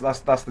 Yeah, and that's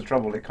the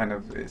trouble. It kind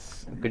of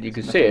is. But you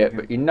can see it,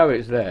 but you know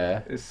it's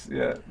there. But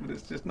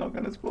it's just not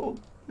going to spawn.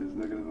 It's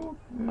not going to spawn.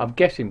 Yeah. I'm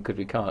guessing because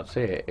we can't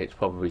see it, it's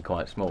probably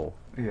quite small.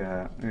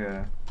 Yeah.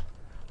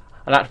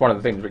 And that's one of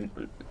the things.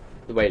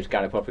 The wave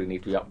scanner probably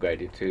needs to be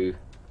upgraded to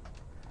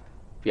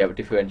be able to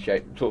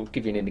differentiate, sort of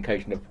give you an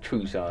indication of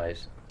true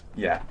size.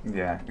 Yeah,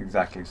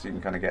 exactly. So you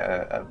can kind of get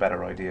a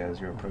better idea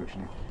as you're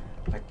approaching it.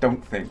 I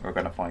don't think we're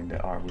going to find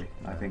it, are we?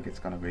 I think it's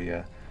going to be.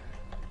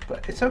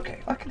 But it's okay.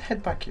 I can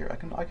head back here.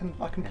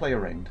 I can play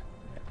around.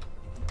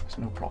 It's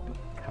no problem.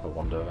 Have a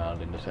wander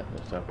around in the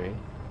SRV.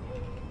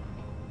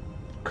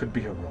 Could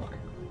be a rock.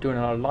 Doing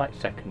a light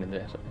second in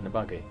the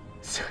buggy.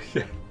 So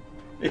yeah,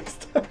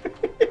 it's done.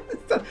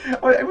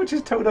 How much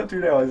is towed up to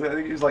now? I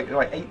think it was like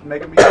 8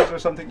 megameters or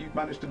something you've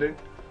managed to do.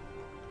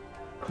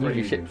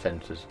 Usually ship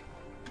sensors.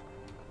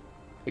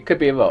 It could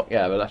be a rock,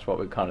 yeah, but that's what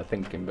we're kind of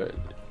thinking. But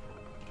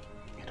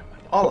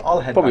I'll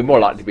head. Probably more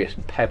likely to be a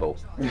pebble.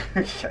 Yeah,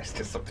 it's just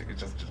something.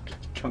 It's just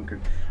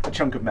a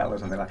chunk of metal or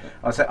something like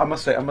that. I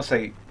must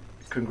say,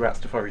 congrats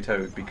to Fiery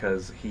Toad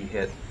because he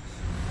hit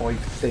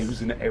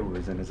 5,000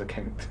 hours in his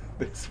account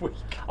this week.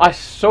 I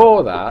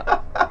saw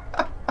that.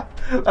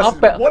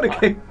 What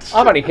account?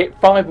 I've only hit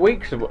 5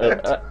 weeks of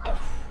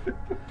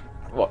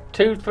what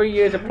 2-3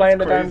 years of playing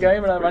the damn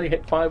game, and I've only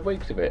hit 5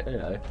 weeks of it. You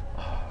know.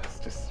 Oh, it's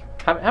just.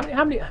 How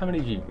many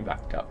have you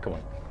racked up? Come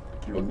on.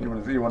 You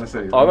want to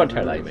see? Oh, I won't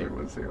tell Amy.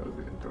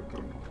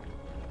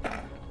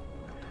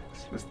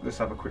 Let's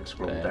have a quick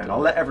scroll down. I'll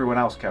let everyone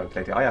else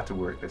calculate it. I have to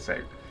work this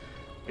out.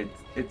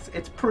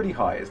 It's pretty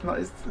high. It's not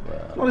as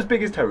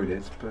big as Toad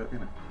is, but you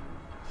know.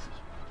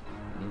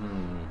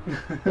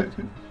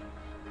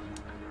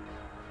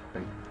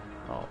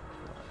 Oh.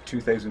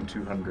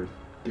 2,200,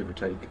 give or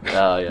take.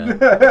 Oh yeah.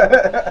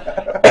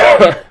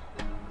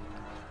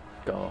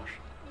 Gosh.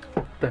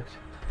 13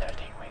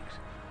 weeks.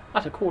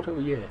 That's a quarter of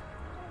a year.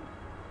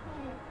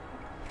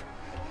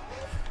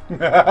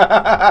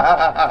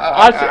 I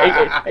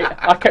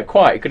kept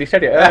quiet because he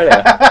said it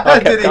earlier. I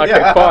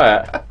kept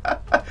quiet.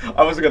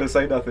 I wasn't going to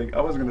say nothing.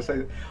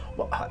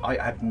 Well, I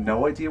had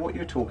no idea what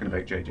you were talking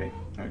about, JJ.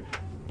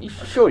 You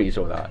sure you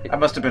saw that? It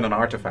must have been an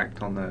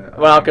artifact on the.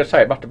 Well, I was going to say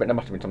there must have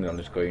been something on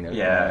the screen.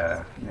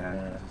 Yeah.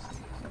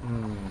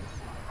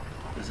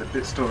 There's a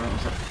bit story. It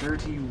was like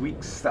 30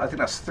 weeks. I think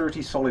that's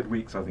 30 solid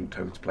weeks. I think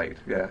Toad's played.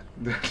 Yeah.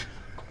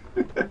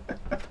 A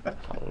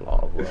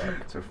lot of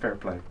work. So fair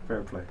play.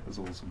 That's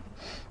awesome.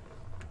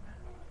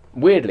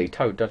 Weirdly,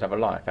 Toad does have a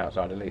life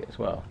outside Elite as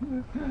well.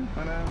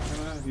 I know.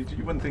 You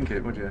wouldn't think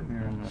it, would you?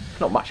 Yeah.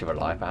 Not much of a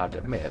life, I have to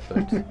admit,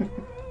 but...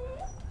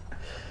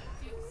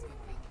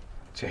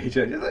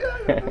 JJ.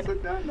 He's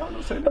like, no, I'm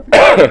not saying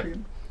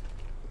anything.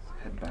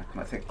 Head back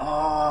and I think,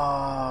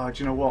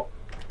 do you know what?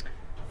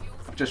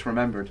 I've just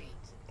remembered.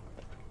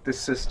 This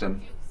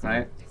system,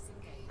 right?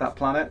 That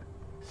planet,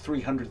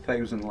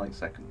 300,000 light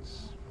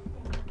seconds.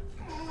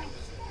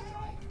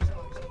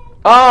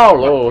 Oh,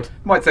 Lord.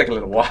 Might take a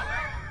little while.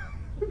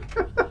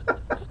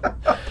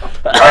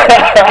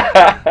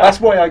 That's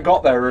why I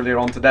got there earlier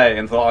on today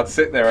and thought I'd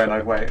sit there and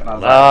I'd wait. And I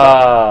was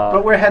like,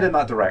 but we're heading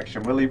that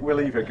direction. We'll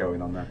leave it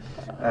going on there.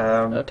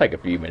 It'll take a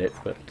few minutes,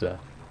 but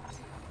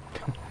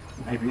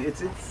maybe it's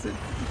just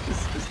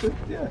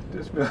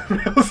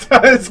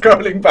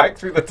scrolling back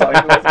through the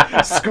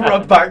timelines,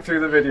 scrub back through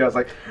the video. I was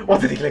like,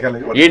 what did he click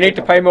on? You need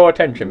to pay more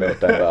attention,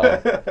 Milton.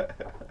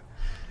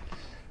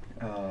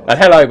 And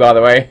hello, by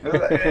the way.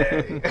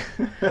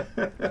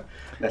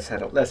 Let's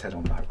head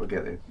on back. We'll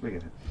get it.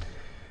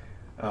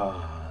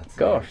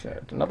 Gosh,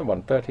 another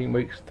one. 13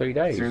 weeks, 3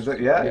 days.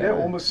 Yeah,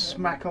 almost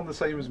smack on the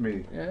same as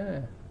me.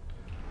 Yeah.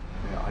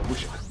 I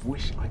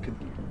wish I could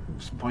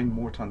find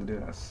more time to do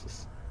that.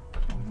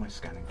 On my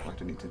scanning part,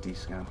 I need to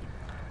descan.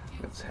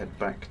 Let's head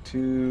back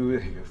to.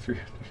 There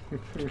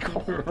you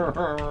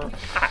go.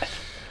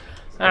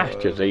 That's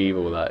just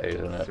evil, that is,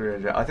 isn't it?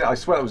 300. I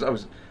swear I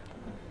was.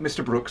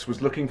 Mr. Brooks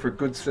was looking for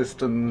good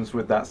systems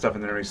with that stuff,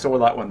 and then he saw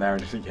that one there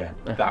and just said,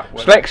 that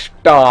one. Select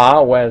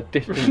star where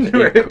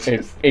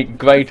distance is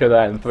greater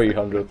than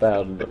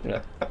 300,000. You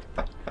know.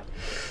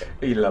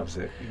 He loves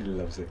it.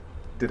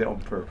 Did it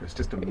on purpose,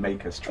 just to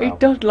make us travel. He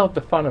does love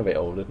the fun of it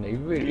all, doesn't he?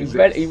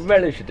 He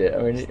relished it.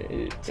 I mean,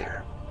 it's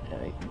terrible.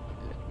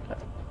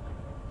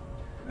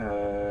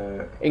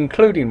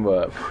 Including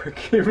work.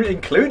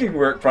 Including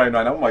work, Prime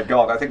 9. Oh my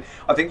God!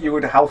 I think you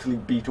would healthily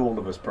beat all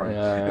of us, Prime.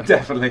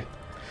 Definitely.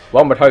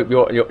 One would hope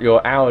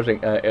your hours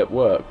at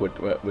work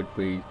would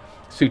be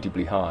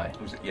suitably high.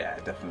 Yeah,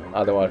 definitely.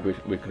 Otherwise,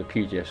 we could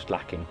accuse you of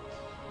slacking.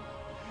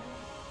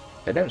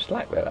 They don't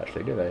slack there,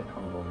 actually, do they?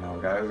 Oh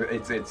no,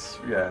 it's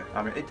yeah.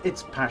 I mean,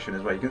 it's passion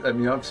as well. I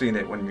mean, I've seen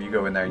it when you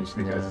go in there and you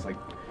see guys it's like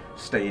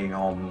staying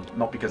on,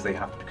 not because they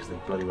have to, because they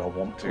bloody well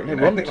want to. They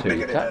want to,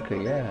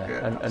 exactly.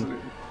 Yeah,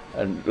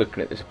 and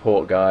looking at the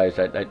support guys,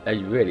 they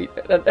really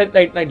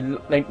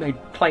they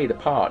play the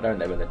part, don't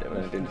they, when they're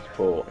doing the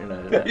support? You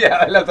know. Yeah,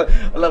 I love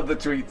the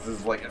tweets.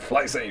 It's like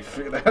fly safe.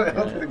 You know?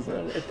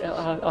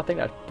 I think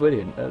that's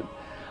brilliant,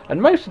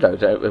 and most of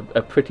those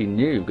are pretty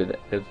new because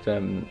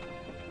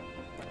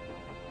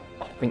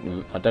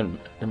I don't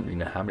really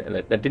know how many.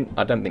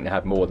 I don't think they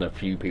had more than a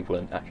few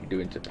people actually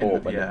doing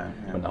support when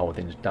the whole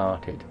thing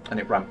started. And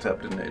it ramped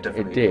up, didn't it? It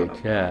definitely did,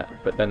 yeah.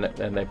 But then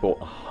they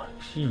brought a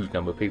huge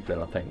number of people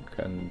in, I think,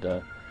 and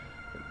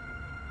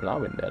I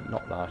went there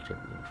not last year,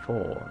 but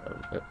before.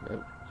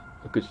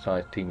 A good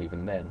sized team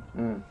even then.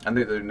 And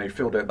they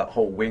filled out that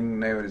whole wing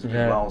now as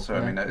well. So I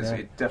mean,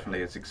 it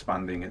definitely is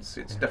expanding. It's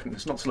definitely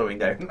not slowing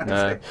down.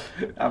 No.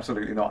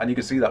 Absolutely not. And you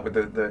can see that with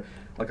the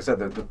like I said,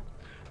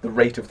 the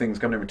rate of things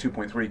coming in with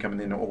 2.3 coming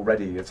in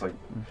already. It's like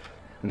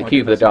and the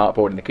queue for the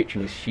dartboard in the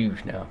kitchen is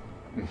huge now.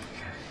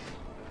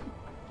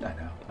 I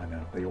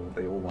know. They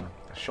all want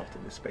a shot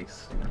in this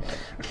space.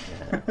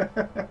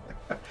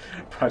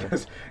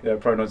 Pronoun's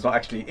not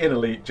actually in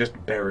Elite, just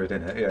buried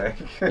in it.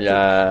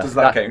 Yeah. Does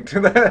that count?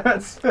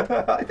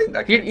 I think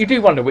that counts. You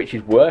do wonder which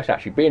is worse,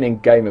 actually, being in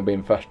game and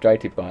being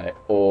frustrated by it,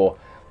 or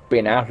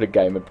being out of the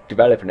game and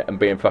developing it and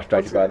being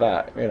frustrated by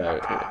that. You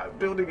know,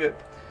 building it.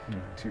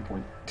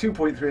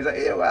 2.3 is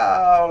like,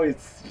 wow,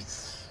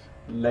 it's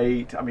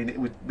late. I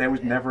mean, there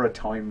was never a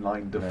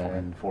timeline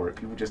defined for it.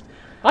 People just.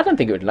 I don't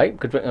think it was late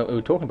because we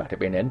were talking about it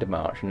being end of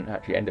March and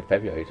actually end of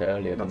February. It's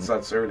earlier.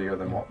 That's earlier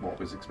than what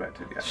was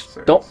expected. Yeah.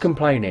 Stop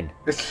complaining.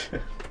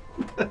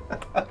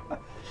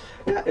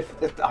 Yeah,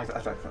 I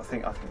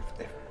think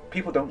if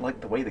people don't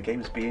like the way the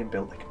game's being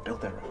built, they can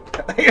build their own.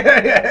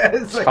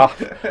 It's tough.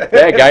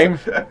 Their game.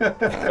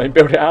 They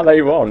build it how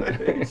they want.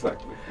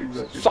 Exactly.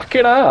 Suck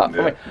it up.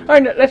 Yeah. I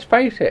mean, let's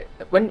face it.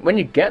 When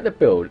you get the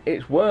build,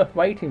 it's worth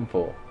waiting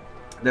for.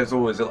 There's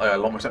always a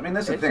lot more stuff. I mean,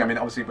 that's the thing. I mean,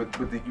 obviously, with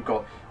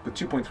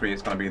 2.3,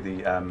 it's going to be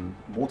the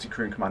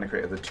multi-crew and commander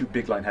creator, the two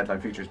big line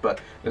headline features. But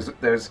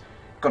there's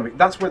going to be,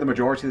 that's where the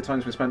majority of the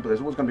times we spent. But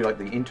there's always going to be like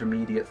the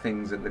intermediate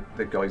things that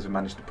the guys have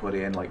managed to put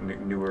in, like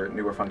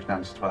newer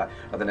functionality stuff like that.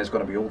 And then there's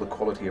going to be all the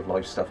quality of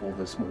life stuff, all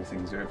the small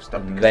things that are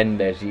stuff. And then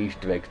there's the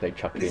Easter eggs they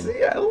chuck in.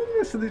 Yeah,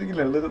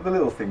 the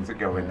little things that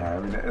go in there. I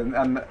mean,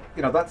 and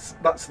you know, that's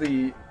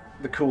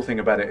the cool thing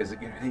about it is that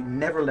they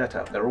never let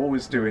up. They're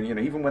always doing,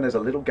 even when there's a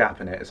little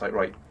gap in it, it's like,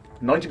 right,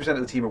 90%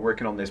 of the team are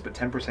working on this, but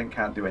 10%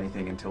 can't do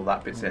anything until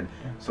that bit's in.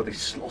 So they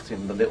slot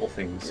in the little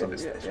things, so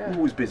it's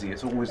always busy.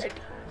 It's always.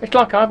 It's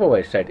like I've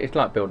always said. It's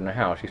like building a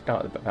house. You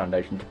start at the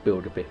foundation to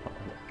build a bit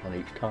on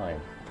each time.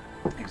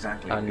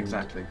 Exactly.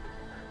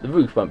 The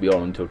roof won't be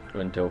on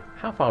until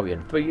how far are we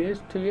in? 3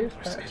 years? 2 years?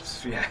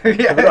 We've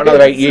got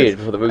another 8 years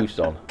before the roof's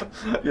on.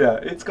 Yeah,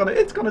 it's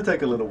gonna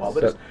take a little while.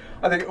 But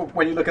I think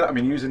when you look at it, I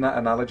mean, using that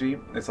analogy,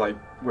 it's like,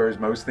 whereas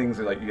most things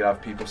are like you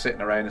have people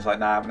sitting around, it's like,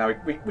 nah,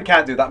 we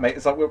can't do that, mate.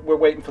 It's like we're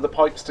waiting for the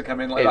pipes to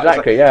come in like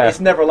exactly, that. It's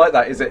It's never like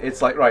that, is it?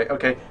 It's like, right,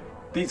 okay,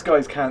 these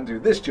guys can't do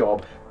this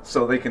job.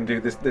 so they can do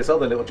this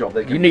other little job.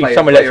 They can you need play,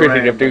 some play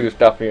electricity to around. do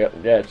stuff.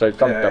 Yeah, so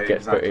some stuff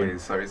gets put exactly. in.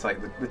 So it's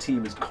like the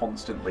team is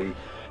constantly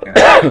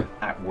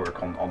at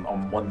work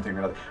on one thing or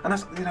another. And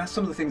that's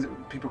some of the things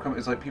that people come.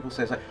 It's like people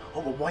say, it's like,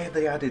 oh, well, why have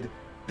they added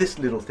this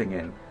little thing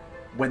in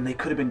when they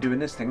could have been doing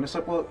this thing? And it's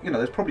like, well,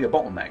 there's probably a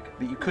bottleneck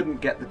that you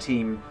couldn't get the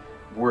team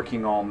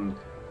working on.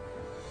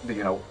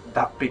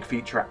 That big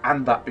feature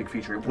and that big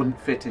feature. It wouldn't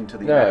fit into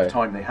the amount of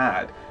time they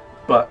had,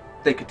 but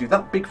they could do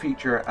that big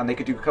feature and they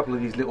could do a couple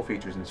of these little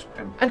features.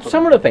 And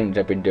some of the things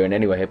they've been doing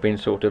anyway have been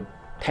sort of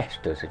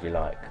testers, if you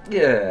like.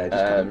 Yeah,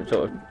 just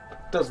sort of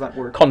does that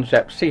work?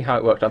 Concepts, see how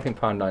it works. I think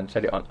Prime9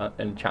 said it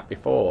in chat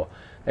before.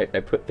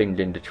 They put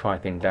things in to try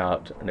things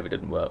out, and if it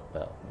doesn't work,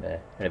 well, yeah.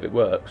 And if it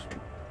works,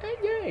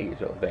 yay,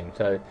 sort of thing.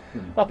 So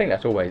I think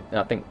that's always.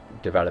 I think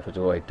developers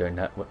are always doing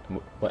that,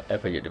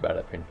 whatever you're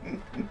developing.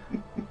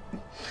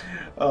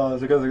 So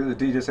the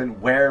DJ saying,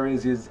 "Where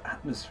is his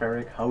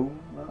atmospheric home?"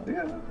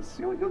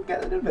 You'll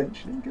get it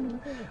eventually.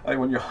 I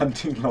want your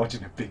hunting lodge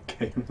in a big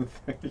game.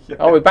 Yeah.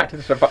 Oh, we're back to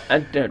the safari.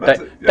 And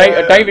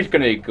David's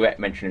going to regret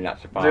mentioning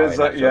that safari.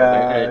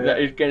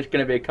 It's going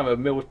to become a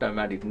millstone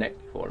around his neck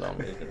before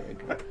long.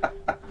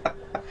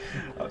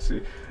 I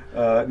see.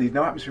 Need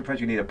no atmosphere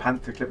pressure. You need a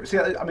panther clipper. See,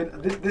 I mean,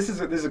 this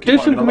is a key do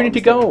point some in a lot of community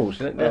stuff. goals.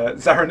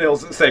 Zara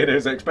Nils saying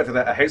there's expected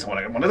a house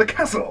one of the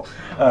castle.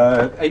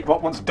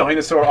 8-Bot wants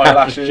dinosaur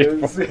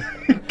eyelashes.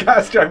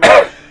 Gas giant.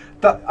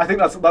 I think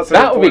that's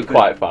that would be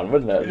quite fun,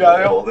 wouldn't it?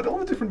 Yeah, all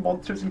the different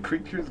monsters and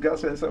creatures,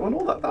 gas and so on.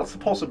 All that's a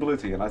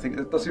possibility, and I think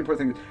that's the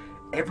important thing.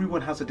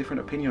 Everyone has a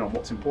different opinion on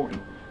what's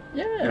important.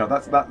 Yeah,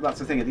 that's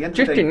the thing. At the end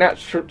just of the day, in that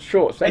short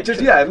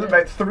section.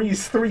 About three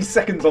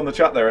seconds on the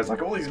chat there. It's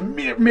like all these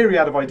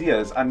myriad of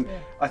ideas, and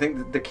I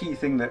think the key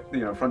thing that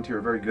Frontier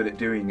are very good at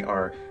doing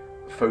are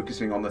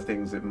focusing on the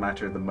things that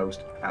matter the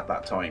most at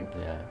that time.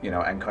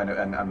 Yeah. And kind of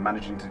and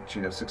managing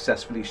to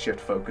successfully shift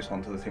focus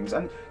onto the things,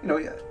 and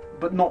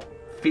but not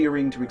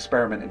fearing to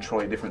experiment and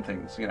try different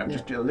things.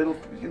 Just little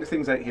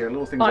things out here,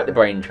 little things like out the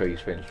brain trees,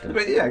 for instance.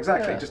 But yeah,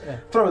 exactly. Just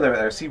throw it out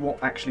there, see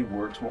what actually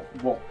works,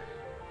 what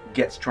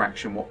gets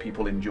traction, what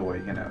people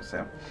enjoy.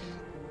 So,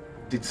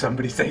 did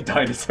somebody say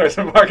dinosaurs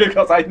on market?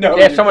 Because I know.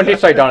 Yeah, someone did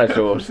say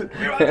dinosaurs. That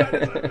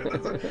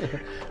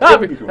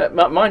would be cool.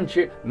 Mind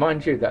you,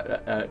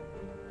 that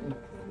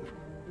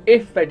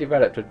if they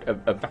developed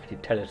a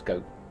batted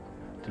telescope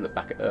to look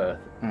back at Earth.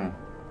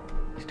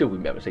 You still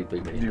wouldn't be able to see 3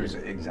 million years.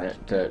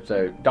 Exactly.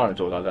 So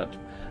dinosaurs like that,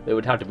 there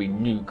would have to be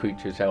new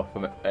creatures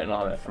from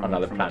another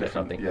planet or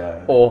something.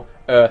 Yeah. Or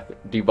Earth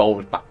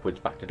devolves backwards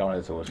back to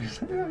dinosaurs.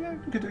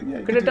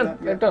 Because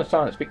they've done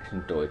science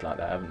fiction stories like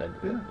that, haven't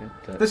they? Yeah.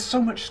 There's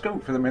so much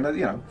scope for them. I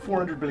mean,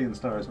 400 billion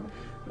stars.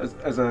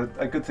 As a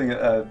good thing,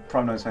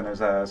 Prime9 saying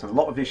there's a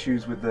lot of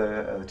issues with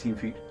the team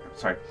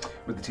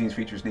with the team's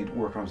features need to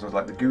work on. So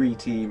like the GUI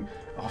team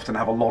often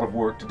have a lot of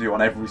work to do on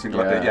every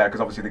single update. Yeah,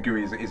 because obviously the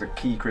GUI is a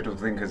key critical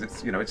thing because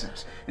it's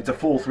it's a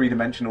full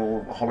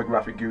 3-dimensional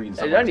holographic GUI. And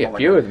there's only a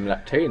few of them in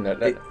that team.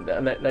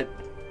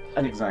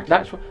 And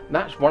exactly.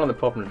 That's one of the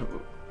problems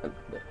that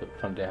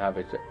Frontier have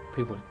is that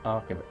people are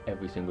asking for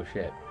every single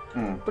ship,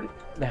 but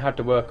they had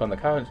to work on the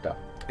current stuff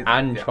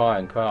and try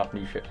and craft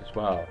new ships as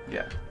well.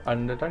 Yeah,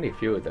 and there's only a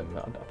few of them.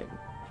 I think.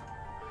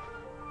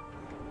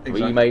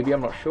 Exactly. 3 maybe,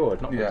 I'm not sure.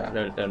 It's not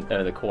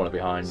the corner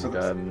behind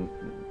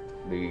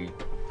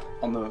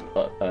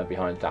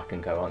behind Zach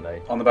and Co, aren't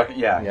they? On the back,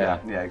 yeah,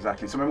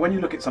 exactly. So I mean, when you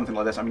look at something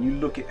like this, I mean, you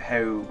look at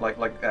how like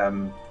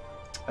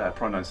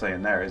Prime9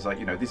 saying there is like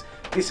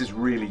this is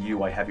really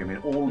UI heavy. I mean,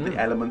 all the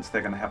elements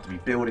they're going to have to be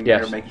building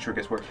here, making sure it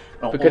gets work.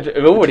 Because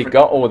they've already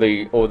got all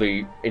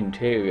the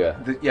interior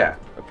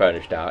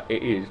furnished out.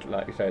 It is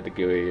like you say the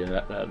GUI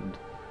and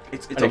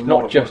it's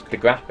not just the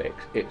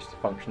graphics; it's the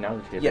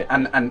functionality of it.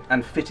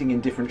 And fitting in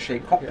different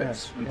shaped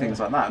cockpits and things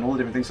like that, and all the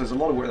different things. So there's a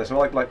lot of work there. So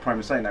like Prime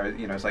was saying there,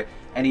 it's like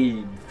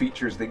any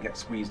features that get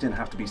squeezed in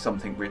have to be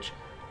something which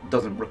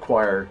doesn't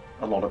require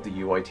a lot of the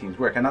UI team's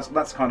work, and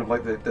that's kind of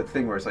like the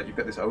thing where it's like you've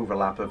got this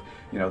overlap of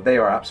they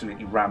are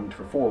absolutely rammed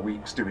for 4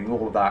 weeks doing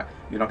all of that.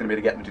 You're not going to be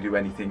able to get them to do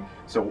anything.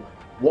 So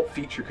what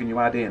feature can you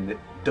add in that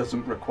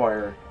doesn't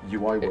require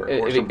UI work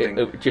or something?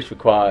 It just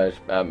requires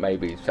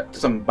maybe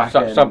some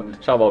back-end.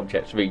 Some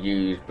objects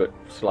reused but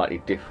slightly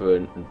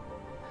different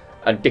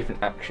and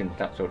different actions,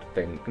 that sort of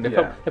thing. And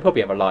they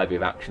probably have a library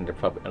of actions,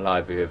 a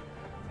library of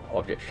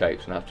object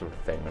shapes and that sort of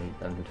thing,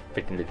 and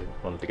fitting the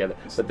ones together.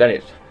 But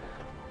then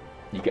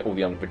you get all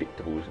the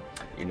unpredictables,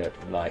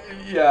 like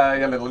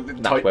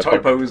little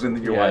typos in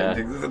the UI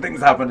and things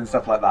happen and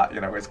stuff like that.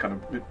 It's kind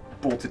of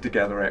bolted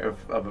together out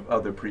of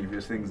other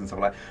previous things and stuff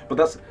like that.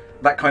 But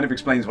that kind of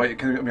explains why. A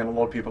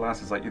lot of people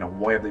ask is like,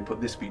 why have they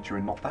put this feature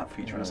and not that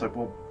feature? And it's like,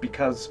 well,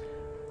 because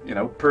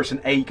person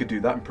A could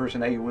do that and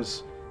person A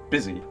was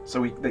busy,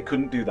 so they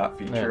couldn't do that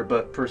feature,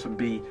 but person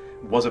B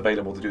was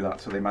available to do that,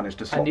 so they managed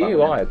to slot that. And the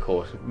UI, of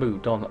course,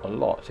 moved on a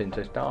lot since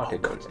they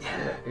started.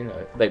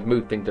 They've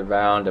moved things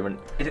around. I mean,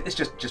 it's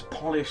just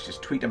polished,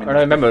 just tweaked. I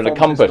remember the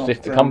compass.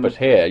 The compass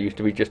here used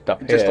to be just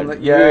up here,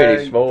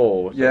 really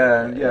small.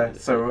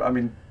 So I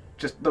mean,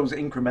 just those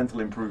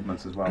incremental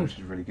improvements as well, which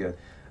is really good.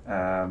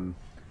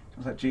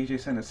 Was that GJ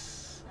saying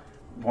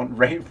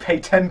pay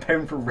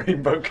 £10 for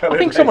rainbow coloured? I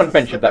think someone's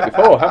mentioned that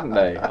before, haven't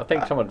they? I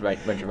think someone's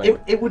mentioned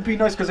it would be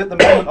nice because at the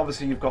moment,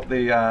 obviously, you've got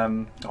the.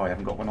 I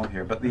haven't got one on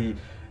here, but the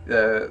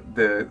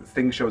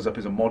thing shows up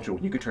as a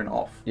module. You could turn it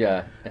off.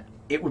 Yeah.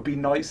 It would be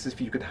nice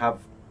if you could have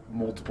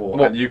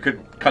multiple, and you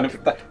could kind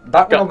of that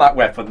one on that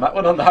weapon, that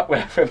one on that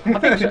weapon.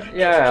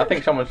 I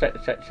think someone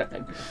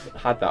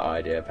had that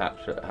idea,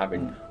 perhaps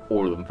having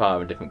all of them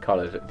firing different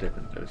colours at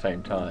the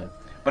same time.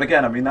 But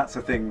again, I mean, that's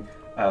the thing.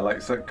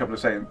 Like a couple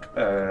of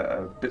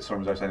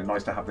Bitstorms are saying,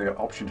 nice to have the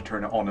option to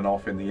turn it on and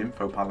off in the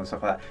info panel and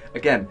stuff like that.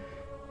 Again,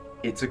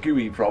 it's a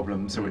GUI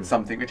problem, so it's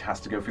something which has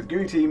to go through the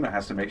GUI team. It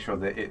has to make sure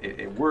that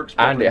it works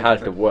properly. And it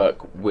has to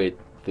work with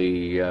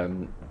the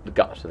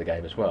guts of the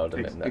game as well,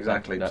 doesn't it?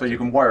 Exactly. So you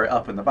can wire it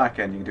up in the back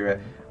end. You can do it.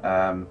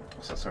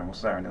 What's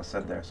Sarah Neil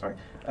said there? Sorry.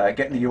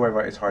 Getting the UI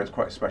right is hard. It's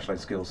quite a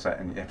specialised skill set.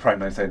 And Prime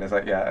 9 saying it's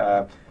like,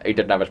 he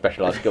didn't have a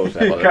specialised skill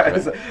set.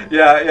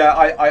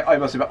 I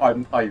must admit,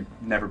 I've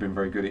never been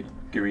very good at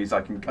GUIs.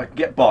 I can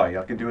get by.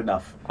 I can do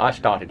enough. I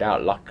started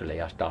out.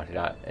 Luckily, I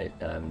developed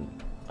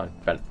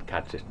a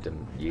CAD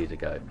system years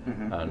ago,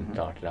 and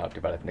started out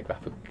developing a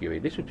graphical GUI.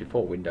 This was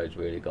before Windows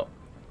really got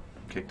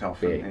kicked off.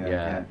 Big,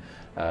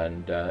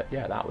 and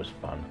that was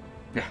fun.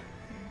 Yeah,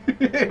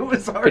 it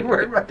was hard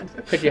work.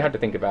 Because you had to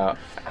think about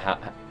a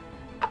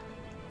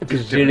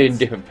gazillion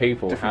different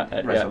people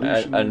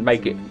and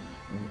make it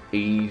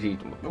easy,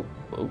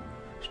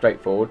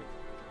 straightforward.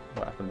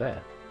 What happened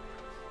there?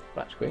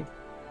 Black screen.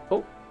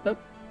 Oh no.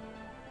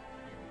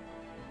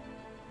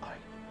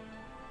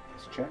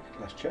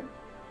 Let's check.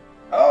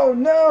 Oh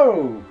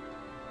no!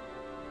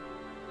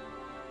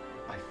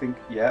 I think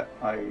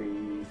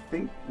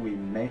we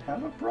may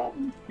have a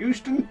problem.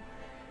 Houston,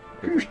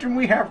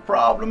 we have a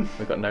problem.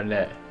 We've got no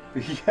net.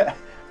 Yeah.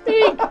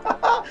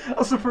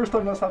 That's the first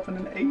time that's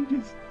happened in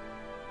ages.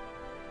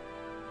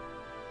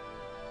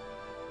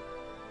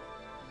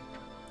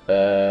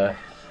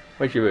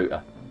 Where's your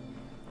router?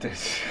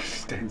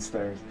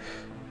 Downstairs.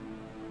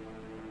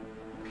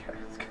 Okay,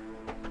 let's go.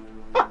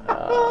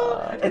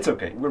 It's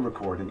okay, we're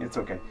recording, it's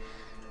okay.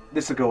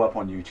 This will go up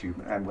on YouTube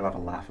and we'll have a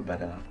laugh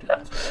about it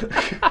afterwards.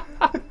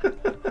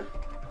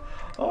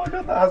 Oh my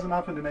god, that hasn't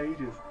happened in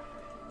ages.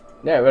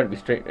 Yeah, it won't be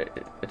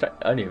it's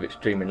only if it's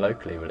streaming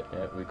locally,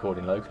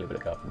 recording locally, will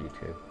it go up on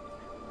YouTube?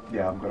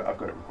 Yeah, I've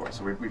got it recorded.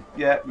 So we've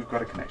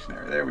got a connection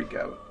there. There we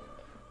go.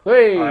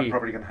 Whee! I'm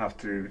probably going to have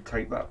to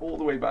take that all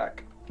the way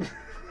back.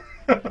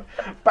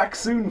 Back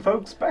soon,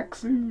 folks. Back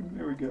soon.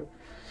 There we go.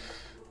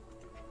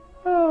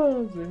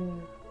 Oh dear.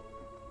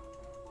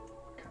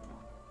 Come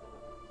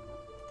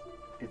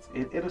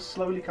on. It'll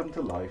slowly come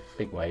to life.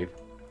 Big wave.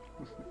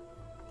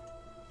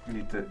 We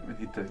need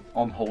to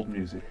on hold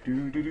music.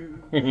 Do do do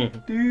do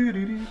do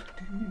do do.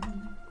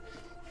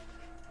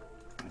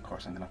 Of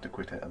course, I'm gonna have to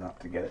quit out of that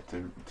to get it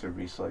to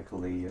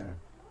recycle the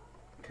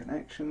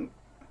connection.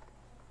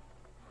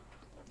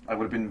 I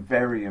would have been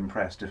very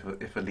impressed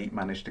if Elite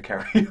managed to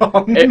carry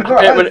on.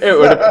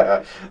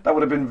 That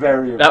would have been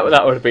very impressive.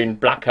 That would have been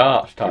Black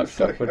Arts type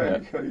stuff,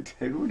 wouldn't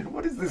it?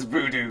 What is this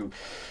voodoo?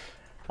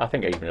 I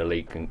think even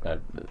Elite can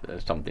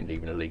something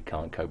even Elite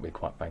can't cope with,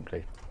 quite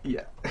frankly.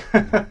 Yeah.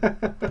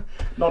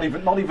 not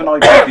even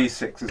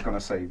IPv6 is going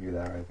to save you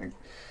there, I think.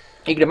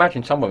 You can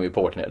imagine someone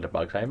reporting it as a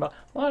bug, saying,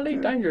 "Well,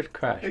 Elite Dangerous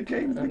crashed. The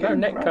game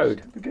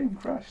netcode. The game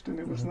crashed, and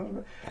it was not."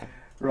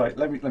 Right,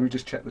 let me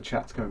just check the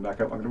chat's coming back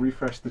up. I'm going to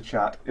refresh the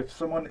chat. If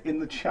someone in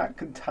the chat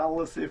can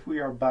tell us if we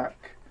are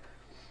back.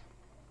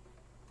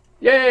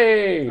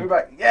 Yay! We're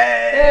back.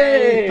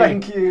 Yay!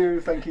 Thank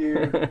you.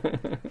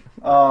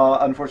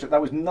 Unfortunately,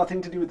 that was nothing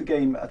to do with the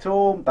game at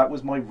all. That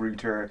was my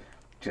router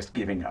just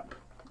giving up.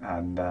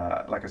 And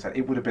like I said,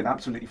 it would have been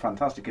absolutely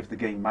fantastic if the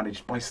game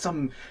managed by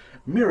some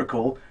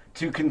miracle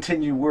to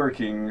continue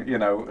working,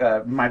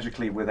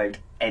 magically without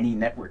any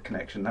network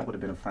connection. That would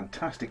have been a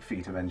fantastic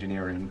feat of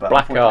engineering. But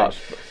Black Arts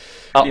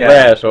up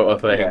there, sort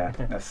of thing. Yeah,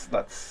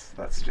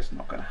 that's just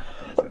not going to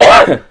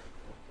happen.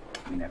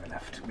 We never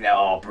left.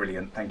 Oh,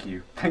 brilliant! Thank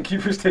you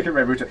for sticking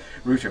my router.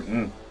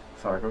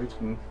 Sorry, guys.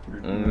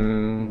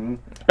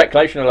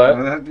 Speculation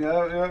alert.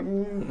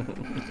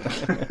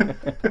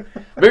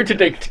 Root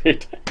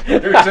addicted.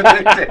 Root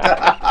addicted.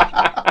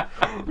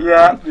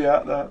 Yeah.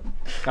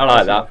 I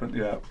like that.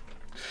 Yeah.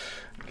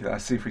 Okay,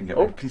 let's see if we can get.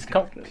 Oh, please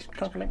come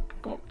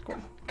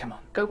on.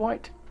 Go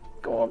white.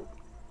 Go on.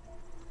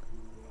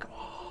 I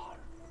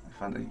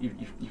found that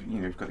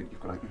you've got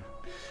to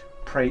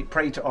pray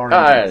to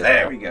orange.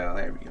 There we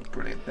go.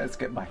 Brilliant. Let's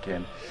get back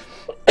in.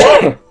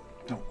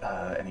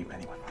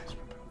 Anyway.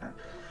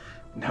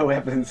 No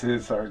evidence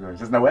is, sorry guys,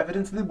 there's no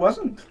evidence that it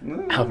wasn't.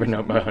 Alvin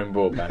on my home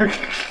broadband.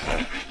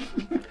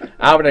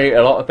 Alvin ate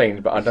a lot of things,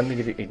 but I don't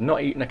think he's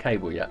not eaten a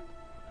cable yet.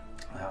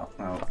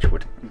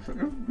 Touchwood.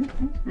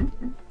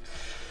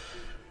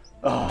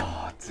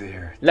 Oh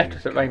dear. Left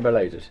us at Rainbow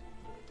Lasers.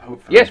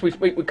 hopefully. Yes, we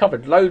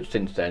covered loads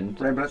since then.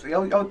 Rainbow.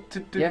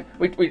 Yeah,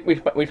 we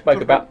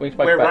spoke about where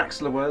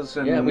Raxler was.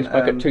 And, yeah, we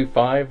spoke at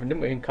 2.5, didn't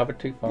we? And covered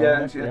 2.5.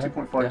 Yeah,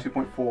 2.5,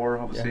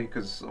 2.4, obviously,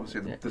 because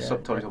obviously the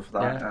subtitle for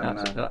that. Yeah, and,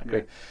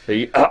 absolutely.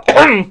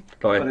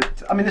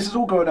 But I mean, this is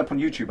all going up on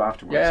YouTube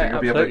afterwards, so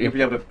you'll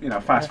be able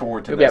to fast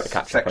forward to this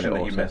section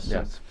that you missed.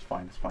 Yeah. It's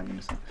fine, you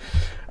missed it.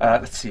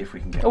 Let's see if we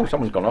can get. Oh,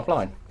 someone's gone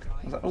offline.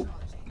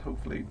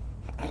 Hopefully.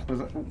 Was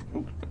that?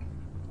 Oh.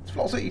 It's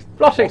Flossie.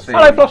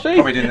 Hello, Flossie.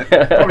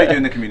 Probably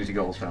doing the community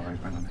goals for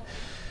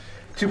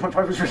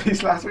 2.5 was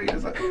released last week.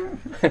 It's like,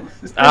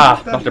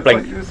 not to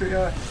blink.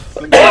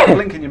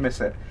 Blink and you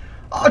miss it.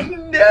 Oh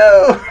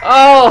no!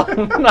 Oh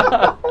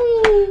no!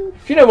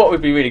 Do you know what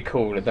would be really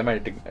cool if they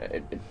made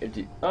if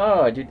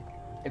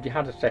you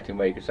had a setting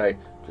where you could say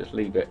just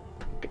leave it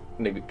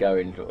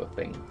going sort of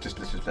thing. Just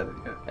let it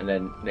go. And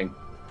then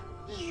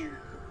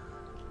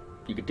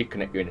you could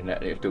disconnect your internet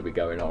and it'll still be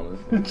going on.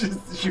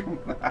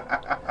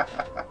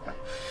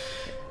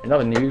 In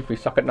other news, we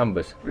suck at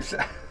numbers.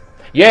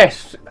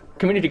 Yes,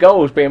 community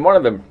goals being one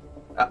of them.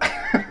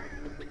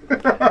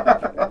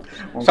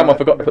 Someone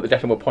forgot to put the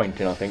decimal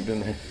point in, I think,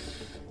 didn't they?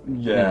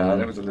 Yeah,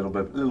 there was a little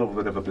bit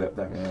of a blip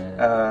there.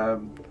 Yeah.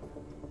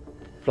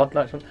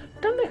 Floodlights on.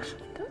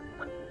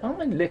 Aren't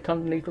they lit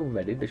underneath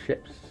already? The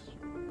ships.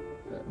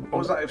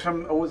 Was that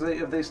from? Or was it?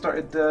 Have they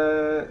started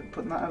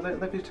putting that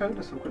out? Have you told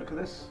us? Have a quick look at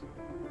this.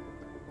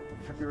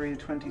 February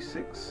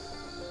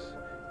 26th.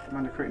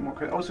 Commander creating more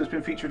credit. Also, it's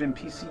been featured in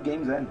PC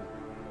Games Then.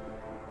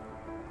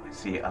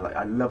 See,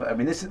 I love it. I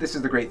mean, this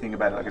is the great thing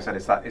about it. Like I said,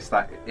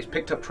 it's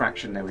picked up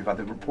traction now. We've had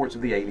the reports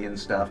of the alien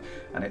stuff,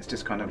 and it's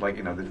just kind of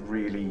like there's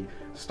really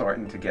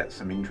starting to get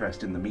some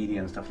interest in the media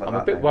and stuff like that.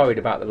 I'm a bit worried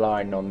about the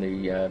line on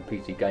the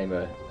PC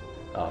Gamer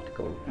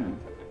article.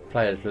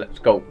 Players let's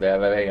sculpt their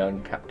very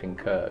own Captain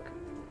Kirk.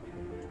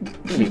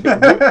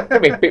 I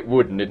mean, a bit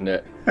wooden, isn't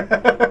it?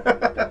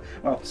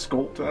 Well,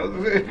 sculpt.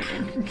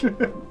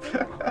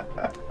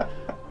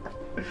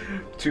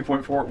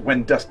 2.4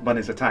 when dust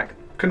bunnies attack.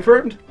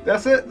 Confirmed.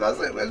 That's it. That's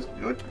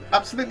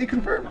absolutely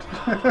confirmed.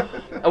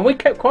 And we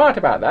kept quiet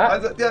about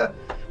that. Yeah.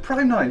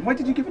 Prime 9. Why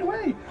did you give it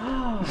away?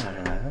 I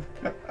don't know.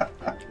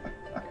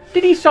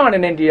 Did he sign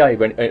an NDA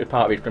when as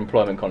part of his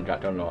employment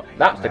contract or not?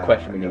 That's the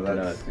question we need to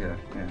know.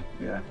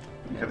 Yeah.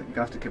 You're gonna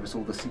have to give us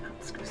all the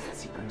secrets.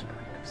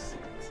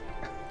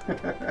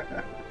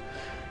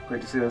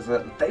 Great to see there's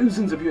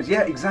thousands of viewers.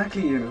 Yeah,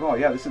 exactly. Ian, as well.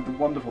 Yeah, this is the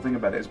wonderful thing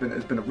about it.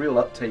 There's been a real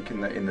uptake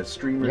in the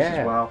streamers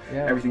as well.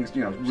 Yeah. Everything's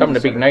really some of the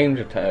big names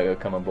have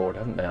come on board,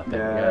 haven't they? I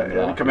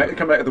think.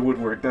 Come out of the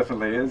woodwork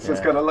definitely. It's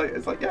kind of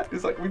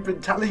like we've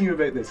been telling you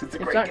about this. It's a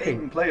great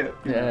game. Play it.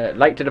 Yeah,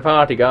 late to the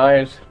party,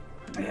 guys.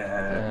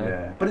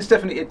 Yeah. But it's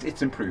definitely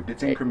it's improved.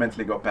 It's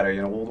incrementally got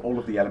better. All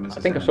of the elements. I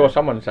think I saw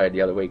someone say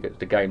the other week it's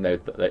the game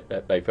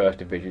that they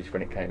first envisaged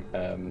when it came.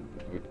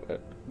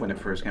 When it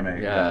first came out.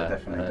 Yeah,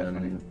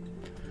 definitely.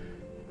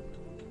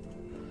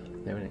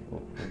 They're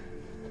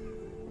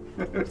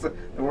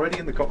already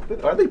in the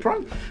cockpit. Are they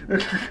Prime?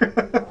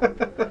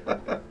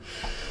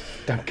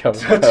 Don't come.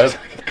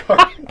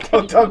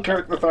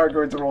 Dunkirk, the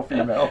Thargoids are all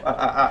female.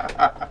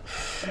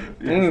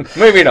 Yes.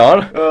 Moving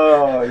on.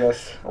 Oh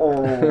yes.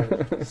 Oh,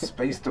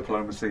 space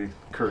diplomacy,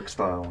 Kirk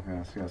style.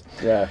 Yes.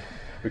 Yeah,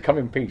 we come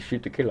in peace,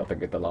 shoot to kill. I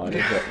think is the line.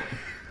 Is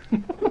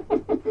it?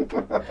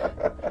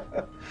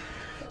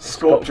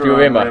 Sculpture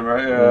Rimmer.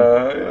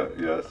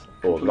 Yes.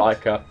 Or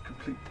Leica.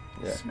 Complete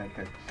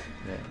smaker.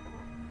 Yeah.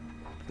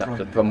 That's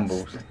the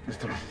Thumbles.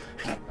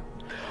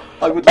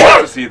 I would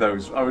love to see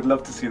those. I would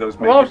love to see those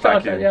make it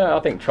back in. Yeah, I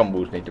think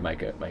Trumbles need to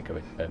make a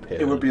appearance.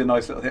 It would be a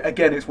nice little thing.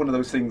 Again, it's one of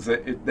those things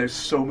that there's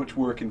so much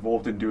work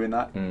involved in doing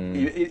that.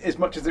 As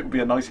much as it would be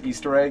a nice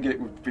Easter egg, it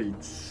would be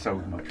so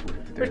much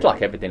work to do. It's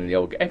like everything in the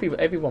old.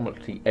 Everyone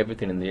wants to see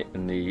everything in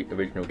the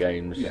original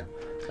games. Yeah.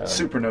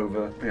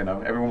 Supernova.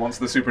 Everyone wants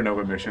the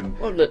Supernova mission.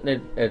 Well,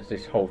 there's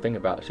this whole thing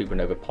about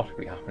Supernova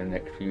possibly happening in the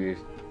next few years.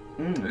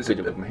 Is it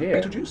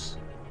Beetlejuice?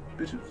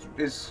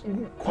 Is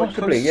quite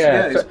possibly, close.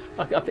 yeah. So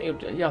I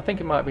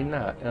think it might have been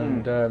that,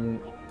 and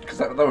because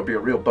that would be a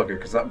real bugger.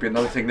 Because that would be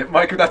another thing that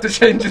Mike would have to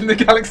change in the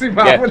galaxy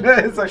map. Wouldn't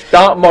it? It's like,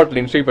 start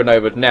modelling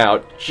supernovas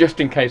now, just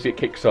in case it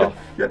kicks off.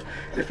 It'd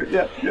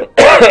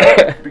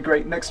be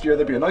great. Next year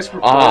there'd be a nice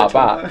report.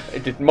 But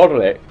just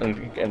model it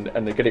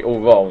and they get it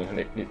all wrong, and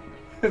it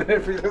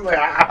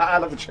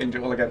I'll have to change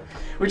it all again.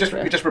 We just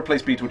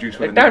replace Beetlejuice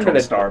with a neutron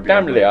neutron star.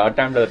 Damn they are,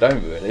 damn they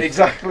don't really.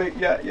 Exactly.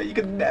 Yeah. You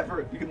can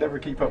never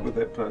keep up with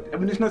it. But I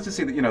mean, it's nice to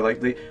see that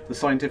like the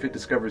scientific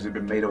discoveries have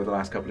been made over the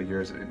last couple of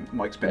years.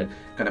 Mike's been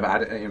kind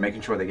of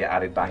making sure they get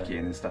added back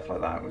in and stuff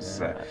like that. It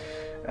was.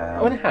 I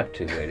want to have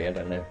to really. I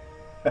don't know.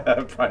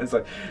 It's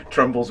like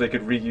Trumbles. They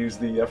could reuse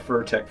the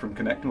fur tech from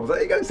Connectables.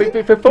 There you go.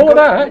 Before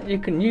that, you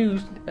can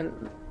use.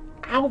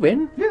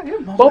 Alvin,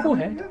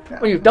 bobblehead. Yeah.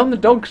 Well, you've done the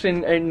dogs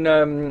in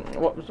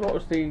what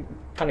was the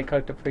panic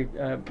coaster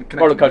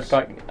roller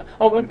coaster?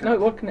 Oh well, no, it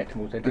was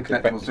Connectables. The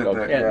Connectables did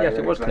that. Yes,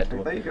 it was exactly.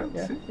 Connectables. There you go.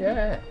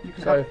 Yeah.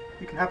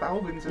 You can have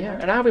Alvins in there.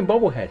 An Alvin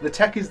bobblehead. The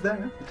tech is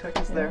there.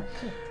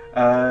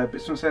 But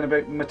someone's saying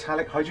about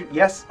metallic hydrogen.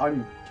 Yes,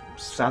 I'm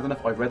sad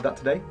enough, I read that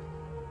today.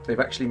 They've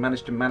actually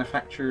managed to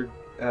manufacture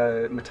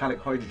metallic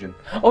hydrogen.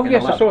 Oh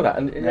yes, I saw that,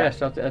 and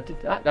yes, I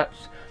did that.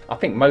 I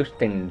think most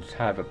things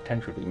have a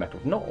potential to be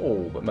metals. Not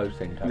all, but most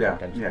things have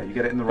potential. Yeah, you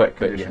get it in the right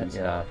conditions.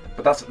 Yeah.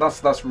 But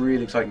that's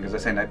really exciting because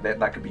they're saying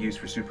that could be used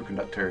for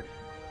superconductor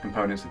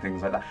components and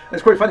things like that. And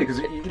it's quite funny because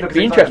it'd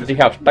be interesting to see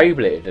how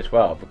stable it is as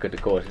well, because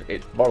of course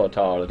it's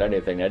volatile as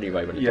anything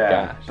anyway, but it's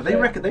gas. But they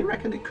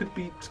reckon it could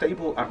be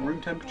stable at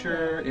room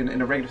temperature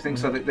in a regular thing.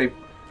 So that they.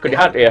 It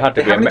had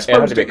to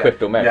be a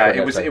crystal mesh. Yeah,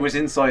 it was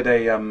inside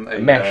a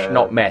mesh,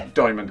 not meth.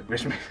 Diamond.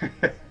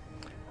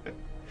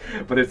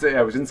 But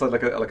it was inside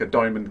like a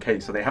diamond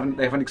case, so they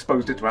haven't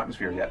exposed it to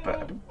atmosphere yet.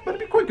 But it'd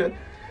be quite good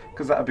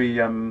because that'd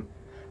be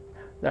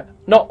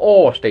not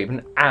or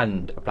Stephen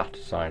and a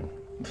plasticine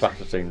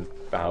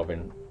for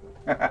Alvin.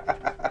 So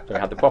we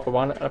had the proper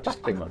one and a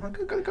plastic one.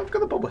 I've got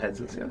the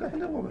bobbleheads.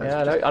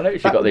 I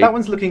noticed you got that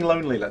one's looking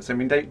lonely. I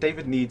mean,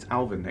 David needs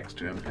Alvin next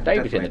to him.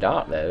 David's in the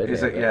dark there,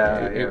 isn't it?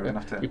 Yeah.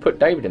 You put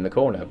David in the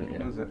corner, haven't you?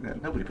 Yeah,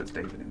 nobody puts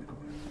David in the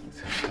corner.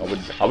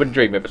 I wouldn't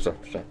dream of it.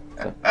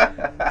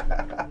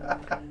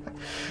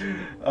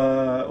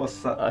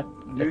 What's that? A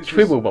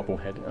triple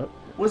bobblehead. Oh.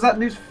 Was that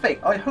news fake?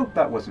 I hope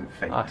that wasn't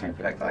fake. I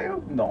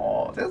hope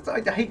not.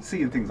 I hate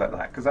seeing things like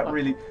that because that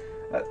really.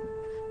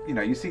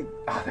 You see.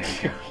 Oh, there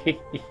you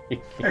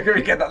go. Can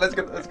we get that? Let's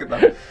get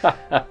that.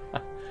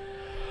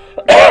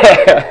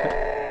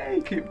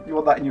 You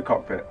want that in your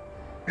cockpit?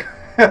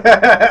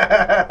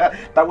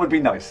 That would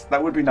be nice.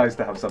 That would be nice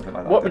to have something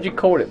like that. What would you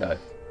call it though?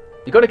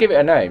 You've got to give it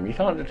a name. You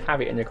can't just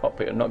have it in your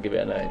cockpit and not give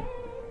it a name.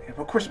 Yeah,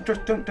 but of course,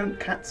 don't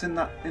cats in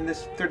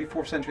this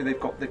 34th century? They've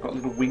got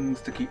little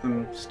wings to keep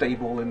them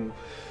stable in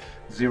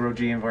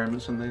zero-G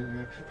environments, and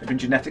they've been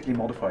genetically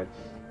modified.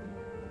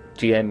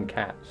 GM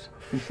cats.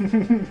 Had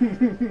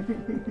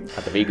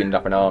the vegans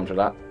up in arms with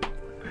that.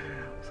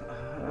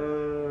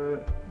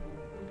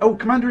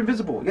 Commander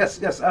Invisible. Yes.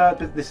 This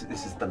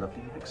is the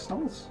lovely Mike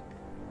Snos.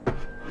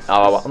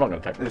 I'm not going to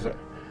take this.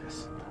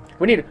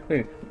 We need.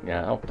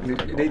 Yeah.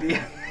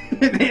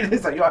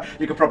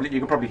 You could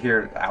probably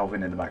hear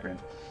Alvin in the background.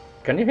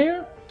 Can you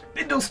hear?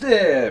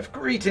 Bindlestiff,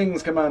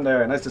 greetings,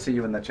 Commander. Nice to see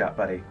you in the chat,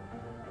 buddy.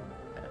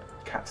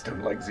 Cats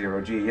don't like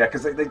zero-G, yeah,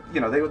 because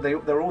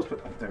they're always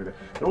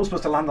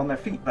supposed to land on their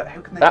feet, but how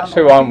can they? That's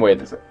who I'm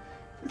with. It's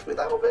with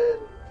Alvin,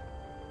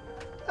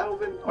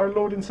 our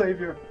Lord and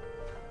Savior.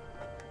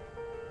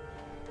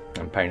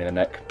 I'm pain in the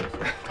neck.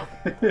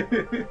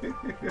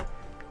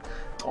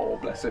 Oh,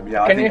 bless him.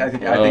 Yeah, I think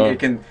it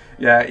can.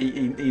 Yeah,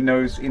 he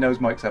knows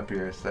Mike's up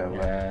here, so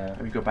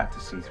let me go back to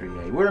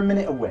C3A. We're a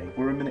minute away.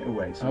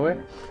 So are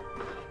we?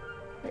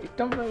 He's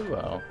done very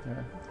well.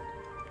 Yeah.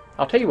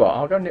 I'll tell you what.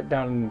 I'll go nip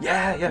down.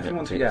 Yeah. If you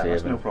want to,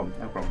 that's no problem.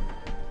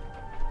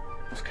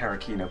 What's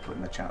Karakino put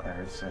in the chat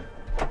there? It's 1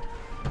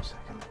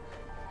 second.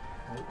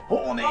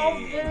 Horny! Oh,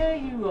 there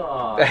you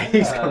are!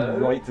 He's come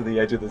right to the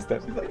edge of the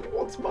steps. He's like,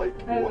 what's Mike?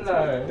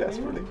 Hello.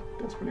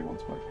 Desperately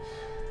wants Mike.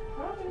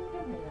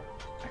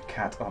 A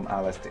cat on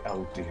LSD.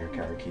 Oh dear,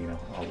 Karakino.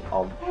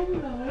 I'll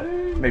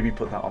maybe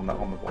put that on the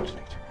watch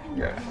later.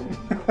 Yeah.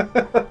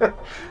 So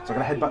I'm going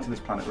to head back to this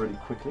planet really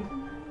quickly.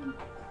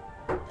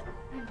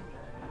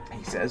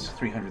 He says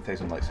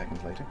 300,000 light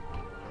seconds later.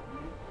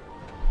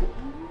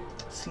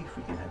 Let's see if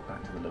we can head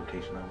back to the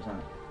location I was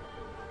at.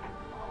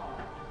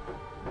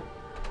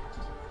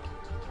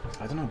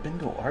 I don't know,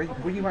 Bindle,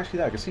 were you actually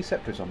there? I can see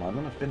Scepter's online. I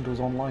don't know if Bindle's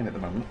online at the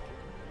moment.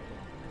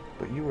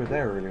 But you were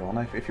there early on.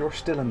 If you're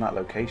still in that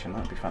location,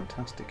 that'd be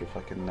fantastic if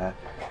I can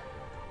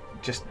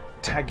just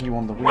tag you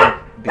on the wheel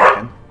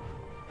beacon.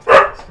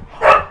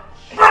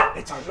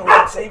 It's our Lord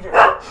and Savior!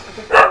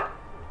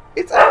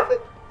 It's Alvin!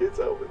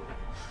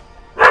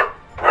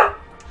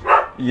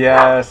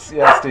 Yes,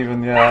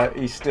 Stephen, yeah,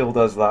 he still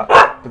does that.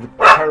 But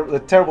the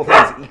terrible thing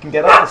is he can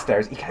get up the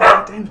stairs, he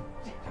can't get down.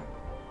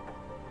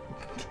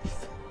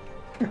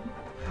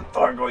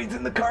 Thargoid's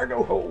in the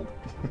cargo hold.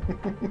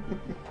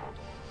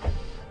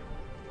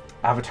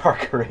 Avatar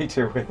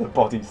creator with a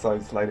body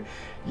size slider.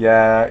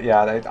 Yeah.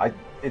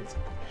 It's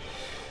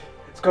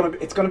gonna be.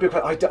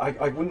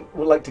 I would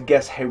like to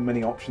guess how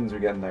many options we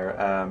get in there.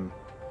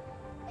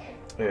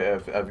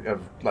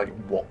 Of like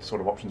what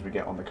sort of options we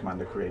get on the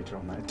Commander creator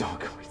on that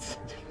Thargoid.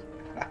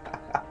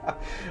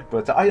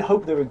 But I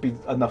hope there would be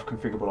enough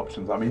configurable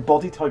options. I mean,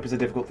 body type is a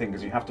difficult thing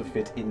because you have to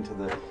fit into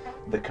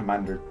the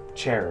Commander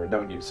chair,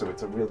 don't you? So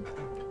it's a real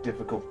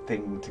difficult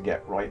thing to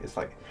get right. It's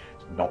like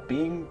not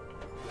being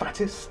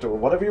fattest or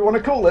whatever you want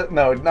to call it.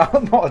 No,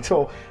 not at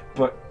all.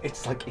 But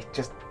it's like it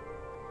just,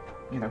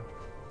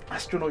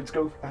 astronauts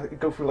go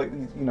through like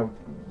these,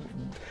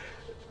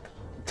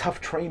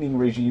 tough training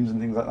regimes and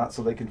things like that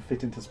so they can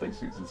fit into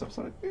spacesuits and stuff.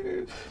 So,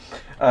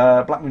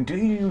 Blackmoon, do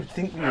you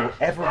think we will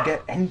ever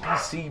get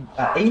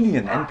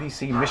alien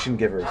NPC mission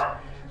givers?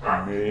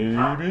 Maybe.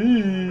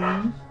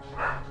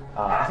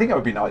 I think that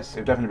would be nice. It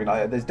would definitely be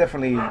nice. There's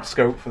definitely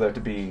scope for there to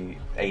be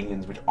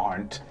aliens which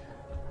aren't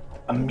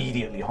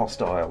immediately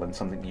hostile and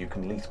something you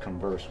can at least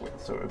converse with.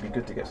 So it would be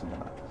good to get something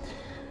like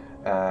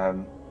that.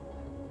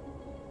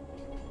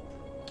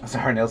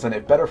 Sorry, Nelson.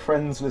 If Better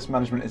Friends list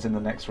management is in the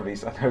next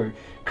release, I know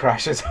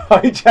Crash has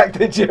hijacked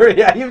the jury.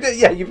 Yeah,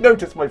 you've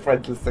noticed my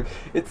friends list thing.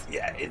 It's.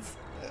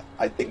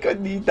 I think I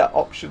need that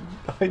option.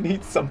 I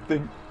need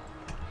something.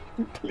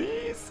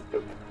 Please.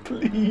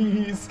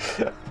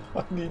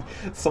 I need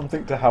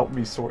something to help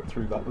me sort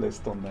through that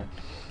list on there.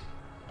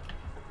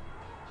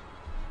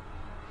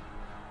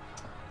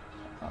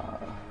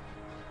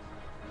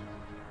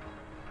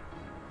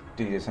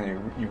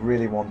 You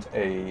really want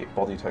a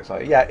body text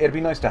like, yeah, it'd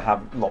be nice to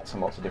have lots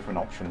and lots of different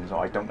options.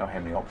 I don't know how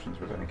many options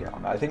we're going to get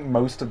on that. I think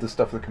most of the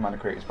stuff the Commander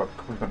Creator is probably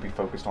going to be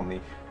focused on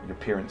the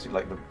appearance,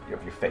 like of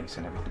your face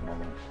and everything on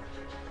there.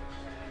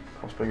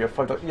 Crossbow, you have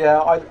 5 dogs.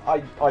 Yeah,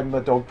 I'm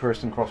a dog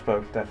person.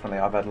 Crossbow, definitely.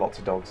 I've had lots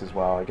of dogs as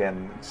well.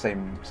 Again,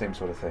 same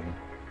sort of thing.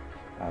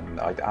 And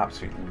I'd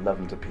absolutely love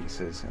them to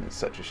pieces, and it's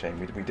such a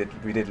shame.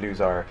 We did lose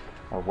our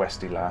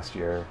Westie last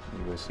year.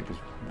 He was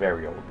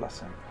very old, bless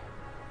him.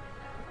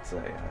 It's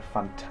a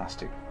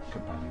fantastic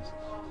companions.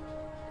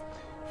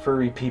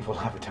 Furry people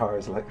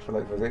avatars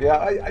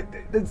yeah.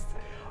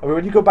 I mean,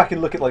 when you go back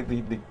and look at like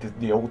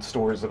the old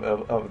stores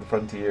of the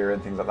Frontier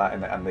and things like that,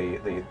 and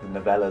the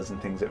novellas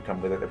and things that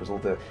come with it, there was all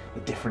the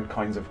different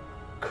kinds of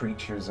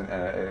creatures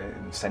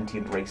and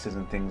sentient races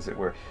and things that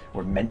were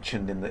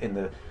mentioned in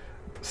the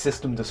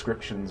system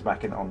descriptions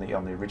back on the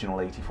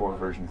original 84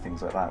 version,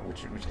 things like that.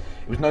 Which it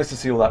was nice to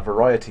see all that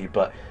variety,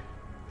 but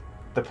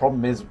the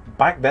problem is,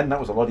 back then that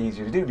was a lot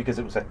easier to do because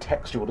it was a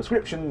textual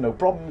description, no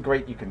problem,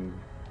 great, you can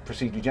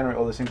procedure generate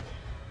all those things.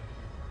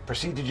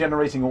 Procedure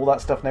generating all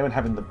that stuff now and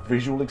having the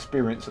visual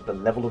experience at the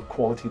level of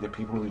quality that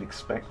people would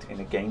expect in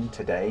a game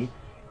today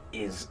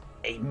is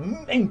a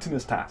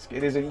maintenance task.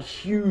 It is a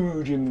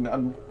huge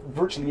and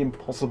virtually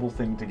impossible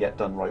thing to get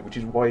done right, which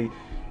is why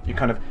you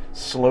kind of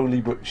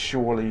slowly but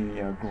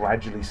surely,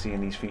 gradually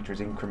seeing these features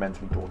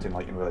incrementally brought in,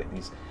 like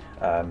these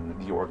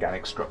the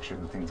organic structure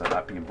and things like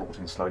that being brought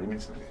in slowly. I mean,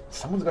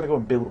 someone's got to go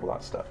and build all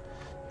that stuff.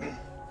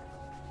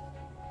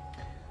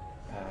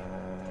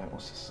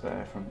 What's this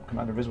from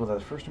Commander Visible? The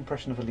first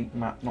impression of Elite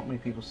map. Not many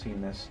people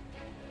seen this.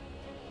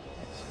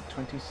 It's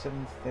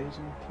 27,000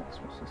 clicks.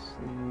 What's this?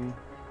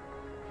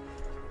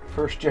 The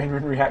first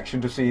genuine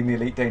reaction to seeing the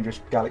Elite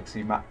Dangerous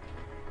Galaxy map.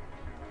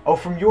 Oh,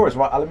 from yours.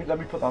 Right. Let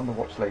me put that on the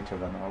watch later.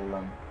 Then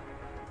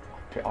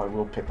I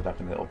will pick it up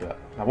in a little bit.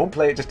 I won't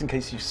play it just in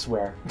case you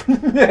swear,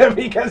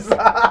 because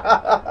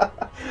that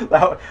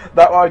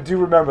I do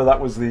remember that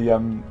was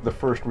the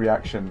first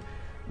reaction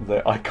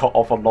that I cut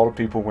off a lot of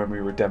people when we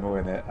were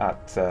demoing it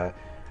at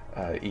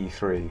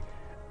E3,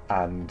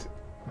 and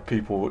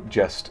people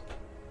just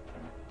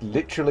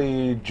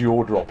literally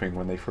jaw dropping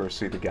when they first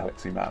see the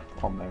Galaxy map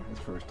on there for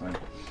the first time.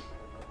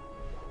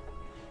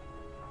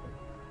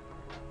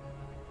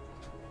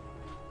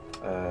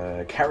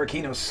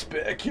 Karakino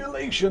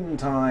speculation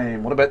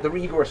time. What about the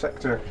Rigor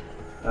sector?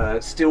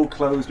 Still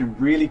closed, and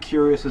really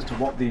curious as to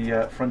what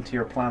the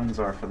Frontier plans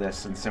are for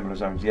this and similar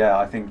zones. Yeah,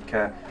 I think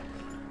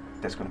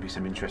there's going to be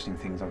some interesting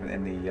things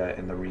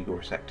in the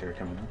Rigor sector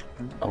coming up.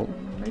 Oh,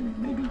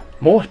 maybe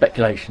more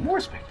speculation. More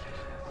speculation.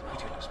 We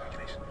do love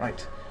speculation.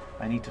 Right.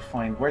 I need to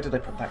find, where did I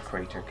put that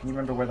crater? Can you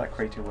remember where that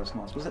crater was,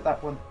 Snos? Was it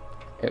that one?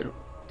 It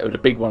was a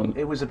big one.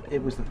 It was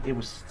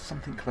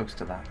something close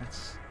to that.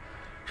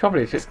 Trouble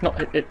is, it's not.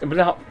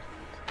 Without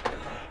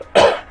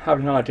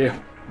having an idea of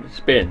its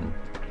spin.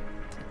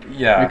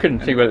 Yeah. We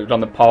couldn't see whether it was on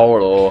the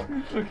pole or.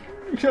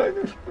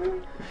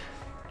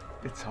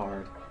 It's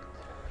hard.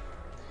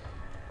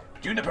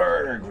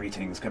 Juniper,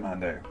 greetings,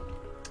 Commander.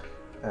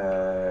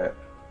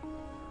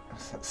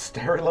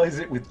 Sterilize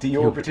it with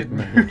deorbited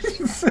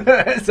moves.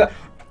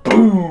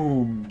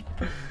 Boom.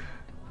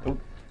 Oh,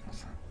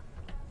 what's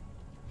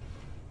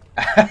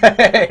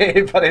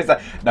that? But it's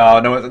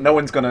no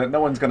one's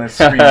gonna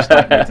scream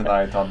stop me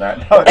tonight on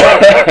that. No,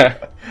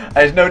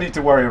 there's no need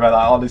to worry about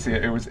that. Honestly,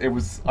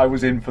 I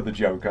was in for the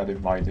joke. I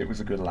didn't mind. It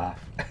was a good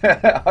laugh.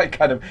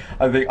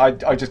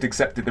 I just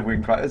accepted the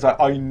wing crash. It's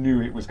like I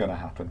knew it was going to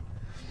happen.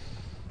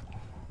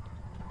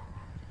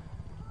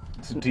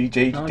 So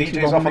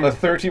DJ's off on a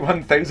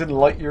 31,000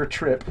 light year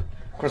trip.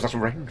 Of course, that's a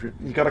round trip.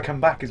 You got to come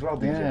back as well,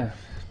 DJ. Yeah.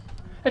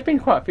 There's been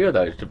quite a few of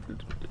those. A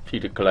few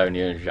to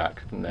Colonia and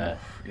Jacques from there.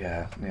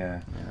 Yeah.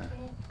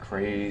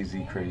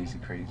 Crazy.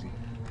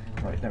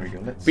 Right, there we go.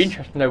 Let's. Be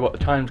interesting to know what the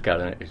timescale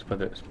in it is.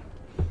 Whether it's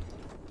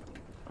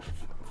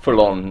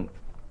full on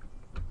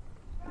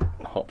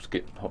hop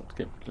skip. Sort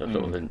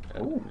of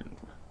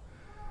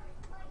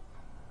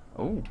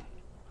oh.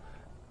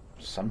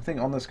 Something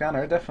on the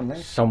scanner,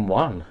 definitely.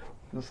 Someone.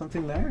 There's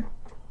something there.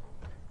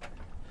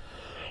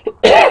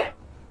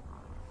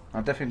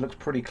 That definitely looks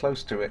pretty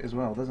close to it as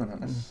well, doesn't it?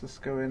 Let's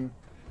go and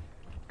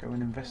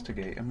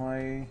investigate. Am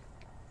I?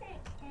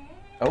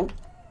 Oh.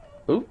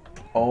 Ooh.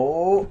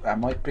 Oh, that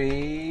might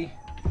be.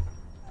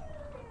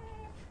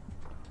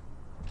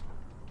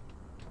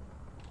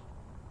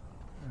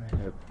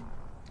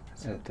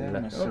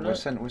 We're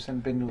sending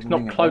Bindle. It's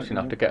not close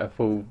enough to get a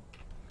full.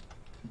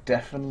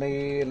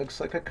 Definitely looks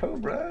like a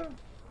cobra.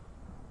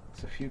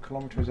 It's a few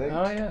kilometres out.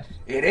 Oh yes.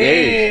 It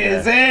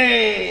is! Yeah.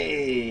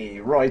 Hey!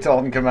 Right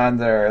on,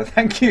 Commander.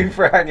 Thank you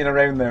for hanging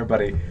around there,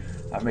 buddy.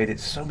 That made it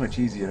so much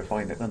easier to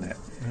find it, doesn't it?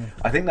 Mm.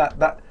 I think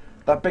that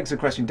begs the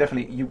question,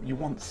 definitely, you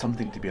want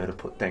something to be able to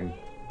put down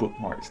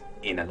bookmarks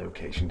in a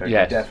location, don't you?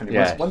 Definitely.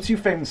 Yes. Once you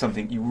found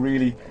something, you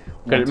really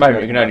Because at the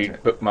moment you can only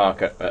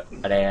bookmark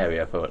an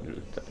area for it,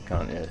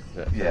 can't you?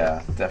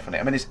 Yeah, definitely.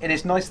 I mean,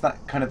 it's nice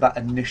that kind of that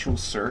initial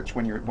search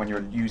when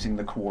you're using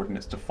the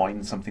coordinates to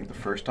find something the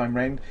first time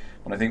round.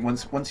 And I think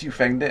once you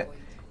found it,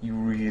 you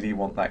really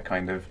want that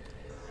kind of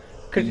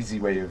easy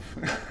way of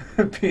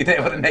being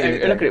able to nail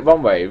it. Look at it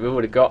one way. We've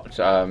already got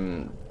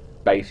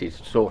bases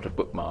sort of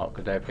bookmarked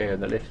because they appear in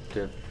the list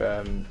of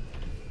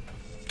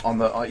on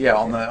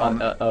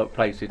the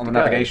places on the to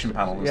navigation go.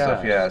 panel and Yeah,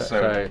 stuff. Yeah,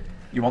 so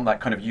you want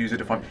that kind of user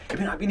defined.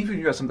 I mean, even if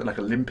you have something like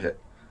a limpet,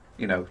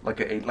 you know, like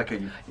a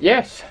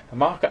yes, a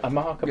marker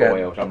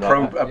boy or something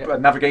like that. A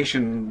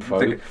navigation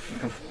Probe.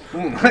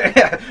 thing.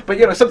 Yeah, but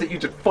you know, something you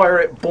just fire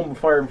it, boom,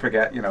 fire and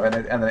forget, you know, and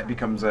then it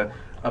becomes a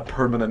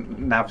permanent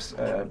nav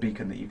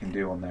beacon that you can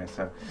do on there.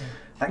 So,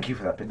 thank you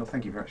for that, Bindle.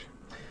 Thank you very much.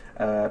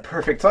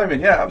 Perfect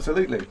timing. Yeah,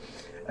 absolutely.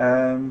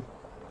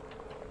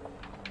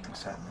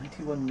 What's that?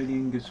 91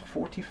 million gives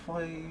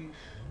 45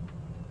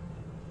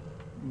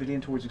 million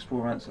towards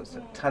Explorer Answers.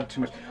 That's a tad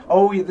too much.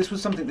 Oh yeah, this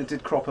was something that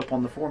did crop up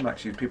on the forum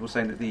actually. People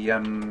saying that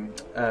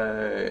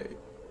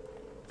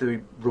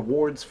the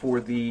rewards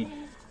for the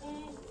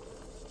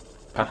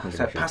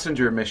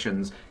passenger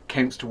missions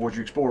counts towards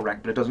your Explorer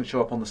rank, but it doesn't show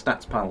up on the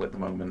stats panel at the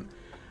moment.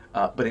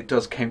 But it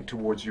does count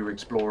towards your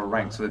Explorer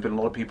rank. So there've been a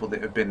lot of people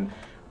that have been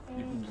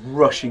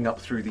rushing up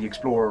through the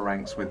Explorer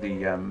ranks with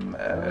the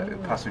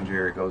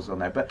passenger it goes on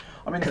there. But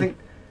I mean, I think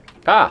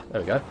there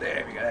we go.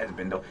 There we go. There's a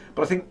Bindle.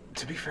 But I think,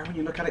 to be fair, when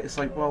you look at it, it's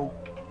like, well,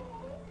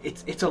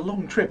 it's a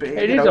long trip.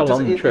 It is a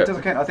long trip. It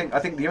doesn't count. I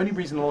think the only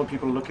reason a lot of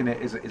people are looking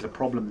at it is a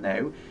problem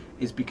now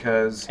is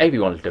because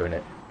everyone's doing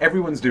it.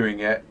 Everyone's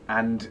doing it,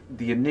 and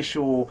the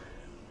initial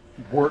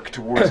work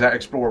towards that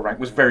Explorer rank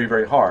was very,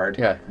 very hard.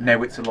 Yeah.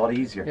 Now it's a lot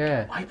easier.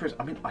 Yeah. I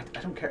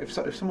don't care if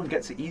someone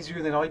gets it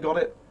easier than I got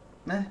it.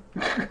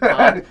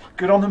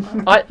 Good on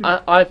them.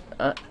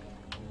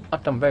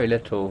 I've done very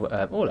little.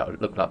 That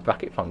looked like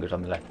bracket fungus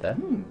on the left there.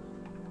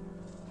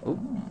 Ooh.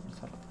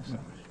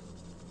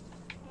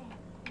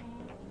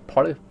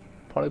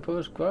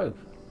 Polyporous growth.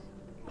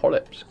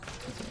 Polyps.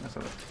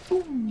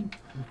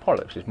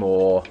 Polyps is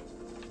more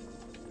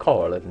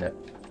coral, isn't it?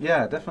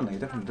 Yeah, definitely.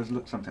 Definitely does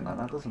look something like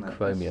that, doesn't it?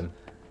 Chromium.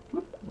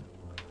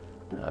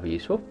 That'd be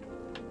useful.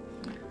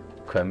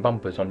 Chrome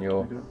bumpers on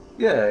your.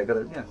 Yeah, got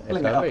to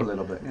bling it up a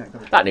little bit. Yeah,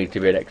 that needs to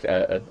be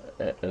a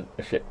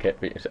ship kit,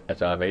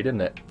 as I made,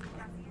 didn't it?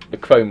 The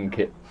chrome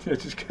kit. Yeah,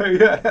 just go.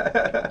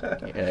 Yeah.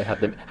 Yeah,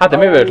 had the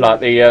mirrors like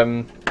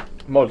the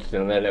mods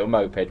on their little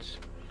mopeds.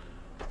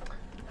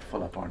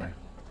 Full up, aren't I?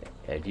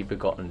 Yeah, you've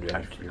forgotten.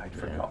 I'd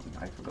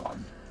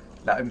forgotten.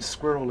 That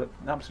squirrel,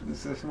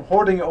 absolutely,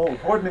 hoarding it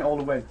all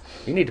away.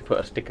 You need to put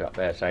a sticker up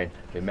there saying,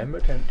 "Remember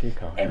to empty your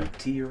car."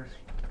 Empty your.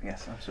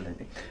 Yes,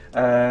 absolutely.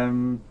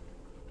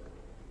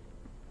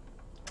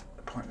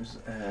 Point was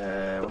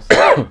what's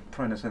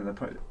the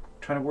point?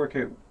 Trying to work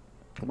out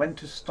when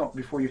to stop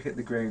before you hit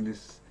the ground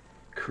is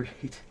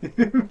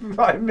creative.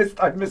 I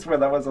missed where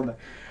that was on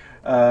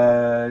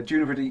there.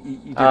 Juniper,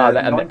 you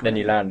did then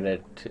you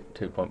landed a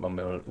 2.1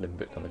 mil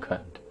limit on the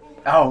ground.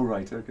 Oh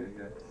right, okay,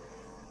 yeah.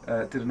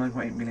 Did a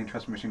 9.8 million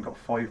transmission, got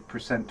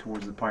 5%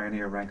 towards the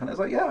Pioneer rank, and I was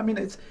like, yeah, I mean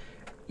it's.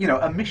 You know,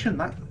 a mission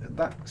that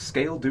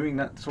scale, doing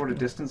that sort of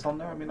distance on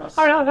there. I mean,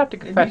 I'd have to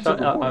confess,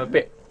 I'm a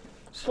bit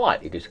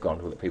slightly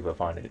disgruntled that people are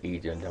finding it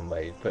easier in some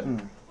ways, but I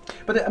mean,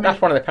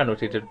 that's one of the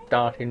penalties of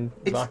starting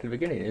right at the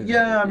beginning, isn't it?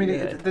 Yeah, I mean,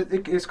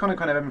 it's kind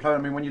of I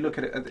mean, when you look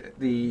at it,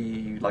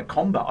 the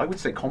combat, I would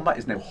say combat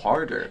is now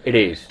harder. It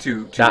is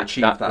to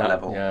achieve that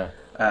level. Yeah.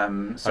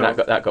 So and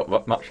that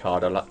got much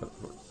harder.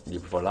 Year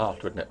before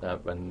last, wasn't it?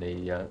 When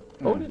the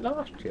was it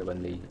last year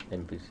when the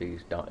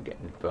NPCs started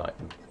getting bright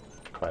and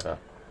clever?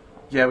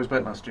 Yeah, it was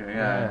about last year.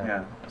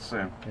 Yeah.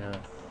 So. Yeah.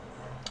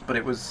 But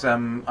it was. I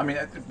mean,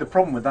 the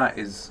problem with that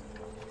is,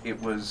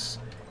 it was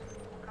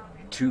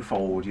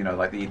twofold. You know,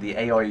 like the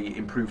AI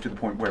improved to the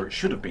point where it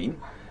should have been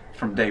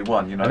from day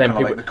one. You know, and then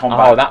people, like the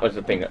combat. Oh, that was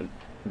the thing.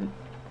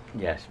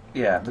 Yes.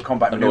 Yeah, the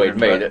combat annoyed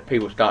me that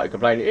people started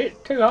complaining.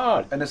 It's too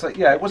hard. And it's like,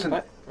 yeah, it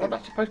wasn't. Well,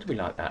 that's supposed to be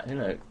like that, you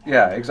know.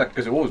 Yeah, exactly,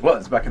 because it always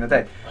was back in the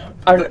day.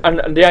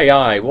 And the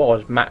AI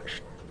was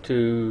matched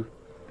to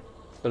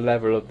the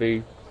level of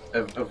the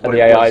of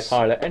the AI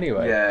pilot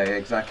anyway. Yeah,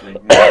 exactly.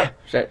 Yeah.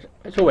 So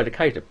it's always a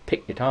case of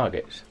pick your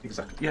targets.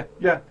 Exactly.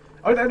 Yeah.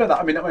 I don't know that.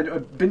 I mean,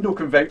 Bindle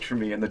can vouch for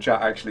me in the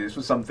chat. Actually, this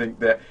was something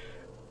that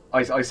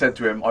I said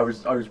to him. I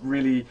was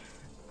really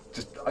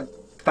just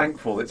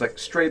thankful. It's like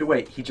straight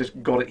away he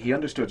just got it. He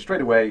understood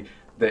straight away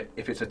that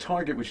if it's a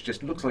target which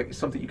just looks like it's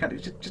something you can't do,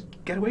 just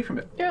get away from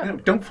it. Yeah. You know,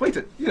 don't fight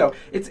it. You know,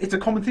 it's a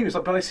common thing. It's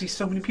like, but I see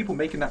so many people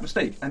making that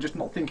mistake and just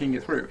not thinking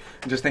it through,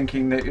 and just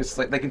thinking that it's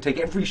like they can take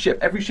every ship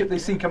they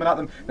see coming at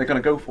them, they're going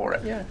to go for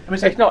it. Yeah. I mean,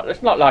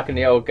 it's not like in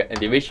the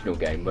original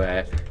game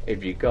where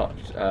if you got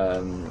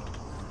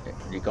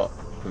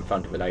in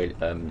front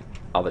of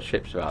other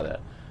ships around there,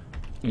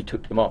 you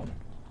took them on.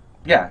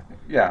 Yeah.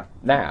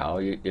 Now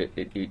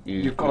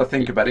you've got to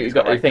think about it. You've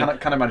got to think.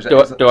 Can I manage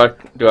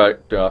that?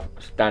 Do I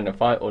stand and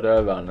fight or do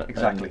I run?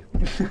 Exactly.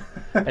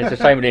 And it's the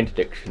same with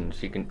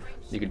interdictions.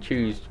 You can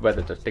choose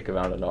whether to stick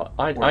around or not.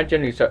 I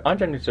generally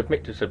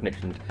submit to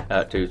submissions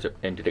to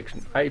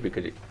interdictions. A,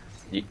 because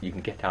you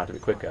can get out of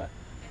it quicker,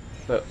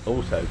 but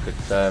also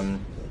because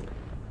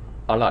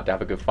I like to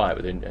have a good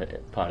fight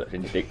with pilots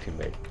interdicting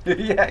me.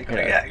 You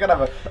gotta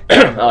have a.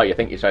 Oh, you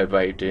think you're so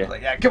brave, do you?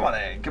 Like, yeah, come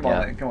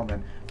on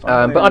then.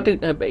 But I do.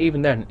 But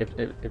even then,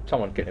 if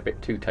someone's getting a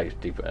bit too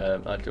tasty,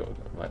 I do.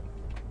 Like,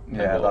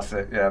 that's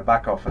it. Yeah,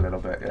 back off a little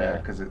bit. Yeah,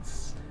 because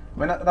it's. I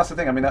mean, that's the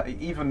thing. I mean,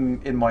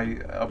 even in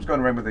I was going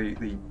around with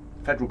the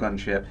federal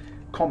gunship,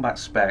 combat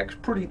specs,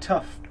 pretty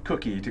tough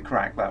cookie to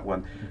crack that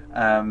one.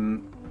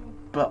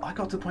 But I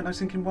got to the point I was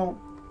thinking, well,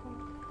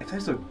 if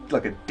there's a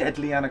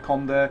deadly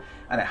Anaconda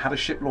and it had a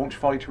ship launch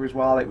fighter as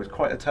well, it was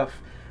quite a tough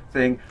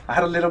thing. I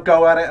had a little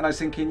go at it, and I was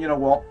thinking, you know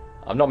what?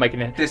 I'm not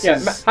making it.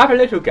 Have a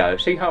little go.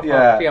 See how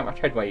much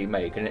headway you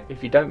make, and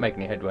if you don't make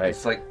any headway,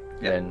 it's like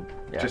then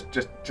just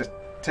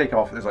take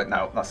off. It's like,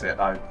 no, that's it.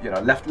 I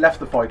left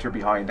the fighter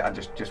behind and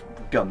just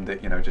gunned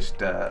it.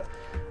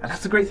 And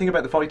that's the great thing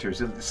about the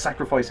fighters.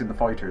 Sacrificing the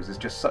fighters is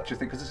just such a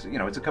thing, because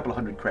it's a couple of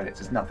hundred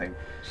credits. It's nothing.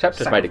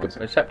 Scepter's made a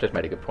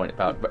good point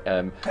about.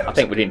 I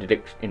think with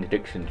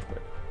interdictions,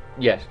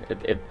 yes,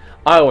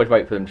 I always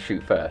wait for them to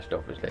shoot first,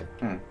 obviously.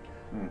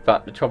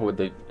 But the trouble with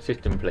the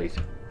system police,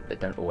 they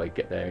don't always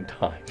get there in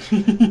time.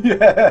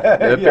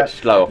 They're a bit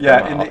slow.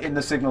 In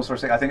the signal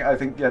source thing, I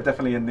think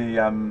definitely in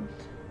the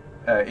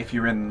if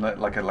you're in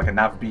like a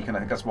nav beacon, I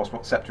think that's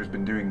what Scepter's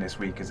been doing this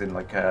week, is in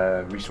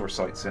resource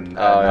sites and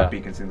nav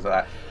beacons, things like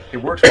that. It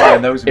works well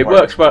in those. It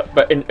works well,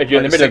 but if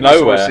you're in the middle of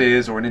nowhere,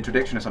 sources or an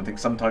interdiction or something,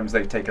 sometimes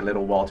they take a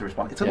little while to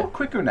respond. It's a lot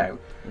quicker now,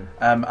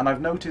 and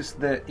I've noticed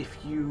that if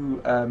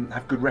you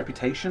have good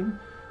reputation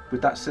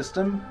with that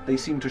system, they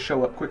seem to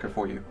show up quicker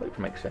for you. Which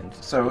makes sense.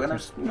 So, and I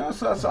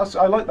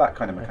like that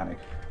kind of mechanic.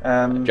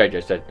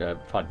 JJ said,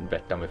 finding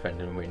best done with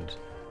friends and wins.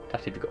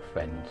 That's if you've got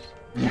friends.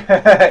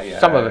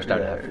 Some of us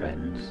don't have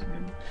friends.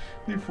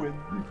 New friends.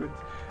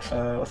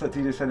 What's that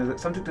DJ saying? Is it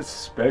something to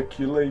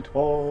speculate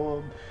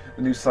on?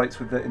 The new sites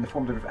with the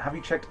informative. Have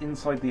you checked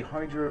inside the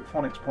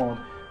hydroponics pod?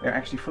 They're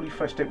actually fully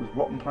fleshed out with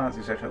rotten plants,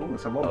 etc. Oh,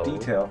 it's a lot of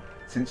detail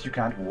since you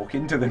can't walk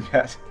into them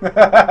yet.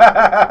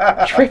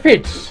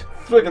 Triffids!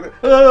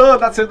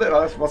 That's it.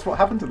 That's what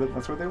happened to them.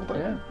 That's where they all died.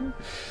 Yeah.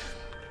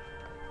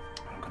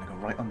 I'm going to go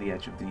right on the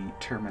edge of the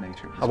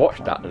Terminator. I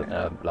watched that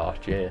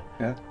last year.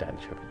 Yeah. Dan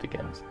Triffids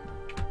again.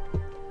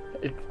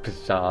 It's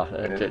bizarre.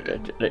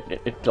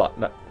 It's like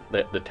that.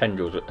 The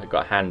tendrils have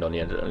got a hand on the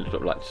end and sort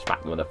of like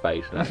smack them on the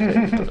face, and that's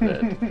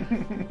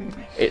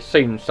it. It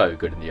seemed so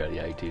good in the early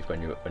 80s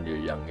when you were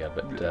younger,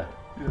 but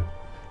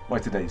by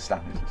today's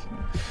standards,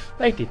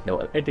 they did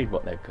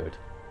what they could.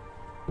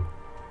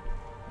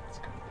 Let's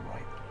go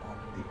right on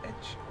the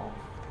edge of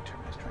the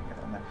Terminator, trying to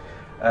get on there.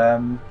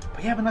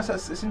 But yeah, but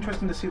it's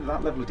interesting to see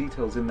that level of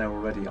detail's in there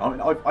already. I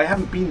mean, I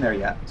haven't been there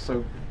yet,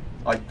 so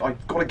I've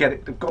got to get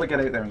it. I've got to get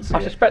out there and see.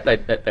 I suspect they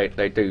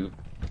do.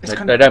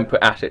 They don't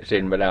put assets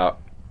in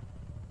without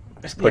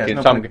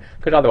putting some,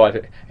 because otherwise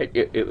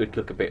it would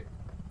look a bit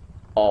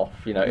off.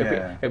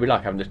 It'd be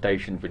like having the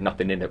stations with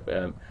nothing in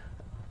it.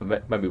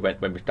 Maybe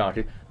when we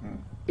started,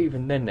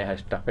 even then they had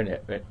stuff in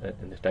it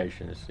in the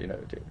stations.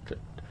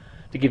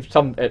 To give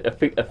some a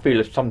feel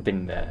of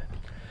something there.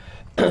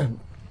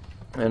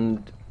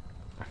 And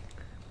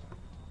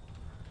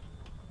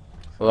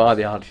are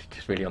the artists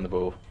just really on the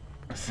ball?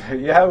 So,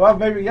 well,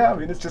 maybe. I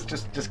mean, it's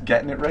just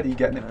getting it ready,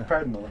 getting it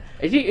prepared, and all that.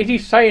 Is he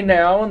saying they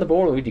are on the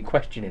ball, or is he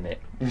questioning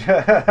it?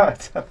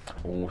 Set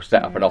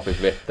up an office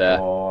with there.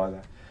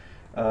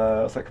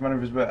 It's like Commander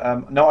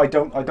Invisible. No, I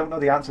don't know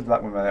the answer to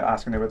that when they're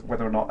asking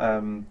whether or not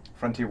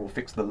Frontier will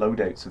fix the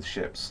loadouts of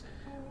ships.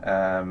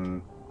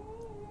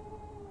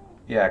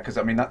 Because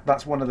I mean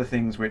that's one of the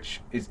things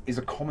which is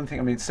a common thing.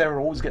 I mean, Sarah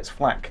always gets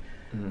flack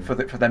for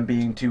them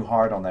being too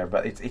hard on there,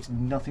 but it's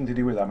nothing to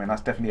do with that. I mean,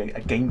 that's definitely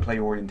a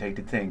gameplay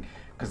orientated thing,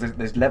 because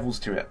there's levels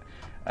to it.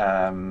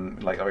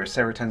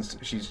 Sarah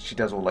she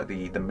does all like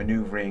the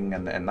maneuvering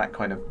and that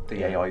kind of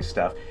the AI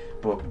stuff.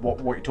 But what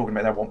you're talking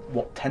about there,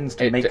 what tends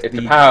to make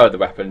the power of the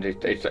weapon. I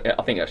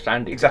think that's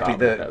Sandy. Exactly.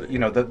 The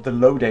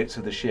loadouts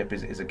of the ship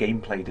is a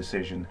gameplay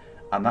decision,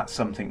 and that's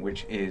something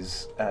which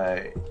is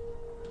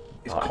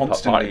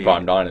constantly.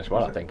 Prime 9 as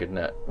well, I think, isn't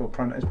it? Well,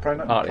 Prime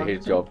 9 partly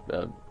his job,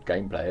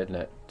 gameplay, isn't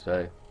it?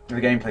 So the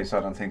gameplay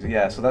side on things,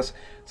 yeah. So that's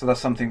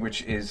something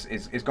which is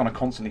going to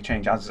constantly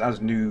change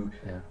as new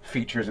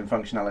features and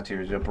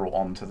functionality are brought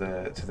onto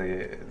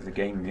the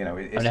game.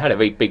 And they had a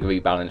very big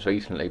rebalance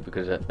recently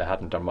because they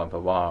hadn't done one for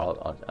a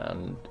while,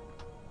 and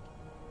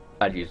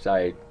as you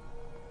say,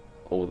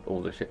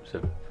 all the ships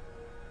have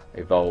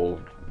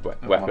evolved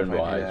weapon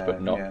wise,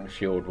 but not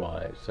shield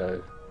wise.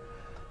 So,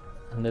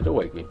 and there's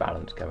always a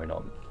balance going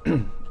on.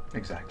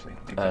 Exactly.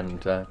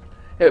 And it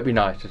would be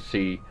nice to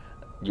see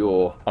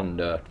your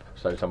unearthed,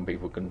 so some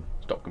people can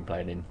stop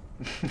complaining.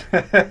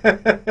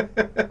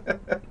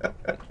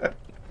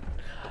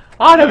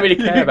 I don't really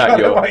care about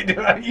your.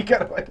 You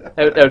get it.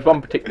 There was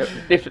one particular.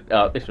 This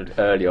was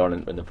early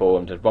on in the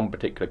forums. There's one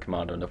particular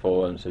commander in the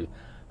forums who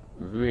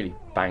really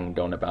banged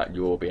on about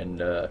your being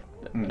nerfed,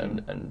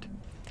 and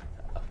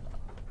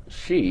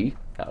she.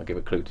 That'll give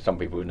a clue to some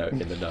people who know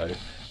in the know.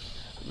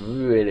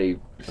 Really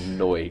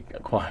annoyed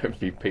quite a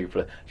few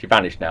people. She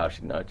vanished now.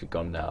 She's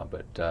gone now,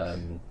 but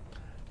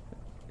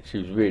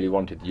she really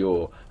wanted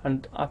your,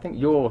 and I think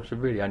yours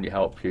really only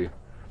helped you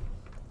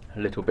a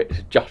little bit. It's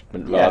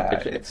adjustment. Yeah,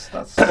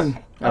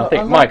 I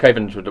think Mike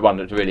Evans was the one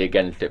that's really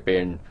against it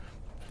being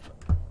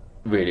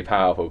really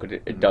powerful because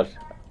it does.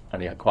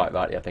 And yeah, quite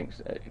rightly, I think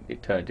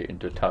it turned it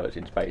into a turret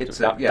in space.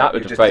 That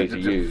was the phrase he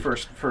used.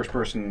 First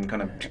person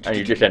kind of. And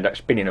you just end up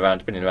spinning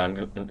around. A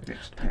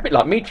bit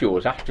like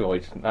meteors,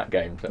 asteroids in that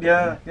game. So.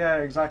 Yeah,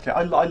 exactly.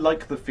 I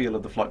like the feel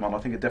of the flight model.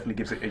 I think it definitely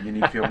gives it a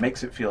unique feel,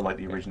 makes it feel like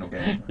the original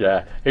game.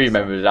 Yeah, who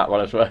remembers that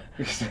one as well?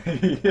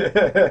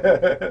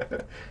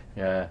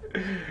 Yeah.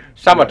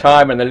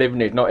 Summertime and the living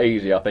is not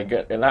easy, I think,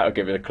 and that'll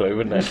give it a clue,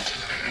 wouldn't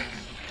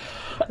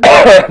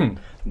it?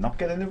 Not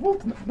getting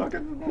involved.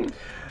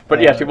 But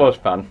yes, it was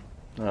fun.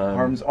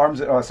 Arms.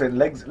 I say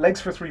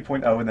legs for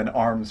 3.0 and then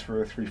arms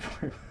for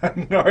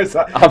 3.0. No, is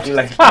that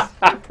legs?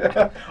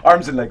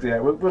 Arms and legs. Yeah,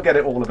 we'll get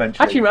it all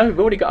eventually. Actually, we've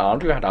already got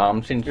arms. We've had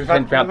arms since.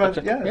 Arms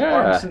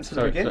since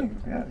the beginning.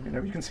 Yeah,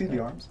 you can see the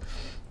arms.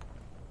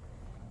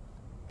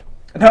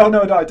 No,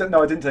 I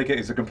didn't take it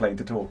as a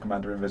complaint at all,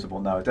 Commander Invisible.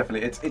 No,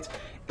 definitely,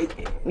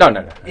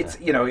 No. It's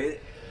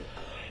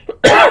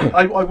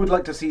I would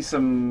like to see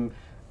some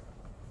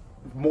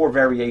more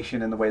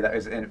variation in the way that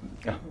is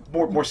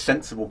more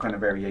sensible kind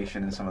of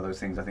variation in some of those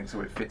things. I think so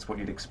it fits what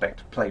you'd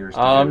expect players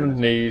to do.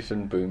 Knees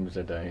and booms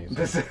a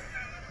days.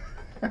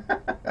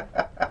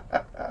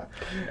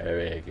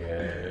 Very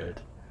good.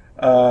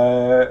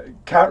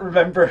 Can't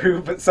remember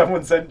who, but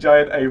someone sent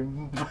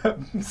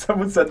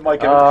someone sent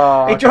Mike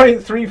a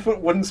giant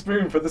 3-foot wooden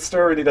spoon for the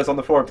story he does on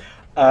the forum.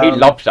 He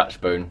loves that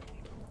spoon.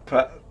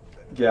 But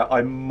yeah,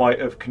 I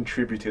might have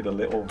contributed a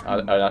little.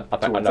 I know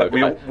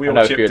all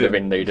if you'd have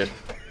been needed.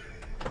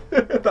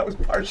 That was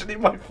partially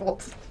my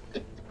fault.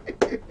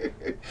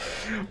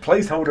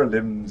 Placeholder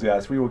limbs,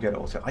 yes, we all get it.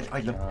 Also,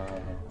 I love.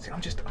 See,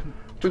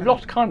 We've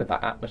lost kind of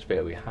that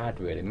atmosphere we had,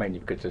 really, mainly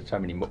because there's so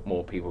many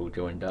more people who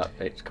joined up.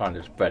 It's kind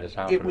of spread us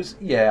out. It was,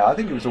 I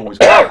think it was always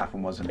going to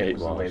happen, wasn't it? It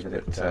was the way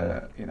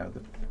that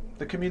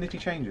the community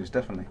changes,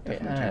 definitely.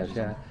 It has,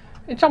 yeah.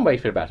 In some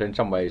ways, feel better. In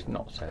some ways,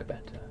 not so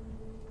better.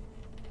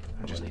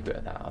 I'll just leave it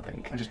at that. I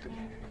think.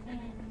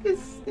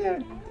 It's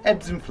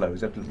ebbs and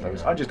flows.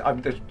 I'm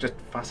just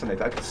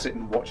fascinated. I could sit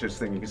and watch this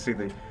thing. You can see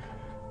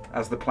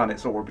as the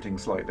planet's orbiting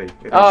slightly.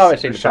 I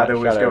see the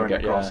shadow is going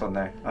across on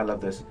there. I love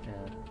this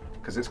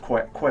because it's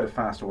quite a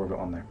fast orbit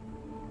on there.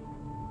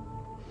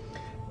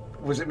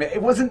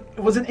 It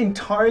wasn't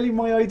entirely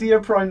my idea,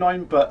 Prime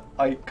 9, but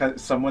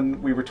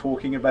we were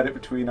talking about it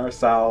between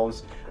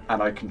ourselves. And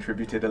I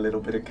contributed a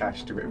little bit of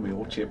cash to it, and we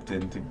all chipped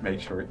in to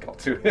make sure it got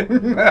to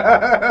him.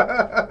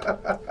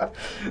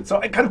 So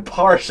I'm kind of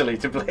partially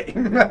to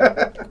blame.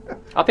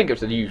 I think it was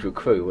the usual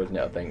crew, wasn't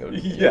it? I think. It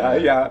was,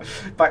 yeah.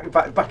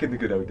 Back in the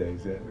good old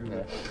days.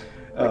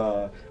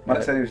 Yeah.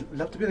 Mike said he'd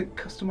love to be able to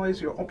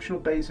customize your optional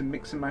bays and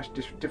mix and match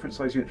different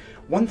size units.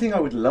 One thing I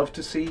would love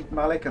to see,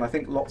 Malik, and I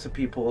think lots of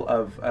people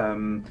have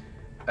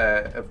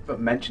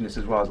mentioned this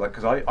as well, is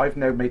because I've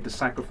now made the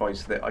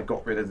sacrifice that I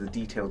got rid of the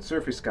detailed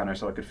surface scanner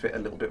so I could fit a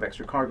little bit of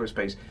extra cargo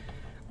space,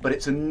 but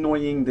it's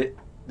annoying that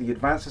the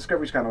advanced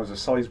discovery scanner was a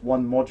size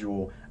 1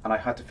 module and I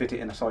had to fit it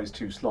in a size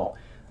 2 slot.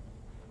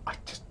 I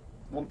just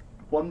want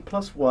 1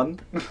 + 1.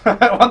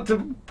 I want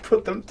to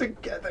put them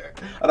together,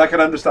 and I can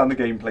understand the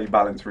gameplay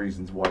balance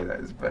reasons why that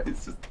is, but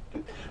it's just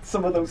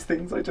some of those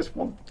things I just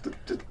want to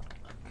just.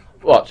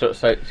 What?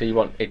 So you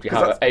want if you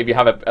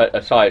have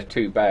a size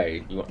 2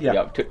 bay, you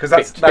want because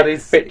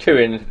fit 2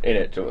 in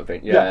it sort of thing.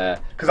 Yeah,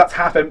 because that's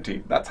half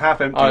empty.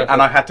 And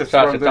I had to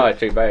throw a size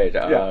 2 bay.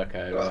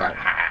 Okay.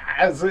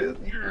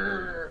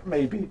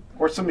 Maybe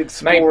or some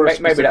explorers.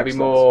 Maybe that'd be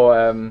more.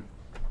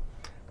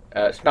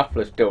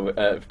 Snuffler's still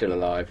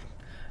alive.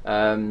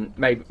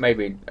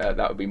 Maybe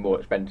that would be more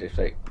expensive.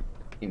 So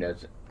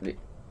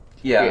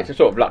it's a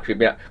sort of luxury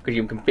because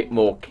you can fit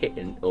more kit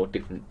in or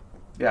different.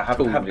 Yeah, have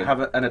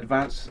an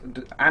advanced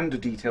and a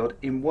detailed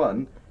in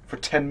one for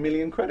 10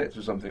 million credits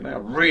or something.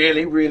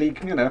 Really,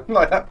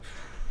 like that.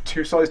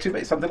 2 size 2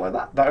 base, something like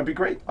that. That would be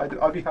great.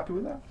 I'd be happy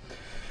with that.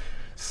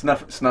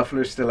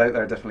 Snuffler's still out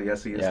there, definitely.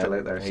 Yes, he is still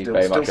out there.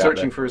 Still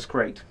searching for his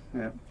crate.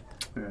 Yeah.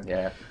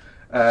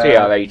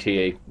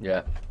 CRATE.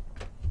 Yeah.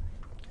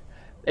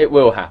 It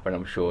will happen.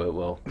 I'm sure it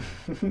will.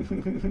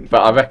 But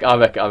I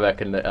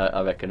reckon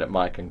that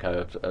Mike and Co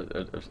have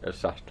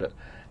sussed that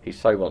he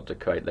so wants to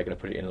create. They're going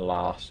to put it in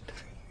last.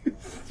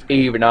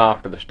 Even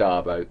after the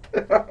starboat.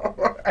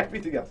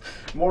 Everything else.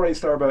 More a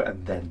starboat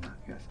and then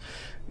yes.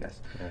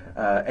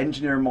 Yeah.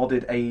 Engineer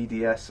modded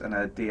AEDS and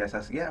a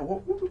DSS. Yeah.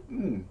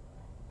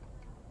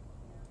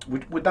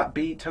 Would that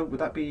be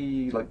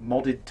like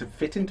modded to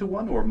fit into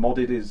one, or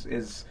modded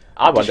is?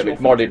 I wonder if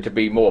it's modded to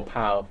be more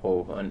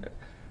powerful and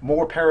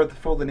more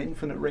powerful than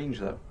infinite range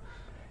though.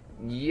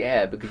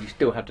 Yeah, because you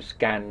still have to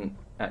scan,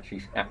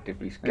 actually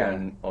actively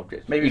scan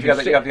objects. Maybe you,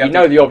 if you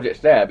know the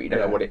object's there, but you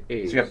don't know what it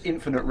is. So you have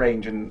infinite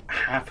range and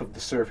half of the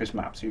surface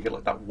map, so you get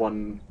like that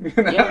one,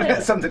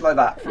 something like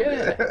that.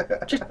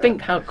 Yeah. Just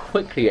think how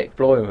quickly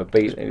exploring would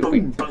be.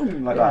 Boom,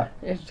 boom, like that.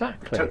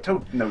 Exactly.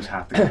 Toad knows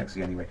half the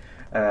galaxy anyway.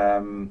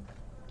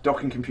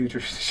 Docking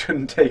computers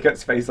shouldn't take up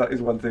space. That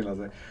is one thing I'll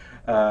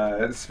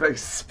say.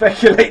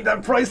 Speculate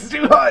that price is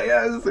too high.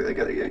 Yes,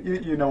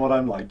 you know what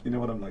I'm like. You know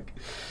what I'm like.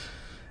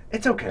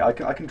 It's okay. I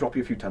can drop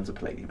you a few tons of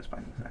palladium. It's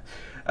fine.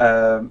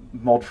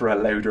 Mod for a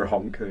louder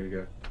honk. There you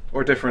go.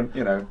 Or different.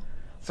 You know.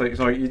 So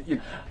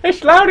you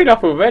it's loud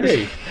enough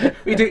already.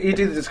 you do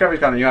the Discovery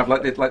Channel. You have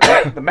like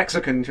the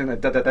Mexican. You know,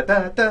 da da da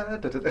da da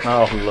da da.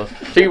 Oh, look.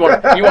 So you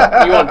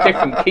want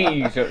different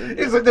keys?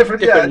 It's a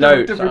different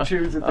notes, different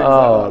tunes and things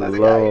like that.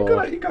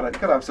 Lord. You gotta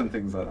have some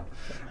things like that.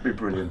 It'd be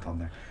brilliant on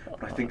there.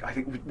 But I think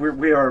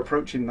we are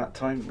approaching that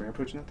time. We're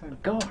approaching that time.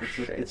 Gosh,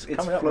 it's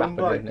coming up flown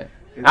by. Isn't it?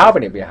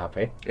 Alvin would be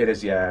happy. It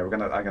is, yeah.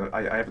 I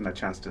haven't had a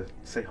chance to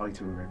say hi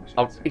to him.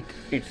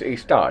 He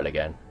started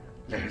again.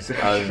 It's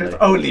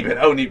only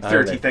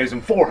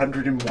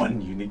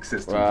 30,401 unique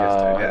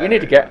systems. You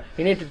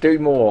need to do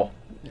more.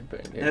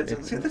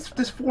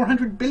 There's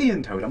 400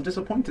 billion, Toad. I'm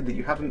disappointed that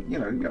you haven't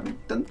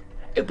done.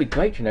 It'd be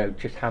great to know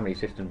just how many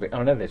systems.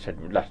 I know they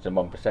said less than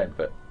 1%,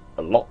 but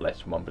a lot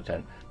less than 1%.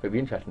 But it'd be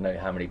interesting to know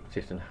how many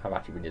systems have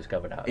actually been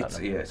discovered out of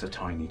that. It's a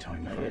tiny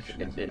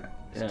fraction.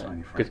 It's a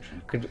tiny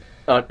fraction. Cause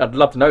I'd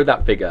love to know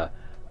that figure.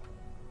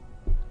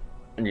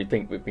 And you'd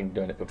think we've been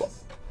doing it for what?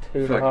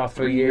 2.5,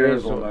 3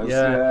 years almost.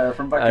 Yeah,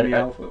 from back in the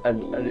alpha.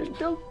 And it's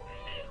still...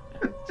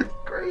 It's just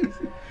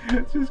crazy.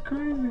 It's just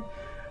crazy.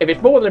 If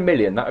it's more than 1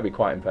 million, that would be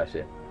quite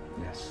impressive.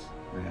 Yes,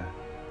 yeah.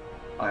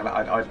 I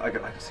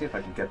can see if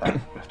I can get that. I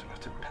have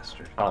to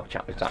pester it. I'll have a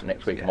chat with that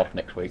next week. I'm off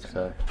next week,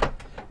 so...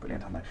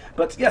 Brilliant on that.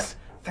 But yes,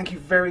 thank you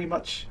very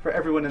much for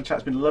everyone in the chat.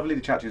 It's been lovely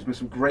to chat to you. There's been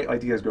some great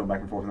ideas going back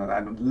and forth on that.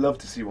 I'd love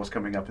to see what's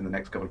coming up in the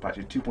next couple of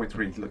patches.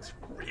 2.3 looks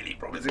really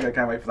promising. I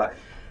can't wait for that.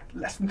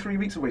 Less than 3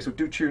 weeks away, so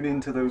do tune in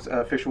to those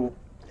official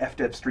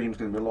FDev streams.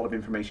 There's going to be a lot of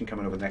information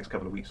coming over the next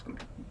couple of weeks. It's going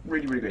to be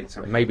really, really great.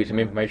 So maybe some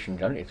information you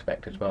don't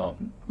expect as well.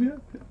 Yeah,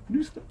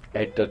 new stuff.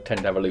 Ed does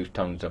tend to have a loose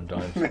tongue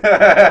sometimes.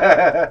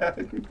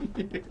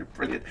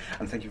 Brilliant,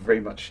 and thank you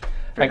very much.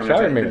 Thanks for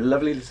having me.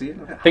 Lovely to see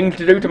you. Things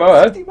to do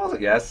tomorrow. Was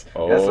it? Yes.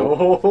 Oh. Yes.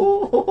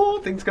 Oh,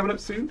 things coming up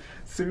soon.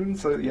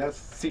 So yes,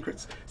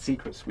 secrets.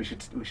 We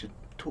should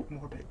talk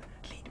more about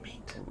lead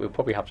meat. We'll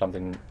probably have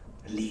something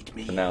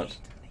announced.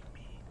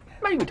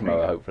 Maybe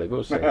tomorrow, hopefully.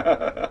 We'll see.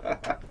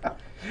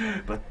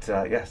 But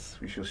yes,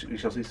 we shall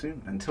see soon.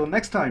 Until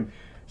next time,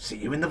 see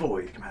you in the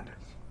void, Commanders.